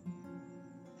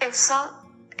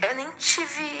eu nem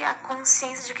tive a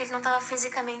consciência de que ele não estava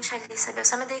fisicamente ali, sabe? Eu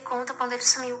só me dei conta quando ele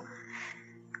sumiu.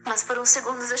 Mas por uns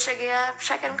segundos eu cheguei a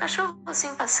achar que era um cachorro,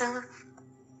 assim, passando.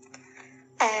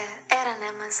 Era,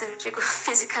 né? Mas eu digo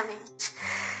fisicamente.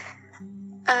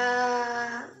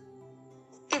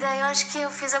 E daí eu acho que eu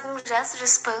fiz algum gesto de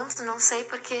espanto, não sei,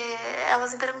 porque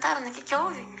elas me perguntaram, né, o que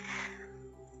houve?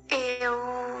 E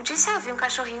eu disse, vi um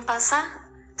cachorrinho passar,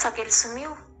 só que ele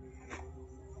sumiu.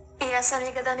 E essa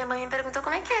amiga da minha mãe me perguntou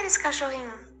como é que era esse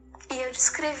cachorrinho. E eu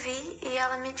descrevi e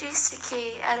ela me disse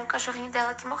que era o cachorrinho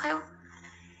dela que morreu.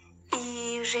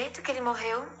 E o jeito que ele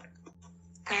morreu,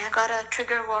 agora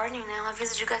trigger warning, né, um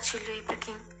aviso de gatilho aí pra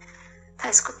quem tá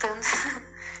escutando,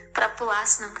 pra pular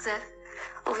se não quiser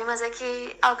ouvir, mas é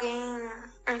que alguém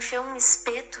enfiou um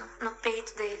espeto no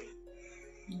peito dele.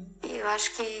 E eu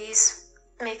acho que isso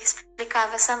meio que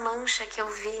explicava essa mancha que eu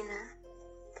vi, né?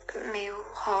 Meio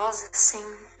rosa, assim,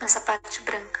 nessa parte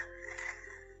branca.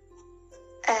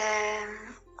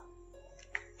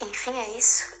 Enfim, é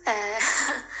isso.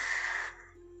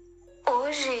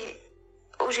 Hoje,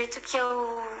 o jeito que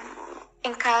eu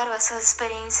encaro essas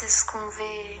experiências com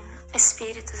ver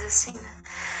espíritos, assim, né?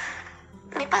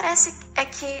 Me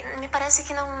parece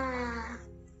que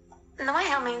não é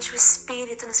realmente o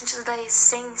espírito no sentido da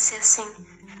essência, assim,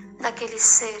 daquele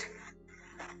ser,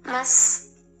 mas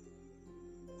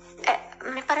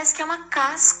me parece que é uma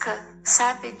casca,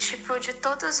 sabe? Tipo, de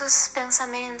todos os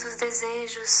pensamentos,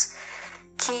 desejos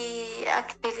que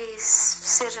aquele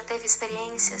ser já teve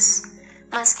experiências,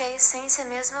 mas que a essência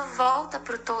mesmo volta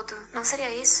pro todo. Não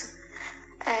seria isso?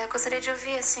 Eu gostaria de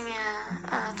ouvir, assim,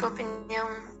 a tua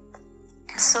opinião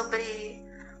sobre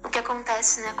o que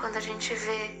acontece, né, quando a gente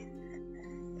vê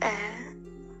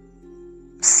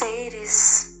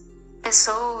seres,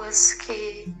 pessoas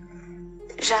que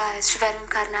já estiveram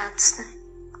encarnados, né?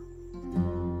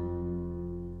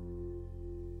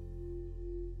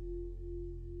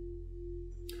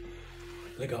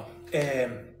 Legal.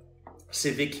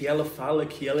 Você vê que ela fala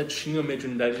que ela tinha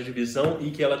mediunidade de visão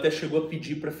e que ela até chegou a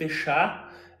pedir para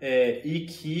fechar e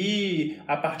que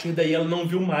a partir daí ela não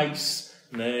viu mais,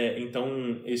 né?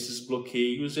 Então esses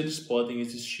bloqueios eles podem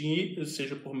existir,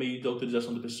 seja por meio da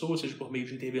autorização da pessoa, seja por meio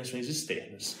de intervenções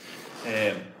externas.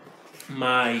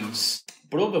 Mas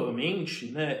provavelmente,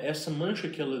 né, essa mancha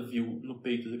que ela viu no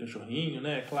peito do cachorrinho,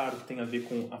 né, claro que tem a ver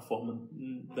com a forma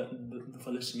do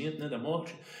falecimento, né, da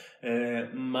morte,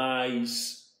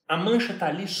 mas a mancha está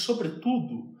ali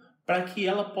sobretudo para que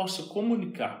ela possa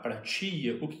comunicar para a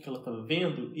tia o que ela estava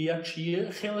vendo e a tia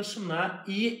relacionar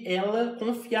e ela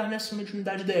confiar nessa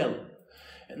mediunidade dela.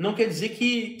 Não quer dizer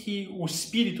que o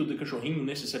espírito do cachorrinho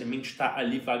necessariamente está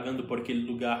ali vagando por aquele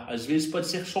lugar. Às vezes pode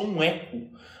ser só um eco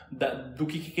do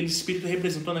que aquele espírito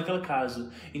representou naquela casa.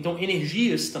 Então,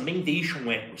 energias também deixam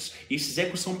ecos. E esses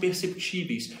ecos são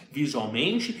perceptíveis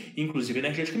visualmente, inclusive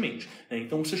energeticamente.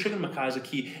 Então, você chega numa casa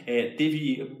que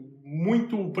teve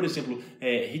muito, por exemplo,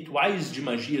 rituais de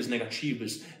magias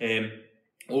negativas,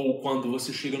 ou quando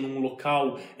você chega num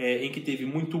local em que teve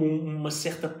muito uma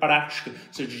certa prática,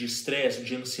 seja de estresse,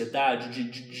 de ansiedade,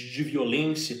 de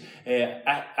violência,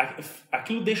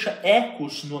 aquilo deixa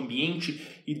ecos no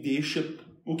ambiente e deixa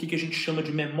o que a gente chama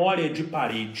de memória de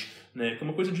parede, né? Que é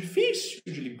uma coisa difícil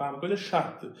de limpar, uma coisa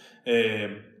chata.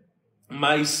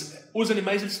 Mas os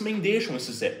animais eles também deixam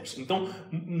esses ecos. Então,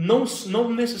 não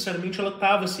necessariamente ela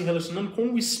estava se relacionando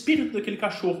com o espírito daquele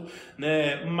cachorro,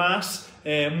 né? Mas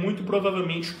muito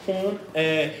provavelmente com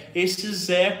esses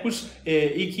ecos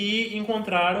e que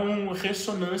encontraram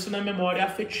ressonância na memória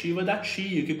afetiva da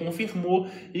tia, que confirmou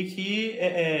e que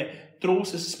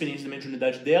trouxe essa experiência da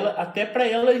mediunidade dela até para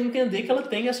ela entender que ela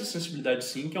tem essa sensibilidade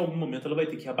sim, que em algum momento ela vai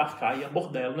ter que abarcar e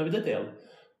abordar ela na vida dela.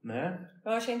 Né?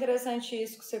 Eu achei interessante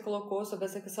isso que você colocou sobre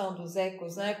essa questão dos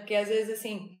ecos, né? Porque às vezes,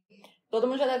 assim, todo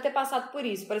mundo já deve ter passado por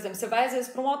isso. Por exemplo, você vai às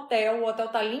vezes para um hotel, o hotel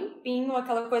tá limpinho,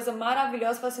 aquela coisa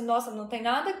maravilhosa, você fala assim, nossa, não tem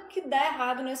nada que dá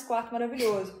errado nesse quarto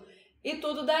maravilhoso. E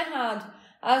tudo dá errado.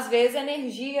 às vezes a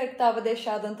energia que estava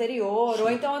deixada anterior, ou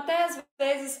então até às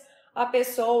vezes a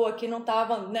pessoa que não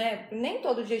estava, né, nem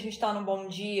todo dia a gente está num bom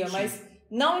dia, mas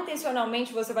não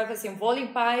intencionalmente você vai fazer assim, vou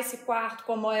limpar esse quarto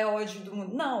como é hoje do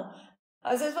mundo. Não,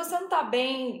 às vezes você não está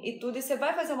bem e tudo, e você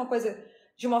vai fazer uma coisa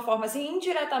de uma forma assim,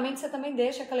 indiretamente você também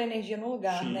deixa aquela energia no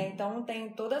lugar, né? Então tem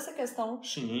toda essa questão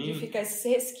de ficar esses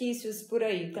resquícios por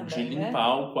aí também, de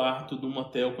limpar o quarto do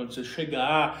motel quando você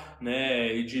chegar,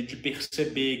 né? E de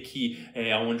perceber que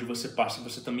aonde você passa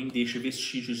você também deixa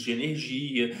vestígios de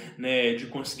energia, né? De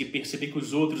conseguir perceber que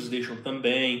os outros deixam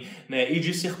também, né? E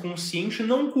de ser consciente,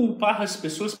 não culpar as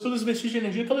pessoas pelos vestígios de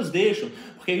energia que elas deixam,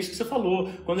 porque é isso que você falou.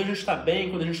 Quando a gente está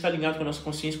bem, quando a gente está alinhado com a nossa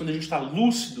consciência, quando a gente está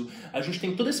lúcido, a gente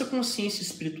tem toda essa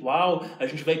consciência espiritual, a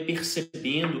gente vai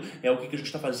percebendo o que a gente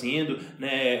está fazendo,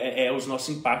 né, os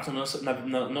nossos impactos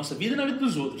na nossa vida e na vida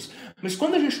dos outros. Mas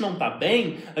quando a gente não está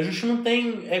bem, a gente não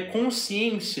tem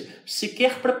consciência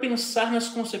sequer para pensar nas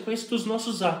consequências dos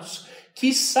nossos atos.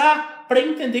 Quiçá para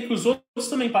entender que os outros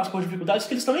também passam por dificuldades,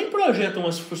 que eles também projetam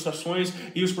as frustrações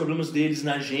e os problemas deles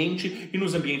na gente e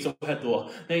nos ambientes ao redor,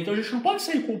 né? Então a gente não pode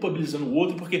sair culpabilizando o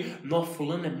outro porque,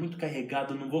 fulano é muito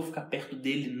carregado, não vou ficar perto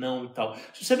dele não e tal.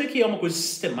 Se você vê que é uma coisa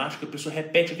sistemática, a pessoa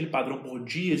repete aquele padrão por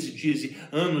dias e dias e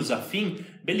anos a fim,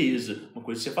 beleza, uma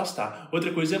coisa é se afastar.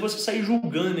 Outra coisa é você sair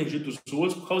julgando a energia dos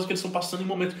outros por causa que eles estão passando em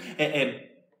momentos...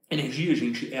 Energia,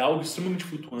 gente, é algo extremamente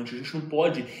flutuante. A gente não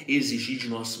pode exigir de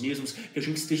nós mesmos que a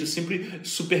gente esteja sempre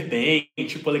super bem,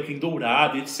 tipo alecrim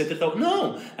dourado, etc.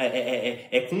 Não!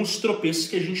 É com os tropeços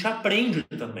que a gente aprende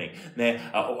também, né?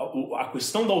 A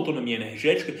questão da autonomia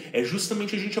energética é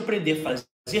justamente a gente aprender a fazer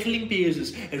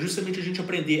limpezas, é justamente a gente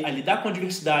aprender a lidar com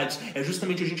adversidades, é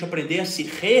justamente a gente aprender a se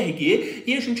reerguer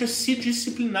e a gente a se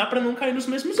disciplinar para não cair nos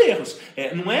mesmos erros.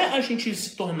 Não é a gente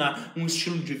se tornar um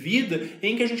estilo de vida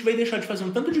em que a gente vai deixar de fazer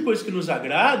um tanto de coisa que nos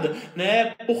agrada,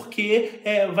 né, porque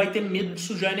vai ter medo de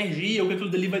sujar a energia, ou que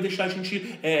aquilo dali vai deixar a gente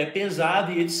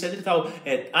pesado e etc e tal.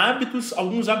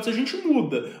 Alguns hábitos a gente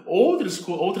muda,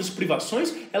 outras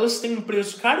privações, elas têm um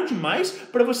preço caro demais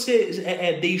para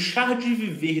você deixar de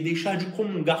viver, deixar de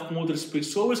comungar com outras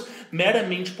pessoas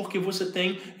meramente porque você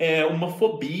tem uma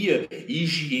fobia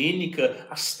higiênica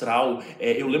astral.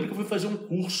 Eu lembro que eu fui fazer um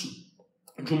curso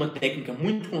de uma técnica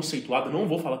muito conceituada, não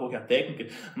vou falar qual é a técnica,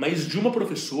 mas de uma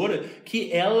professora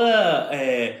que ela,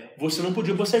 você não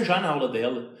podia bocejar na aula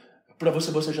dela. Para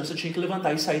você bocejar, você tinha que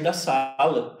levantar e sair da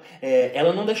sala.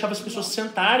 Ela não deixava as pessoas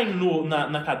sentarem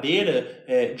na cadeira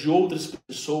de outras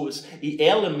pessoas, e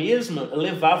ela mesma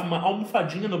levava uma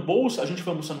almofadinha no bolso. A gente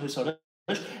foi almoçar no restaurante,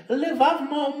 ela levava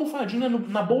uma almofadinha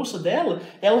na bolsa dela,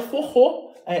 ela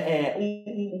forrou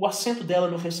o assento dela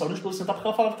no restaurante para ela sentar, porque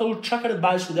ela falava que o chakra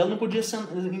básico dela não podia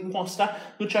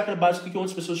encostar no chakra básico que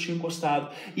outras pessoas tinham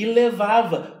encostado, e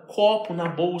levava copo na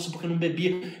bolsa porque não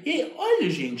bebia. E olha,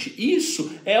 gente,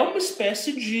 isso é uma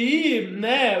espécie de,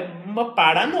 uma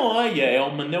paranoia, é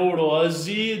uma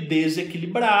neurose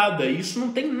desequilibrada. Isso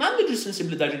não tem nada de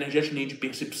sensibilidade energética nem de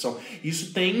percepção.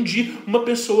 Isso tem de uma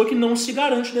pessoa que não se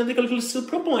garante dentro daquilo que ele se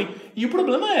propõe. E o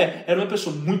problema era uma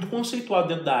pessoa muito conceituada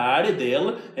dentro da área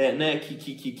dela,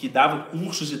 que dava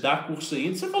cursos e dá cursos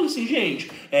ainda. Você fala assim, gente,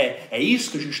 é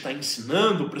isso que a gente está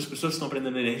ensinando para as pessoas que estão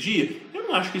aprendendo energia? Eu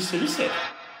não acho que isso seja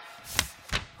certo.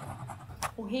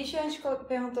 O Richard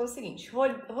perguntou o seguinte: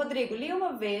 Rodrigo, li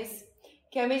uma vez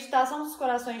que a meditação dos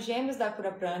corações gêmeos da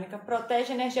cura prânica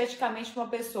protege energeticamente uma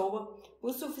pessoa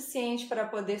o suficiente para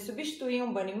poder substituir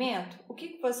um banimento. O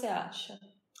que você acha?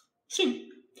 Sim.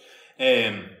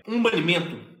 Um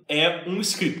banimento é um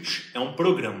script, é um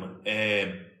programa,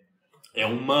 é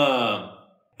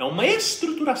uma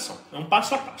estruturação, é um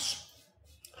passo a passo.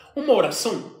 Uma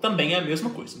oração também é a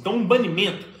mesma coisa. Então, um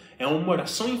banimento é uma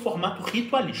oração em formato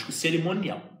ritualístico,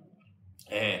 cerimonial.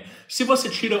 Se você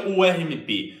tira o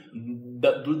RMP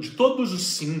de todos os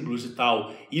símbolos e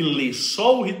tal e lê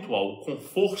só o ritual com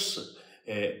força,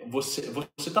 você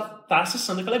está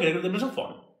acessando aquela egrégora da mesma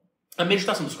forma. A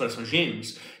meditação dos corações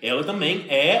gêmeos, ela também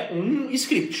é um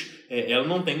script. Ela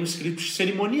não tem um script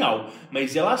cerimonial,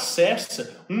 mas ela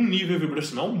acessa um nível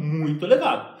vibracional muito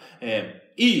elevado.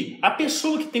 E a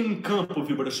pessoa que tem um campo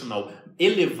vibracional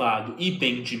elevado e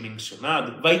bem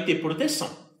dimensionado vai ter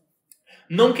proteção.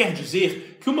 Não quer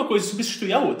dizer que uma coisa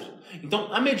substitui a outra.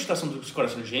 Então, a meditação dos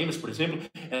corações gêmeos, por exemplo,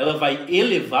 ela vai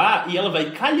elevar e ela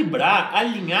vai calibrar,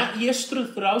 alinhar e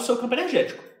estruturar o seu campo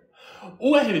energético.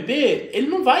 O RMP, ele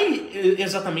não vai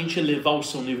exatamente elevar o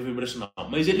seu nível vibracional,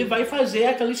 mas ele vai fazer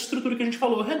aquela estrutura que a gente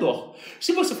falou ao redor.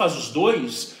 Se você faz os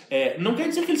dois, não quer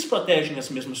dizer que eles protegem as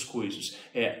mesmas coisas.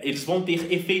 Eles vão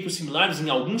ter efeitos similares em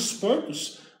alguns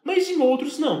pontos, mas em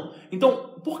outros não.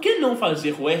 Então, por que não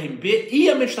fazer o RMP e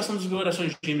a meditação dos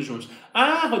corações gêmeos juntos?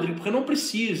 Ah, Rodrigo, porque não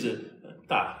precisa.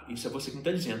 Tá, isso é você que está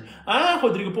dizendo. Ah,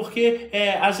 Rodrigo, porque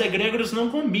as egrégoras não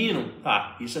combinam.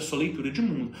 Tá, isso é sua leitura de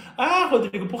mundo. Ah,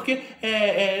 Rodrigo, porque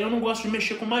eu não gosto de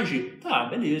mexer com magia. Tá,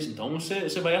 beleza, então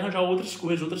você vai arranjar outras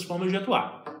coisas, outras formas de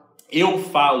atuar. Eu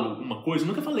falo uma coisa,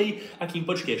 nunca falei aqui em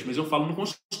podcast, mas eu falo no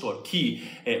consultório, que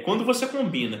quando você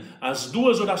combina as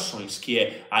duas orações, que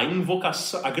é a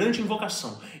invocação, a grande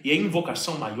invocação e a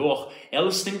invocação maior,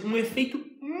 elas têm um efeito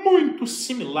muito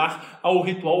similar ao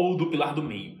ritual do pilar do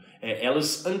meio.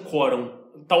 Elas ancoram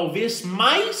talvez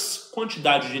mais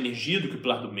quantidade de energia do que o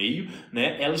pilar do meio,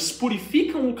 né? Elas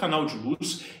purificam o canal de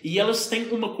luz e elas têm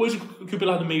uma coisa que o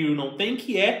pilar do meio não tem,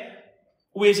 que é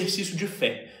o exercício de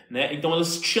fé, né? Então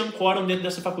elas te ancoram dentro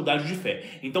dessa faculdade de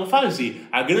fé. Então fazer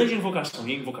a grande invocação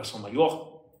e a invocação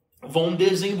maior vão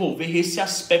desenvolver esse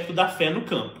aspecto da fé no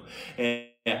campo.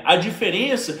 A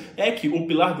diferença é que o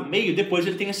pilar do meio, depois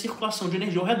ele tem a circulação de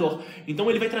energia ao redor. Então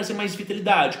ele vai trazer mais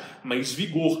vitalidade, mais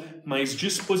vigor, mais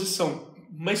disposição.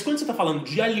 Mas quando você está falando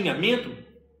de alinhamento,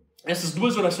 essas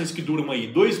duas orações que duram aí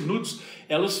 2 minutos,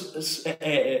 elas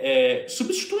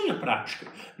substituem a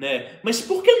prática, né? Mas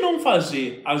por que não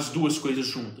fazer as duas coisas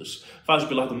juntas? Faz o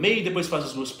pilar do meio e depois faz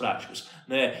as duas práticas,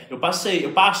 né? Eu passo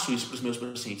isso para os meus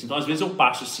pacientes. Então às vezes eu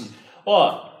passo assim,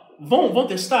 vão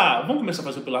testar? Vamos começar a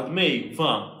fazer o pilar do meio?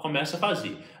 Vamos, começa a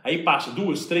fazer. Aí passa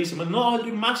 2, 3 semanas. Não,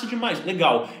 Rodrigo, massa demais.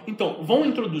 Legal. Então, vão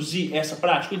introduzir essa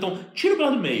prática? Então, tira o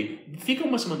pilar do meio. Fica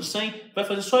uma semana sem, vai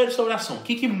fazer só essa oração. O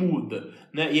que muda?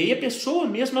 Né? E aí a pessoa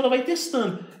mesmo ela vai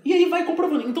testando. E aí vai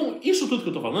comprovando. Então, isso tudo que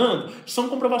eu estou falando são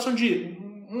comprovação de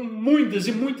muitas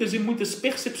e muitas e muitas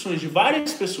percepções de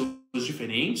várias pessoas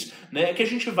diferentes, né, que a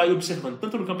gente vai observando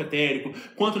tanto no campo etérico,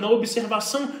 quanto na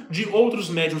observação de outros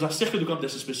médiuns acerca do campo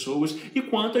dessas pessoas, e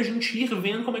quanto a gente ir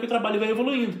vendo como é que o trabalho vai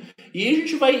evoluindo. E aí a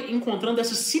gente vai encontrando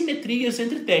essas simetrias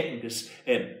entre técnicas.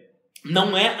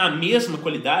 Não é a mesma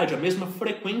qualidade, a mesma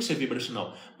frequência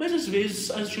vibracional, mas às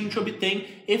vezes a gente obtém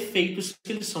efeitos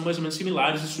que eles são mais ou menos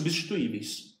similares e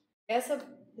substituíveis. Essa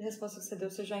resposta que você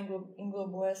deu, você já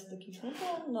englobou essa daqui junto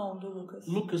ou não, do Lucas?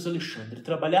 Lucas Alexandre,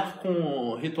 trabalhar com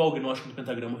o ritual gnóstico do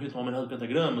pentagrama, o ritual menor do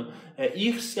pentagrama,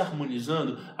 ir se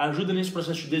harmonizando, ajuda nesse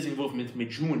processo de desenvolvimento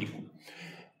mediúnico.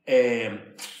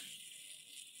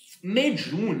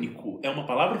 Mediúnico é uma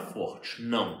palavra forte,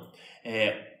 não.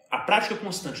 A prática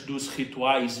constante dos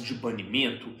rituais de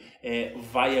banimento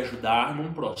vai ajudar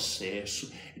num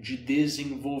processo de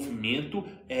desenvolvimento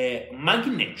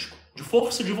magnético, de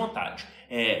força de vontade.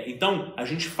 Então, a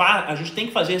gente tem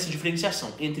que fazer essa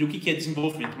diferenciação entre o que é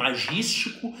desenvolvimento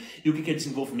magístico e o que é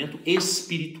desenvolvimento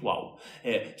espiritual.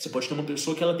 Você pode ter uma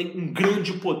pessoa que ela tem um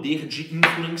grande poder de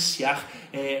influenciar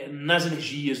nas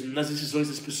energias, nas decisões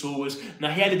das pessoas, na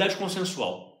realidade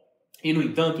consensual. E, no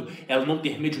entanto, ela não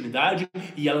ter mediunidade,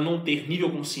 e ela não ter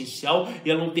nível consciencial, e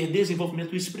ela não ter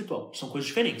desenvolvimento espiritual. São coisas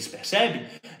diferentes, percebe?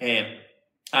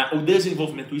 O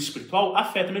desenvolvimento espiritual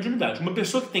afeta a mediunidade. Uma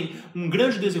pessoa que tem um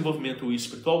grande desenvolvimento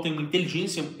espiritual, tem uma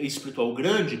inteligência espiritual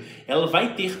grande, ela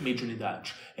vai ter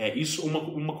mediunidade.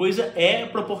 Uma coisa é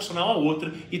proporcional à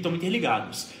outra e estão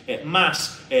interligadas.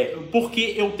 Mas,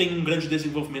 porque eu tenho um grande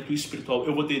desenvolvimento espiritual,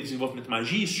 eu vou ter desenvolvimento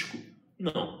magístico?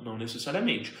 Não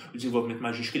necessariamente. O desenvolvimento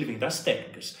magístico ele vem das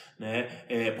técnicas, né?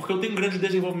 Porque eu tenho um grande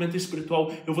desenvolvimento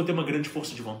espiritual, eu vou ter uma grande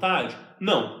força de vontade?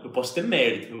 Não, eu posso ter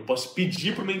mérito, eu posso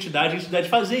pedir para uma entidade e a entidade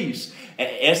fazer isso.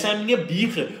 Essa é a minha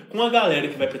birra com a galera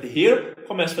que vai para terreiro,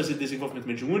 começa a fazer desenvolvimento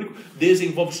mediúnico,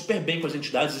 desenvolve super bem com as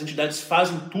entidades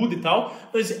fazem tudo e tal,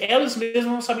 mas elas mesmas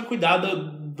não sabem cuidar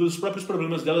dos próprios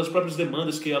problemas delas, das próprias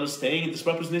demandas que elas têm, das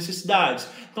próprias necessidades.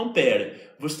 Então,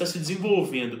 você está se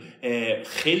desenvolvendo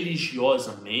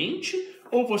religiosamente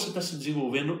ou você está se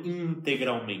desenvolvendo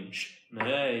integralmente?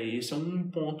 Né? Esse é um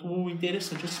ponto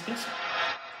interessante a se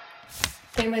pensar.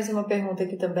 Tem mais uma pergunta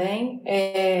aqui também.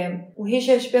 O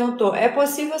Richard perguntou, é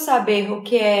possível saber o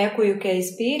que é eco e o que é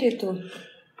espírito?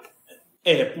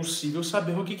 É possível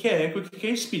saber o que é eco e o que é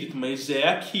espírito, mas é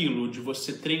aquilo de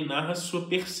você treinar a sua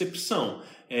percepção.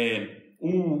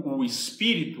 O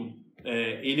espírito,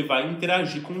 ele vai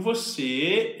interagir com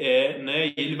você, né,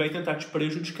 e ele vai tentar te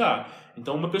prejudicar.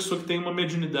 Então, uma pessoa que tem uma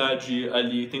mediunidade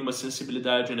ali, tem uma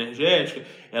sensibilidade energética,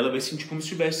 ela vai sentir como se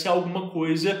tivesse alguma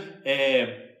coisa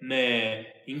né,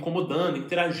 incomodando,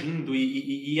 interagindo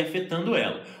e afetando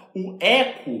ela. O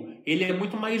eco, ele é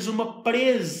muito mais uma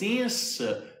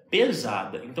presença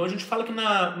pesada. Então, a gente fala que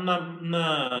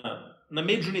na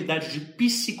mediunidade de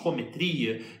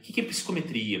psicometria, o que é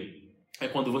psicometria? É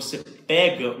quando você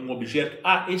pega um objeto,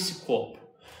 esse copo.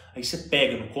 Aí você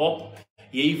pega no copo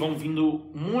E aí vão vindo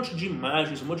um monte de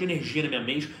imagens, um monte de energia na minha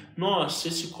mente. Nossa,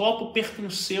 esse copo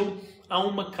pertenceu a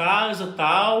uma casa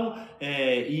tal,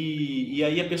 e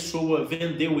aí a pessoa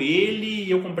vendeu ele,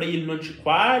 e eu comprei ele no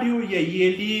antiquário, e aí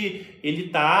ele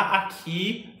tá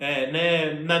aqui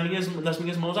nas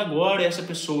minhas mãos agora. Essa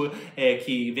pessoa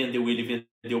que vendeu ele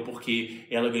vendeu porque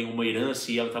ela ganhou uma herança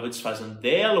e ela estava desfazendo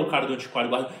dela. O cara do antiquário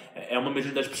guarda. É uma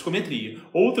mediunidade de psicometria.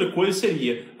 Outra coisa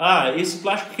seria, esse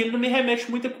plástico aqui ele não me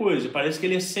remete muita coisa, parece que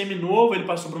ele é semi-novo, ele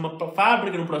passou por uma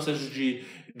fábrica, num processo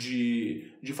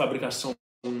de fabricação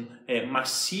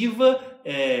massiva,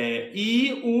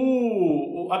 e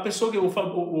a pessoa,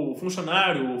 o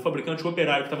funcionário, o fabricante, o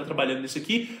operário que estava trabalhando nisso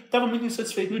aqui estava muito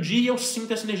insatisfeito no dia, e eu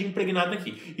sinto essa energia impregnada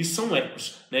aqui. Isso são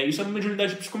ecos, né? Isso é uma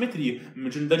mediunidade de psicometria, uma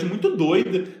mediunidade muito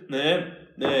doida, né?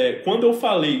 Quando eu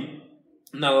falei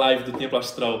na live do Templo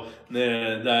Astral,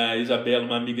 né, da Isabela,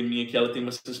 uma amiga minha, que ela tem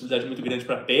uma sensibilidade muito grande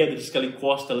para pedras, que ela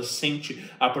encosta, ela sente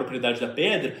a propriedade da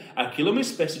pedra, aquilo é uma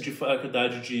espécie de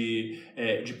faculdade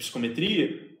de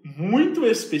psicometria muito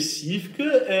específica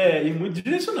e muito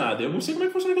direcionada. Eu não sei como é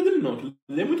que funciona a dele, não,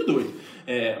 ele é muito doido.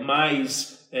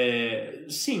 Mas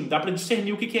sim, dá para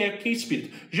discernir o que é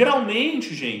espírito.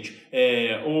 Geralmente, gente,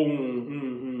 ou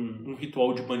um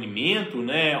ritual de banimento,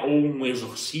 né, ou um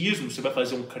exorcismo, você vai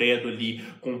fazer um credo ali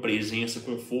com presença,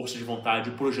 com força de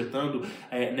vontade, projetando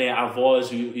a voz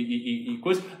e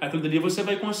coisa, aquilo dali você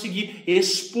vai conseguir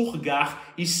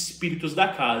expurgar espíritos da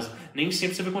casa. Nem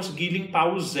sempre você vai conseguir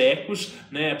limpar os ecos,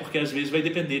 né, porque às vezes vai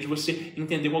depender de você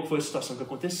entender qual foi a situação que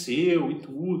aconteceu e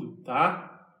tudo, tá?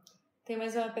 Tem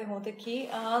mais uma pergunta aqui.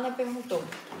 A Ana perguntou: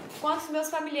 quando os meus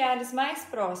familiares mais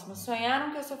próximos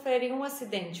sonharam que eu sofreria um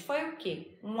acidente, foi o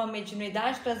quê? Uma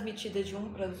mediunidade transmitida de um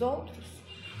para os outros?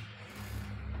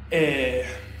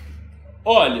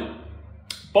 Olha,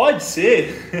 pode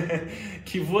ser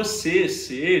que você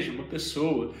seja uma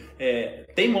pessoa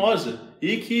teimosa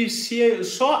e que se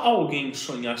só alguém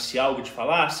sonhasse algo e te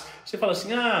falasse, você fala assim,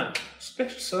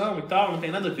 superstição e tal, não tem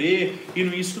nada a ver, e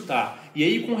não ia escutar. E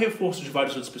aí, com o reforço de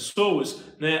várias outras pessoas,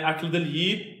 né, aquilo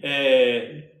dali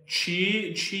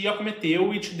te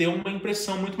acometeu e te deu uma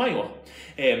impressão muito maior.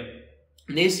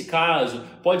 Nesse caso,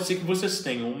 pode ser que vocês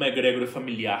tenham uma egrégora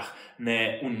familiar,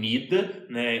 né, unida,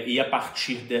 né, e a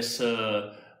partir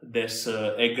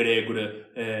dessa egrégora,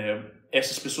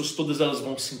 essas pessoas todas elas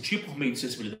vão sentir por meio de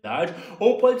sensibilidade,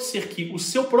 ou pode ser que o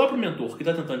seu próprio mentor que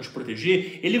está tentando te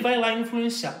proteger, ele vai lá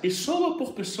influenciar pessoa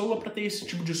por pessoa para ter esse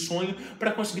tipo de sonho, para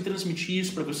conseguir transmitir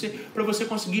isso para você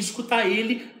conseguir escutar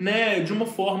ele, né, de uma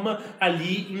forma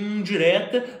ali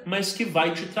indireta, mas que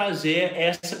vai te trazer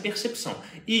essa percepção.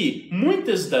 E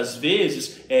muitas das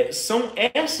vezes são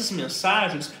essas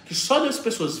mensagens que só das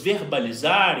pessoas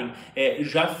verbalizarem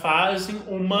já fazem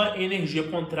uma energia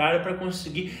contrária para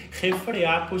conseguir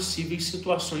refrear possíveis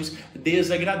situações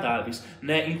desagradáveis,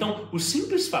 né? Então, o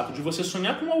simples fato de você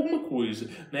sonhar com alguma coisa,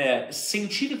 né,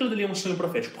 sentir que aquilo ali é um sonho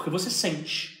profético, porque você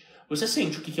sente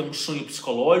o que é um sonho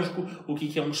psicológico, o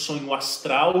que é um sonho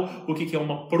astral, o que é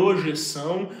uma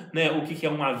projeção, né, o que é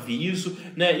um aviso,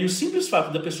 né? E o simples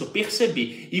fato da pessoa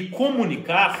perceber e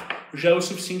comunicar já é o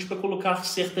suficiente para colocar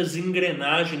certas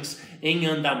engrenagens em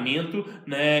andamento,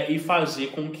 né, e fazer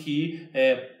com que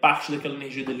parte daquela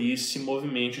energia dali se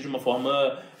movimente de uma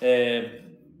forma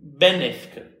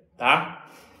benéfica, tá?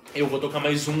 Eu vou tocar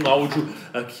mais um áudio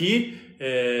aqui.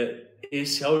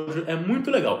 Esse áudio é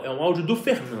muito legal. É um áudio do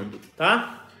Fernando,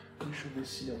 tá? Deixa eu ver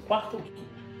se ele é o quarto ou o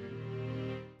quinto.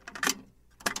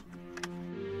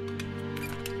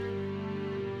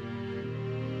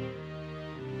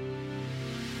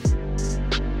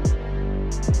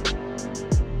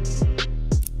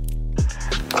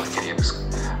 Fala, queridos.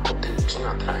 Há um tempinho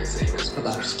atrás, aí, mais ou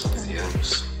menos uns 15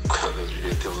 anos, quando eu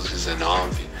devia ter uns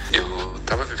 19, eu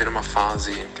tava vivendo uma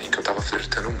fase em que eu tava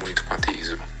flertando muito com o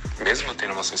ateísmo. Mesmo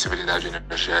tendo uma sensibilidade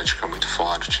energética muito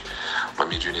forte, uma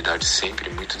mediunidade sempre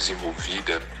muito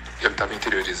desenvolvida, eu estava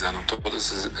interiorizando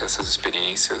todas essas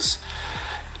experiências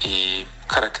e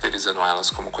caracterizando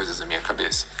elas como coisas da minha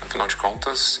cabeça. Afinal de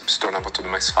contas, se tornava tudo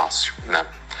mais fácil, né?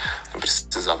 Não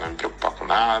precisava me preocupar com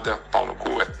nada, pau no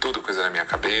cu, é tudo coisa da minha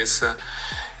cabeça.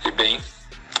 E bem,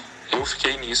 eu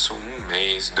fiquei nisso 1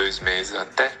 mês, 2 meses,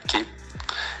 até que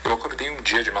eu acordei um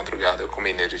dia de madrugada com uma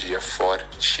energia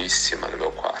fortíssima no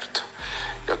meu quarto.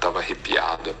 Eu estava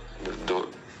arrepiado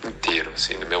inteiro,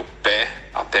 assim, do meu pé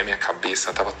até minha cabeça,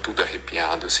 estava tudo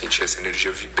arrepiado. Eu sentia essa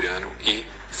energia vibrando e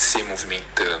se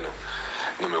movimentando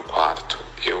no meu quarto.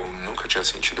 Eu nunca tinha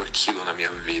sentido aquilo na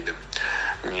minha vida.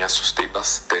 Me assustei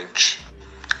bastante.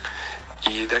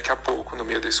 E daqui a pouco, no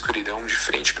meio da escuridão, de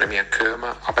frente para minha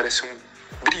cama, aparece um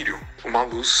brilho, uma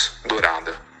luz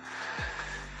dourada.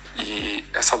 E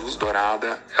essa luz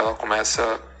dourada, ela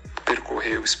começa a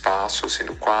percorrer o espaço assim,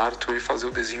 do quarto e fazer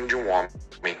o desenho de um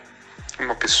homem,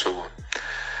 uma pessoa.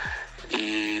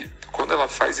 E quando ela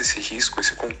faz esse risco,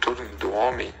 esse contorno do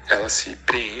homem, ela se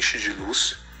preenche de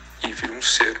luz e vira um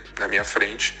ser na minha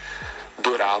frente,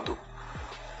 dourado,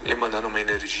 emanando uma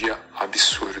energia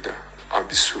absurda,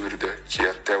 que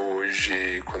até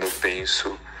hoje, quando eu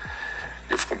penso,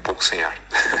 eu fico um pouco sem ar.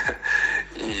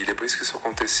 E depois que isso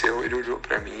aconteceu, ele olhou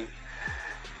pra mim,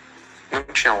 não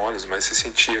tinha olhos, mas você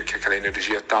sentia que aquela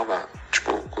energia tava,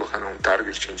 tipo, colocando um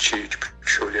target em ti, tipo,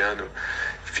 te olhando,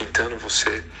 fintando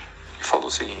você, e falou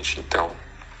o seguinte: então,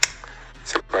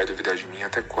 você vai duvidar de mim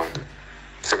até quando?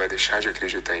 Você vai deixar de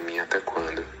acreditar em mim até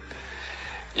quando?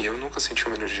 E eu nunca senti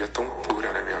uma energia tão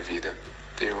pura na minha vida.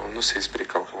 Eu não sei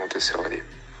explicar o que aconteceu ali.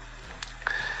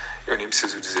 Eu nem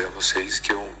preciso dizer a vocês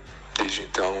que desde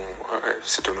então,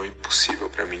 se tornou impossível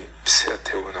para mim ser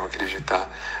ateu ou não acreditar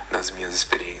nas minhas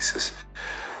experiências.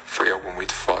 Foi algo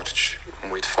muito forte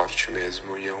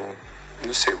mesmo, e eu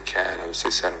não sei o que era, não sei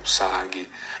se era um SAG,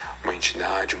 uma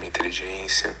entidade, uma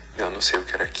inteligência, eu não sei o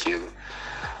que era aquilo,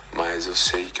 mas eu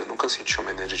sei que eu nunca senti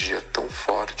uma energia tão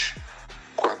forte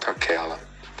quanto aquela.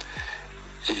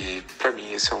 E para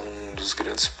mim esse é um dos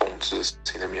grandes pontos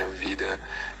assim, da minha vida,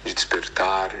 de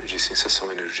despertar, de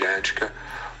sensação energética,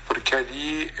 porque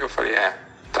ali eu falei,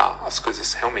 tá, as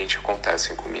coisas realmente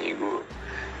acontecem comigo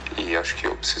e acho que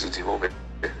eu preciso desenvolver.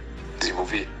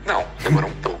 Desenvolvi? Não, demorou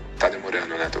um pouco, tá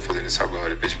demorando, né? Tô fazendo isso agora,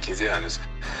 depois de 15 anos,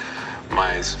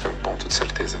 mas foi um ponto de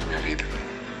certeza na minha vida.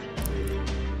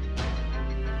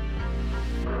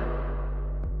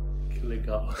 Que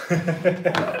legal.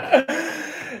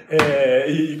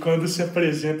 E quando se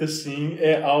apresenta assim,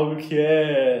 é algo que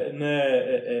é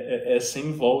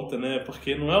sem volta, né?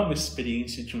 Porque não é uma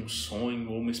experiência de um sonho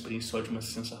ou uma experiência só de uma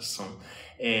sensação.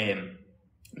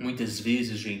 Muitas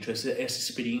vezes, gente, essa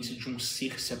experiência de um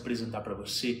ser se apresentar para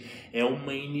você é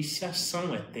uma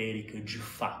iniciação etérica de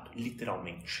fato,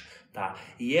 literalmente. Tá?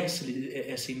 E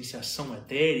essa iniciação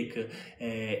etérica,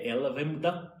 ela vai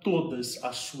mudar todas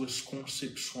as suas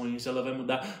concepções, ela vai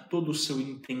mudar todo o seu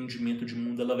entendimento de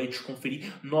mundo, ela vai te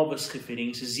conferir novas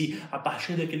referências e, a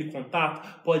partir daquele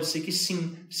contato, pode ser que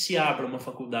sim, se abra uma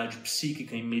faculdade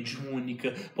psíquica e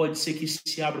mediúnica, pode ser que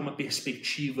se abra uma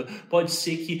perspectiva, pode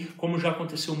ser que, como já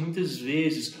aconteceu muitas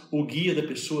vezes, o guia da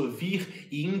pessoa vir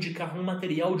e indicar um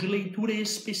material de leitura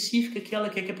específica que ela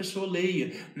quer que a pessoa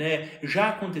leia, né? Já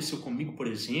aconteceu comigo, por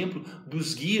exemplo,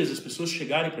 dos guias, as pessoas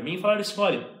chegarem para mim e falarem assim,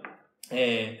 olha,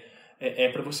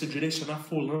 para você direcionar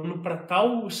fulano para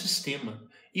tal sistema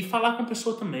e falar com a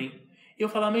pessoa também. Eu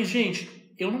falar, mas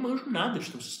gente, eu não manjo nada de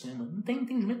teu sistema, não tenho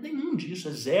entendimento nenhum disso,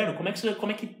 é zero, como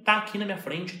é que tá aqui na minha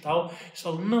frente e tal. Eles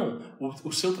falam, não,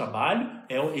 o seu trabalho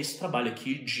é esse trabalho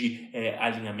aqui de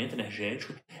alinhamento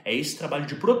energético, é esse trabalho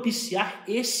de propiciar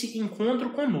esse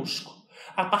encontro conosco.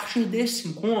 A partir desse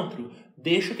encontro,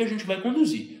 deixa que a gente vai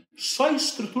conduzir. Só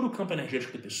estrutura o campo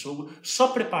energético da pessoa, só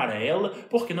prepara ela,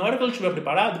 porque na hora que ela estiver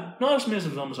preparada, nós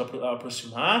mesmos vamos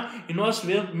aproximar e nós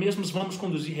mesmos vamos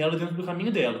conduzir ela dentro do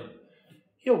caminho dela.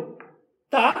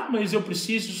 Tá, mas eu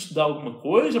preciso estudar alguma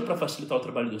coisa para facilitar o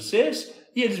trabalho de vocês?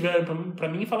 E eles vieram para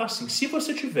mim e falaram assim, se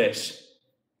você tivesse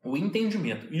o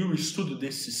entendimento e o estudo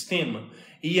desse sistema,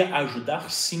 ia ajudar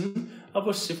sim a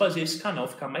você fazer esse canal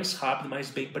ficar mais rápido, mais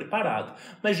bem preparado.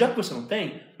 Mas já que você não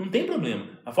tem problema.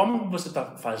 A forma como você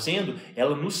está fazendo,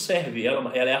 ela nos serve,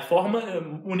 ela é a forma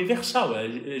universal,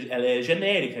 ela é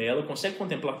genérica, ela consegue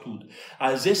contemplar tudo.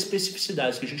 As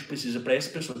especificidades que a gente precisa para essa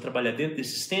pessoa trabalhar dentro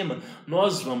desse sistema,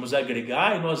 nós vamos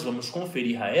agregar e nós vamos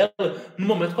conferir a ela no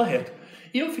momento correto.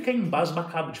 E eu fiquei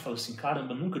embasbacado de falar assim,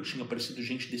 caramba, nunca tinha aparecido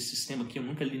gente desse sistema aqui, eu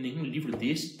nunca li nenhum livro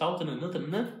desse, tal,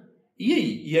 tananã. E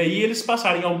aí? E aí eles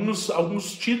passarem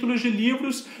alguns títulos de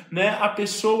livros, né? A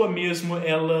pessoa mesmo,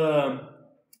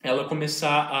 ela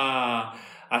começar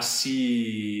a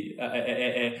se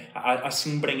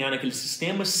embrenhar naquele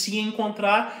sistema, se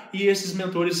encontrar e esses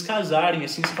mentores casarem,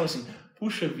 assim, você fala assim,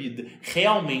 puxa vida,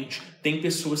 realmente tem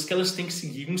pessoas que elas têm que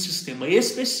seguir um sistema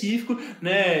específico,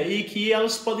 né, e que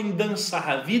elas podem dançar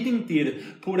a vida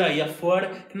inteira por aí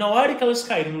afora, que na hora que elas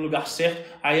caírem no lugar certo,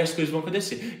 aí as coisas vão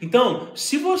acontecer. Então,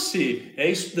 se você é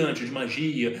estudante de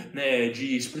magia, né,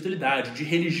 de espiritualidade, de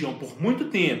religião por muito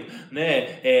tempo,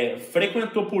 né,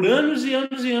 frequentou por anos e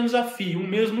anos e anos a fio um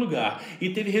mesmo lugar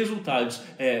e teve resultados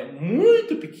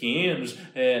muito pequenos,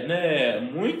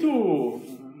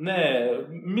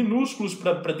 minúsculos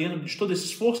para dentro de todo esse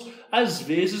esforço, às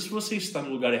vezes você está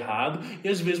no lugar errado e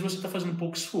às vezes você está fazendo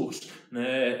pouco esforço,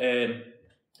 né?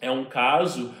 É um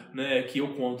caso, né, que eu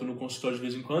conto no consultório de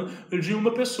vez em quando, de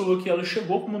uma pessoa que ela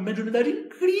chegou com uma mediunidade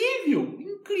incrível,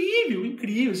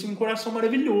 incrível, assim, um coração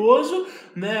maravilhoso,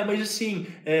 né? Mas assim,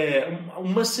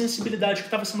 uma sensibilidade que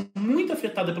estava sendo muito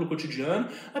afetada pelo cotidiano.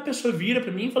 A pessoa vira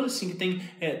para mim e fala assim, que tem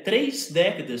 3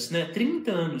 décadas, né,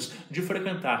 30 anos de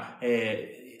frequentar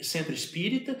centro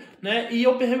espírita, né? E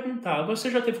eu perguntar,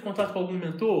 você já teve contato com algum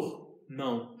mentor?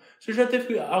 Não. Você já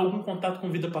teve algum contato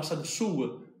com vida passada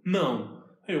sua? Não.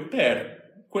 Aí eu,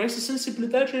 com essa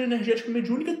sensibilidade energética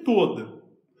mediúnica toda,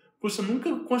 você nunca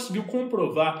conseguiu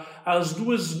comprovar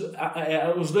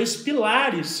os 2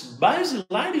 pilares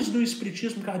basilares do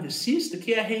espiritismo kardecista,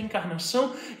 que é a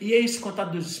reencarnação e esse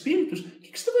contato dos espíritos? O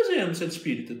que você está fazendo, sendo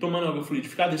espírita? Tomando água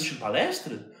fluidificada, assistindo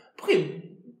palestra? Porque,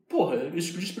 esse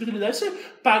tipo de espiritualidade você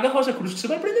paga a Rosa Cruz que você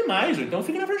vai aprender mais, ou então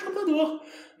fica na frente do computador.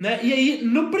 Né? E aí,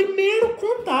 no primeiro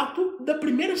contato da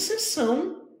primeira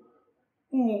sessão,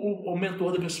 o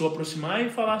mentor da pessoa aproximar e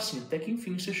falar assim, até que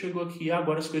enfim você chegou aqui,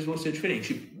 agora as coisas vão ser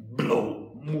diferentes.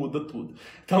 Blow! Muda tudo.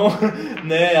 Então,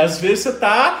 né, às vezes você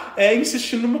tá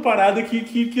insistindo numa parada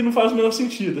que não faz o menor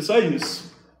sentido, é só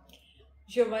isso.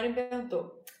 Giovanni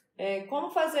perguntou,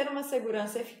 como fazer uma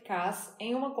segurança eficaz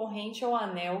em uma corrente ou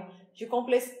anel de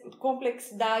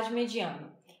complexidade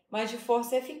mediana, mas de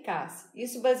força eficaz?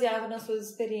 Isso baseado nas suas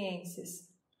experiências.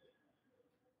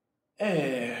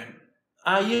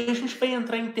 Aí a gente vai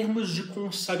entrar em termos de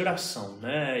consagração,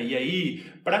 né? E aí,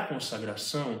 para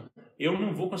consagração, eu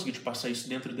não vou conseguir te passar isso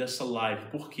dentro dessa live,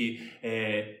 porque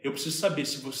eu preciso saber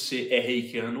se você é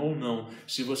reikiano ou não,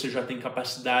 se você já tem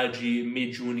capacidade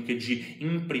mediúnica de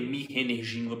imprimir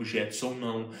energia em objetos ou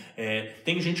não.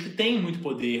 Tem gente que tem muito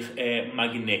poder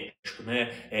magnético,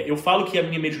 né? Eu falo que a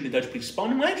minha mediunidade principal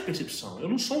não é de percepção, eu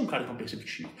não sou um cara tão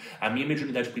perceptivo. A minha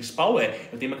mediunidade principal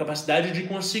eu tenho uma capacidade de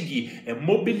conseguir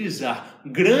mobilizar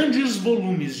grandes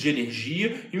volumes de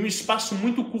energia em um espaço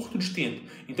muito curto de tempo.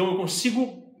 Então eu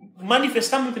consigo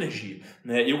manifestar muita energia,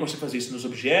 né? Eu consigo fazer isso nos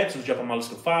objetos, nos diapamalas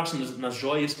que eu faço, nas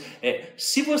joias.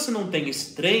 Se você não tem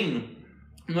esse treino,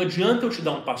 não adianta eu te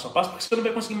dar um passo a passo, porque você não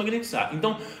vai conseguir magnetizar.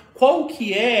 Então, qual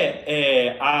que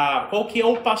é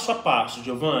o passo a passo,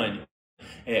 Giovanni?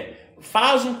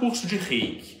 Faz um curso de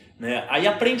Reiki, né? Aí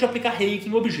aprende a aplicar Reiki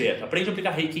em objeto, aprende a aplicar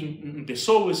Reiki em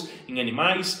pessoas, em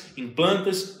animais, em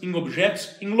plantas, em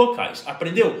objetos, em locais.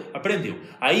 Aprendeu? Aprendeu.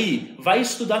 Aí vai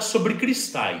estudar sobre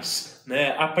cristais,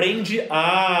 né? Aprende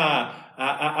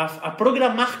a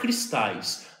programar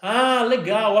cristais. Ah,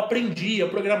 legal, aprendi a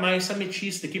programar essa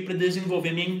ametista aqui para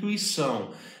desenvolver minha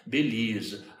intuição.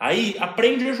 Beleza. Aí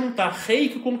aprende a juntar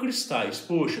reiki com cristais.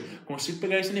 Poxa, consigo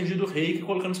pegar essa energia do reiki e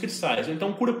colocar nos cristais. Ou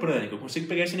então cura prânica. Eu consigo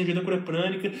pegar essa energia da cura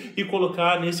prânica e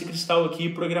colocar nesse cristal aqui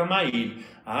e programar ele.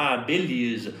 Ah,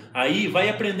 beleza. Aí vai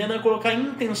aprendendo a colocar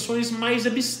intenções mais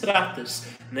abstratas,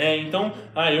 né? Então,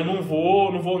 eu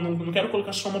não quero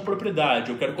colocar só uma propriedade.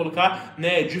 Eu quero colocar,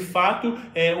 né, de fato,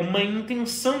 uma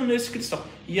intenção nesse cristal.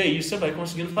 E aí você vai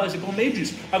conseguindo fazer por meio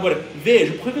disso. Agora,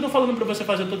 veja, por que eu estou falando para você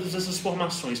fazer todas essas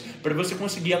formações? Para você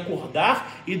conseguir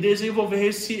acordar e desenvolver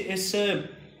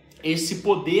esse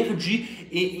poder de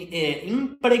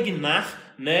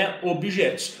impregnar, né,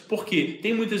 objetos. Porque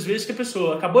tem muitas vezes que a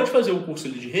pessoa acabou de fazer o curso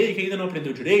ali de Reiki, ainda não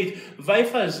aprendeu direito, vai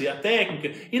fazer a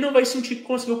técnica e não vai sentir que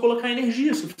conseguiu colocar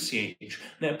energia suficiente,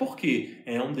 né? Porque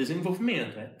é um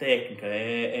desenvolvimento, é técnica,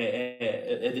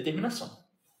 é determinação.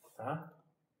 Tá?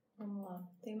 Vamos lá,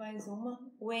 tem mais uma.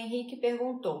 O Henrique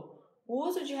perguntou, o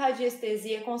uso de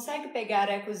radiestesia consegue pegar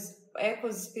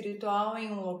ecos espiritual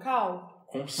em um local?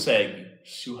 Consegue,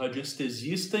 se o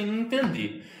radiestesista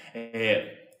entender.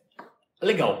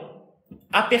 Legal.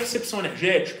 A percepção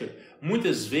energética,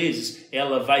 muitas vezes,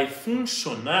 ela vai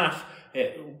funcionar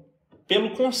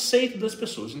pelo conceito das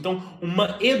pessoas. Então,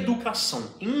 uma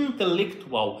educação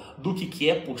intelectual do que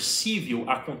é possível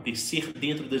acontecer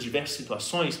dentro das diversas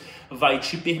situações vai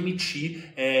te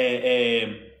permitir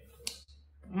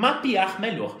mapear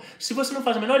melhor. Se você não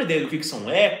faz a menor ideia do que são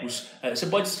ecos, você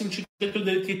pode sentir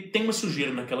que tem uma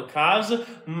sujeira naquela casa,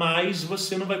 mas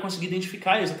você não vai conseguir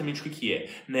identificar exatamente o que é,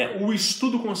 né? O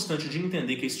estudo constante de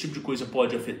entender que esse tipo de coisa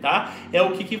pode afetar é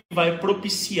o que vai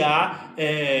propiciar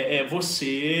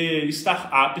você estar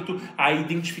apto a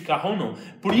identificar ou não.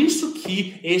 Por isso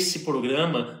que esse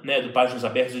programa, né, do Páginas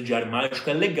Abertas do Diário Mágico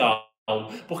é legal.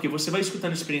 Porque você vai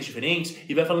escutando experiências diferentes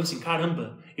e vai falando assim,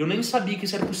 caramba, eu nem sabia que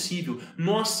isso era possível.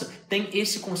 Nossa, tem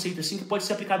esse conceito assim que pode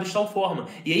ser aplicado de tal forma.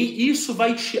 E aí isso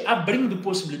vai te abrindo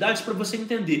possibilidades para você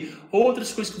entender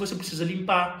outras coisas que você precisa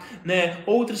limpar, né?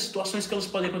 Outras situações que elas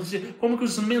podem acontecer, como que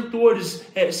os mentores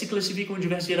se classificam em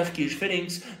diversas hierarquias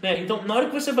diferentes, né? Então, na hora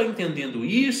que você vai entendendo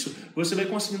isso, você vai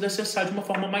conseguindo acessar de uma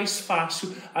forma mais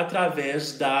fácil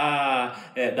através da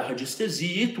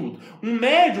radiestesia e tudo. Um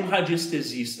médium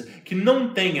radiestesista que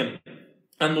não tenha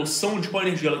a noção de qual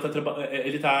energia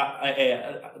ele está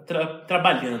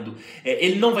trabalhando,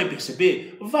 ele não vai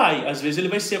perceber? Vai. Às vezes ele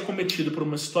vai ser acometido por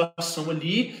uma situação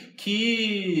ali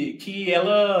que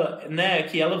ela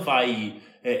vai...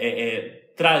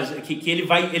 que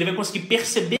ele vai conseguir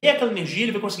perceber aquela energia,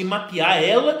 ele vai conseguir mapear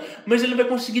ela, mas ele não vai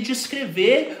conseguir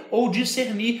descrever ou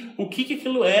discernir o que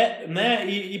aquilo é, né?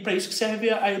 E para isso que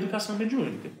serve a educação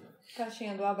mediúnica.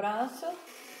 Caixinha do abraço.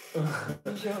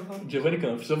 Giovanni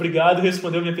Campos, obrigado,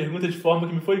 respondeu minha pergunta de forma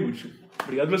que me foi útil.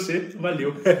 Obrigado a você,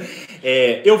 valeu.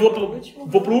 Eu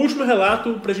vou pro último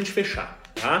relato pra gente fechar,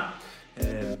 tá?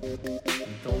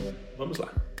 Então, vamos lá.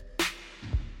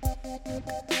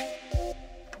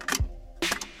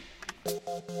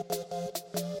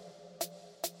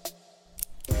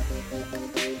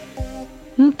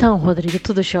 Então, Rodrigo,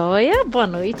 tudo jóia? Boa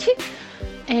noite.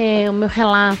 O meu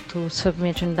relato sobre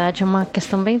mediunidade é uma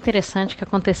questão bem interessante que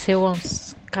aconteceu há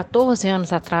uns 14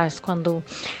 anos atrás, quando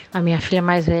a minha filha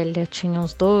mais velha tinha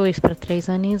uns 2 para 3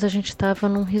 aninhos. A gente estava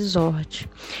num resort.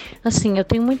 Assim, eu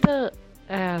tenho muita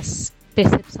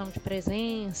percepção de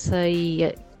presença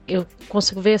e eu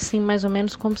consigo ver assim mais ou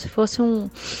menos como se fosse um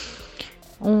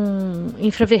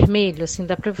infravermelho, assim,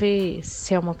 dá pra ver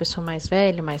se é uma pessoa mais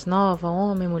velha, mais nova,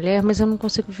 homem, mulher, mas eu não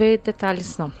consigo ver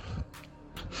detalhes, não.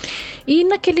 E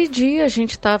naquele dia a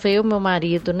gente tava, eu, meu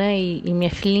marido, né, e minha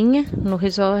filhinha no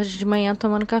resort de manhã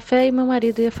tomando café, e meu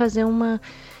marido ia fazer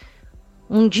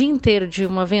um dia inteiro de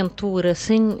uma aventura,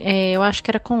 assim, eu acho que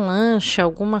era com lancha,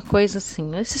 alguma coisa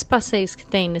assim, esses passeios que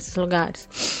tem nesses lugares.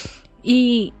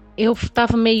 E eu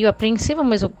estava meio apreensiva,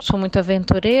 mas eu sou muito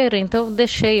aventureira, então eu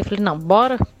deixei. Eu falei, não,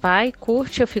 bora, vai,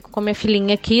 curte, eu fico com minha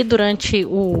filhinha aqui durante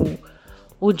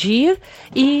o dia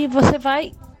e você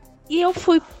vai. E eu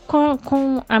fui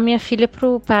com a minha filha para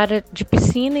a área de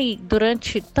piscina e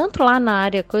tanto lá na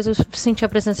área, eu senti a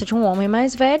presença de um homem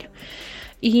mais velho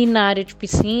e na área de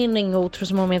piscina, em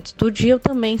outros momentos do dia, eu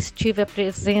também tive a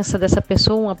presença dessa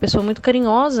pessoa, uma pessoa muito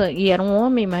carinhosa, e era um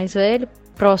homem mais velho,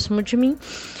 próximo de mim.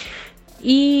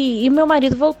 E meu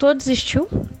marido voltou, desistiu,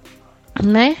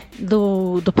 né,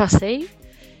 do passeio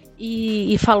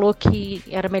e falou que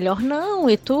era melhor não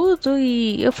e tudo.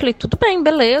 E eu falei, tudo bem,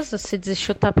 beleza, se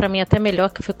desistiu tá pra mim até melhor,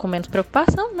 que eu fico com menos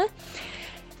preocupação, né.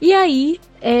 E aí,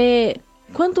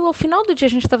 quando ao final do dia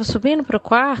a gente estava subindo para o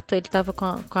quarto, ele estava com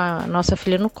a nossa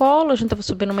filha no colo, a gente estava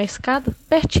subindo uma escada,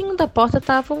 pertinho da porta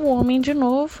estava o homem de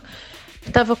novo.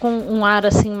 Estava com um ar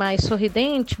assim mais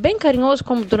sorridente, bem carinhoso,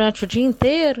 como durante o dia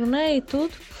inteiro, né, e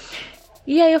tudo.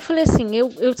 E aí eu falei assim,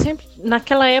 eu sempre,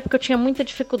 naquela época eu tinha muita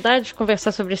dificuldade de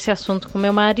conversar sobre esse assunto com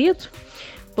meu marido,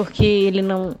 porque ele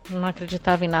não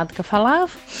acreditava em nada que eu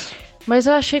falava, mas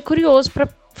eu achei curioso para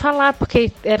falar,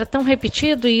 porque era tão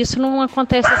repetido e isso não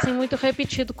acontece assim muito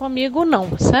repetido comigo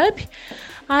não, sabe?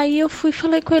 Aí eu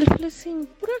falei com ele, falei assim,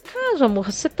 por acaso,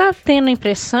 amor, você tá tendo a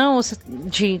impressão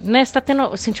de, né, você tá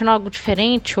sentindo algo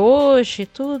diferente hoje e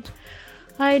tudo?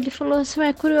 Aí ele falou assim,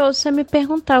 é curioso você me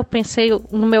perguntar, eu pensei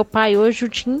no meu pai hoje o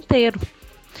dia inteiro.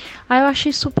 Aí eu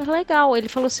achei super legal, ele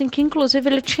falou assim que inclusive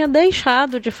ele tinha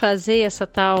deixado de fazer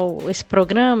esse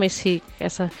programa,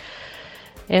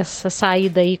 essa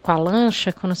saída aí com a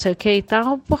lancha, com não sei o que e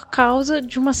tal, por causa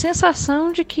de uma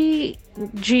sensação de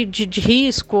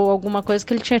risco ou alguma coisa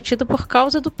que ele tinha tido por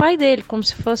causa do pai dele, como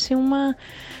se fosse uma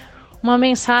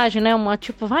mensagem, né,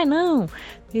 tipo, vai não,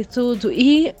 e tudo.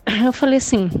 E eu falei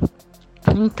assim,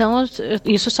 então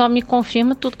isso só me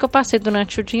confirma tudo que eu passei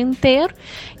durante o dia inteiro,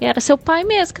 e era seu pai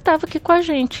mesmo que estava aqui com a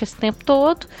gente esse tempo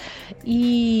todo.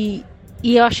 E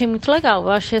eu achei muito legal,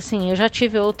 eu achei assim, eu já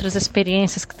tive outras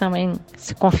experiências que também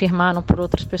se confirmaram por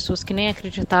outras pessoas que nem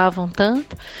acreditavam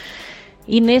tanto,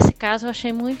 e nesse caso eu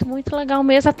achei muito, muito legal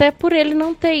mesmo, até por ele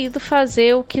não ter ido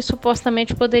fazer o que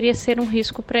supostamente poderia ser um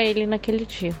risco para ele naquele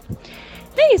dia.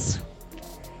 É isso.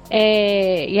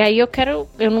 E aí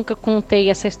eu nunca contei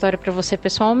essa história para você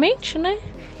pessoalmente, né?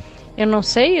 Eu não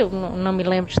sei, eu não me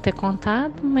lembro de ter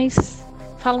contado, mas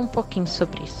fala um pouquinho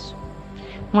sobre isso.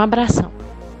 Um abração.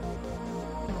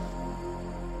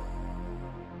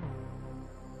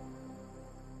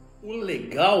 O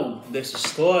legal dessa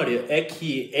história é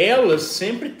que ela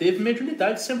sempre teve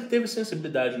mediunidade, sempre teve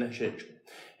sensibilidade energética.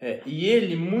 E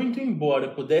ele, muito embora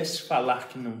pudesse falar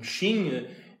que não tinha,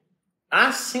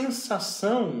 a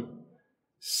sensação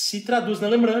se traduz na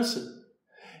lembrança.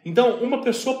 Então, uma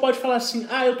pessoa pode falar assim,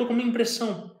 eu tô com uma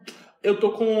impressão, eu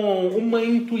tô com uma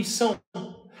intuição.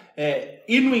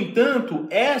 E, no entanto,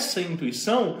 essa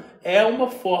intuição é uma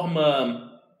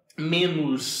forma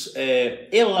menos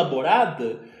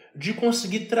elaborada de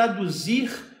conseguir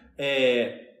traduzir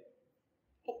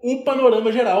o panorama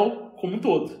geral como um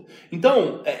todo.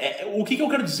 Então, o que eu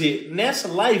quero dizer? Nessa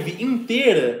live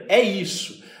inteira é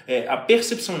isso. A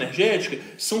percepção energética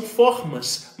são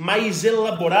formas mais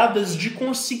elaboradas de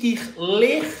conseguir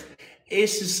ler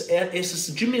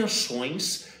essas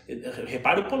dimensões,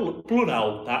 repare o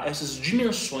plural, tá? Essas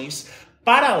dimensões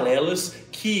paralelas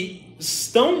que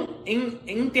estão em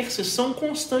interseção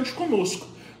constante conosco,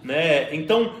 né?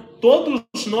 Então, todos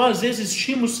nós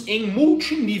existimos em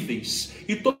multiníveis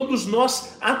e todos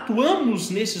nós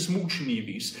atuamos nesses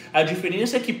multiníveis. A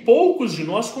diferença é que poucos de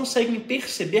nós conseguem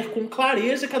perceber com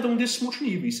clareza cada um desses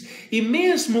multiníveis. E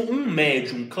mesmo um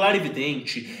médium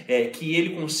clarividente, que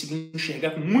ele consiga enxergar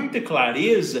com muita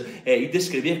clareza e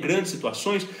descrever grandes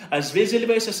situações, às vezes ele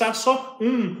vai acessar só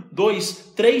 1,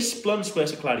 2, 3 planos com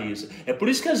essa clareza. É por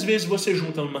isso que às vezes você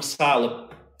junta numa sala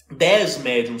 10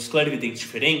 médiums clarividentes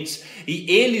diferentes e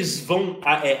eles vão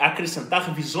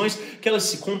acrescentar visões que elas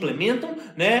se complementam,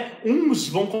 né? Uns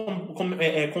vão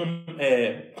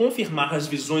confirmar as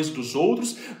visões dos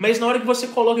outros, mas na hora que você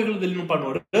coloca aquilo dali no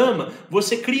panorama,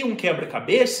 você cria um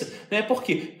quebra-cabeça, né?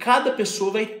 Porque cada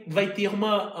pessoa vai ter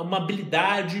uma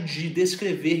habilidade de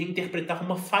descrever e interpretar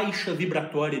uma faixa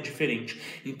vibratória diferente.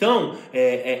 Então,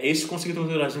 esse conceito que eu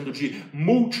estou trazendo de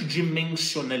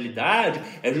multidimensionalidade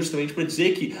é justamente para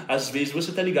dizer que às vezes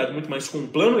você está ligado muito mais com um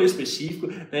plano específico,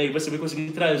 né, e você vai conseguir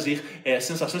trazer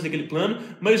sensações daquele plano,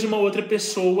 mas uma outra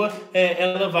pessoa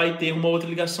ela vai ter uma outra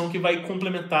ligação que vai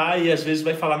complementar e às vezes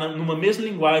vai falar numa mesma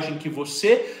linguagem que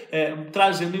você,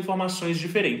 trazendo informações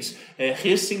diferentes.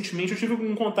 Recentemente eu tive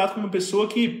um contato com uma pessoa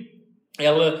que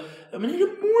ela é uma energia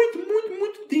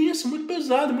muito densa, muito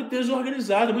pesada, muito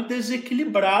desorganizada, muito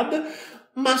desequilibrada,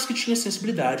 mas que tinha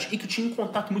sensibilidade e que tinha um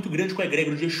contato muito grande com a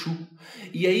egrégora de Exu.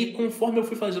 E aí, conforme eu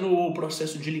fui fazendo o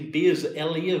processo de limpeza,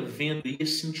 ela ia vendo, ia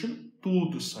sentindo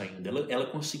tudo saindo. Ela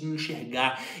conseguia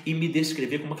enxergar e me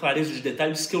descrever com uma clareza de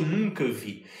detalhes que eu nunca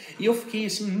vi. E eu fiquei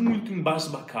assim muito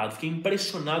embasbacado, fiquei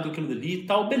impressionado com aquilo dali e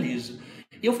tal, beleza.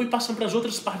 E eu fui passando para as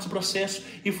outras partes do processo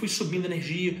e fui subindo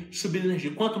energia.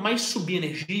 Quanto mais subia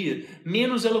energia,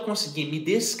 menos ela conseguia me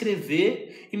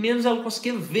descrever e menos ela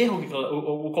conseguia ver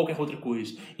ou qualquer outra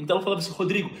coisa. Então ela falava assim: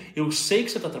 Rodrigo, eu sei que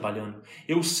você está trabalhando,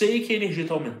 eu sei que a energia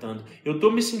está aumentando, eu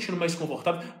estou me sentindo mais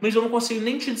confortável, mas eu não consigo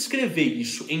nem te descrever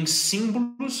isso em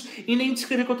símbolos e nem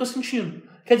descrever o que eu estou sentindo.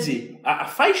 Quer dizer, a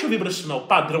faixa vibracional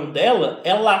padrão dela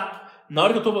é lá. Na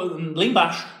hora que eu tô lá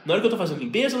embaixo, na hora que eu tô fazendo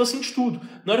limpeza, ela sente tudo.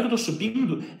 Na hora que eu tô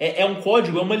subindo, é um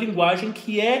código, é uma linguagem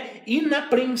que é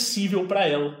inapreensível para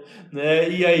ela, né?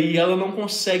 E aí ela não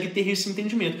consegue ter esse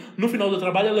entendimento. No final do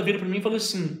trabalho, ela vira para mim e fala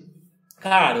assim: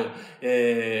 cara,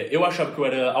 eu achava que eu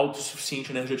era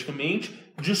autossuficiente energeticamente,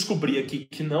 descobri aqui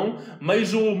que não,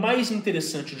 mas o mais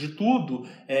interessante de tudo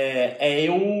é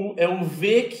eu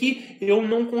ver que eu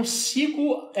não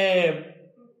consigo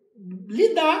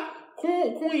lidar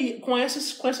com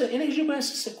essa energia,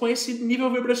 com esse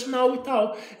nível vibracional e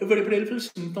tal. Eu virei para ele e falei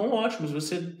assim: então ótimo,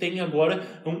 você tem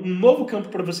agora um novo campo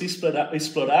para você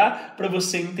explorar, para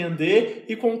você entender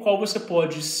e com o qual você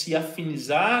pode se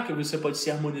afinizar, que você pode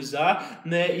se harmonizar,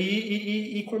 né,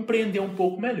 e compreender um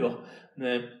pouco melhor,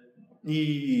 né?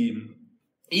 E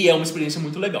é uma experiência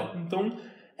muito legal. Então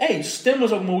é isso.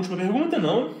 Temos alguma última pergunta?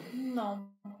 Não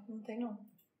tem não.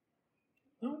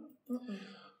 Não?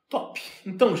 Top.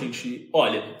 Então, gente,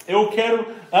 olha, eu quero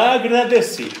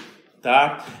agradecer,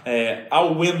 tá?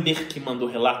 Ao Wender, que mandou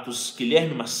relatos,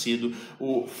 Guilherme Macedo,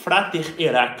 o Frater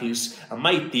Heracles, a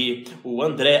Maitê, o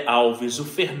André Alves, o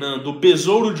Fernando, o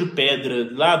Besouro de Pedra,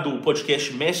 lá do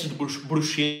podcast Mestre do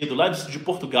Bruxedo, lá de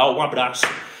Portugal, um abraço.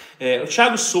 O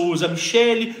Thiago Souza, a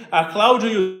Michele, a Cláudia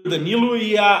e o Danilo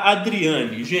e a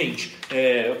Adriane. Gente,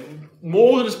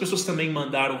 outras pessoas também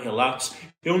mandaram relatos.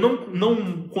 Eu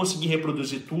não consegui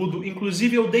reproduzir tudo,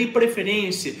 inclusive eu dei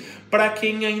preferência para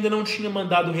quem ainda não tinha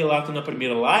mandado o relato na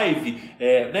primeira live,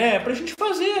 né, para a gente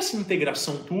fazer essa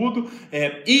integração tudo,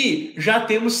 e já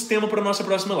temos tema para a nossa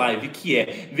próxima live, que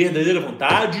é Verdadeira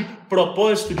Vontade,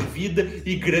 Propósito de Vida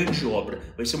e Grande Obra.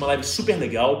 Vai ser uma live super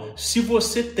legal. Se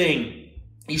você tem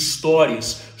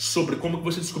histórias sobre como que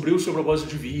você descobriu o seu propósito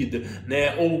de vida,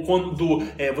 né? Ou quando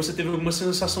você teve alguma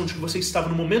sensação de que você estava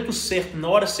no momento certo, na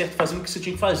hora certa, fazendo o que você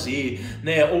tinha que fazer,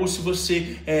 né? Ou se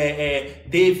você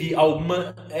teve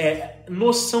alguma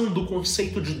noção do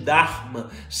conceito de Dharma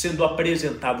sendo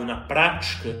apresentado na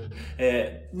prática,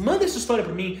 manda essa história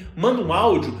para mim, manda um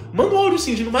áudio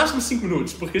sim, de no máximo 5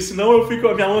 minutos, porque senão a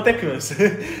minha mão até cansa.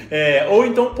 Ou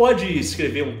então pode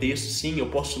escrever um texto, sim, eu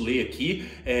posso ler aqui,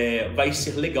 vai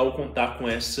ser legal contar com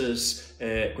essas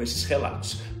com esses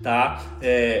relatos, tá?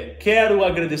 Quero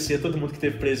agradecer a todo mundo que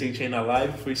esteve presente aí na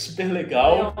live, foi super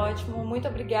legal. Foi ótimo, muito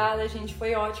obrigada, gente,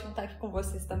 foi ótimo estar aqui com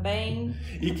vocês também.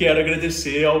 E quero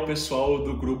agradecer ao pessoal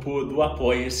do grupo do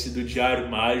Apoia-se, do Diário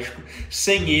Mágico.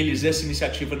 Sem eles, essa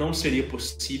iniciativa não seria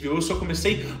possível. Eu só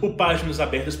comecei o Páginas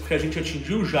Abertas porque a gente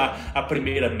atingiu já a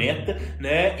primeira meta,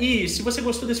 né? E se você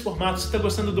gostou desse formato, se está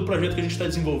gostando do projeto que a gente está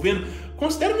desenvolvendo,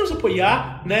 considere nos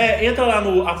apoiar, né? Entra lá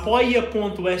no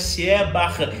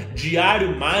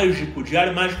apoia.se/Diário Mágico.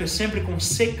 Diário Mágico é sempre com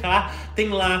CK. Tem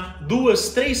lá 2,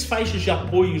 3 faixas de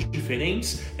apoios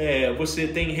diferentes. Você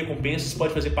tem recompensas,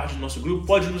 pode fazer parte do nosso grupo,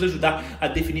 pode nos ajudar a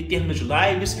definir termos de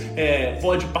lives,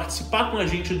 pode participar com a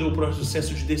gente do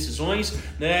processo de decisões,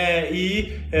 né?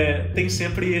 E tem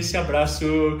sempre esse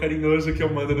abraço carinhoso que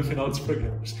eu mando no final dos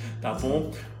programas, tá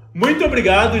bom? Muito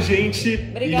obrigado, gente.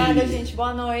 Obrigada, gente.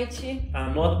 Boa noite.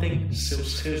 Anotem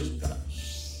seus resultados.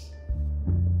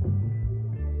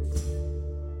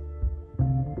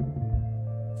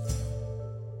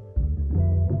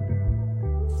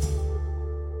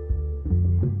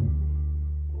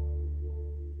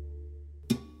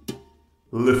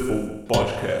 Lifel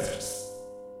Podcasts.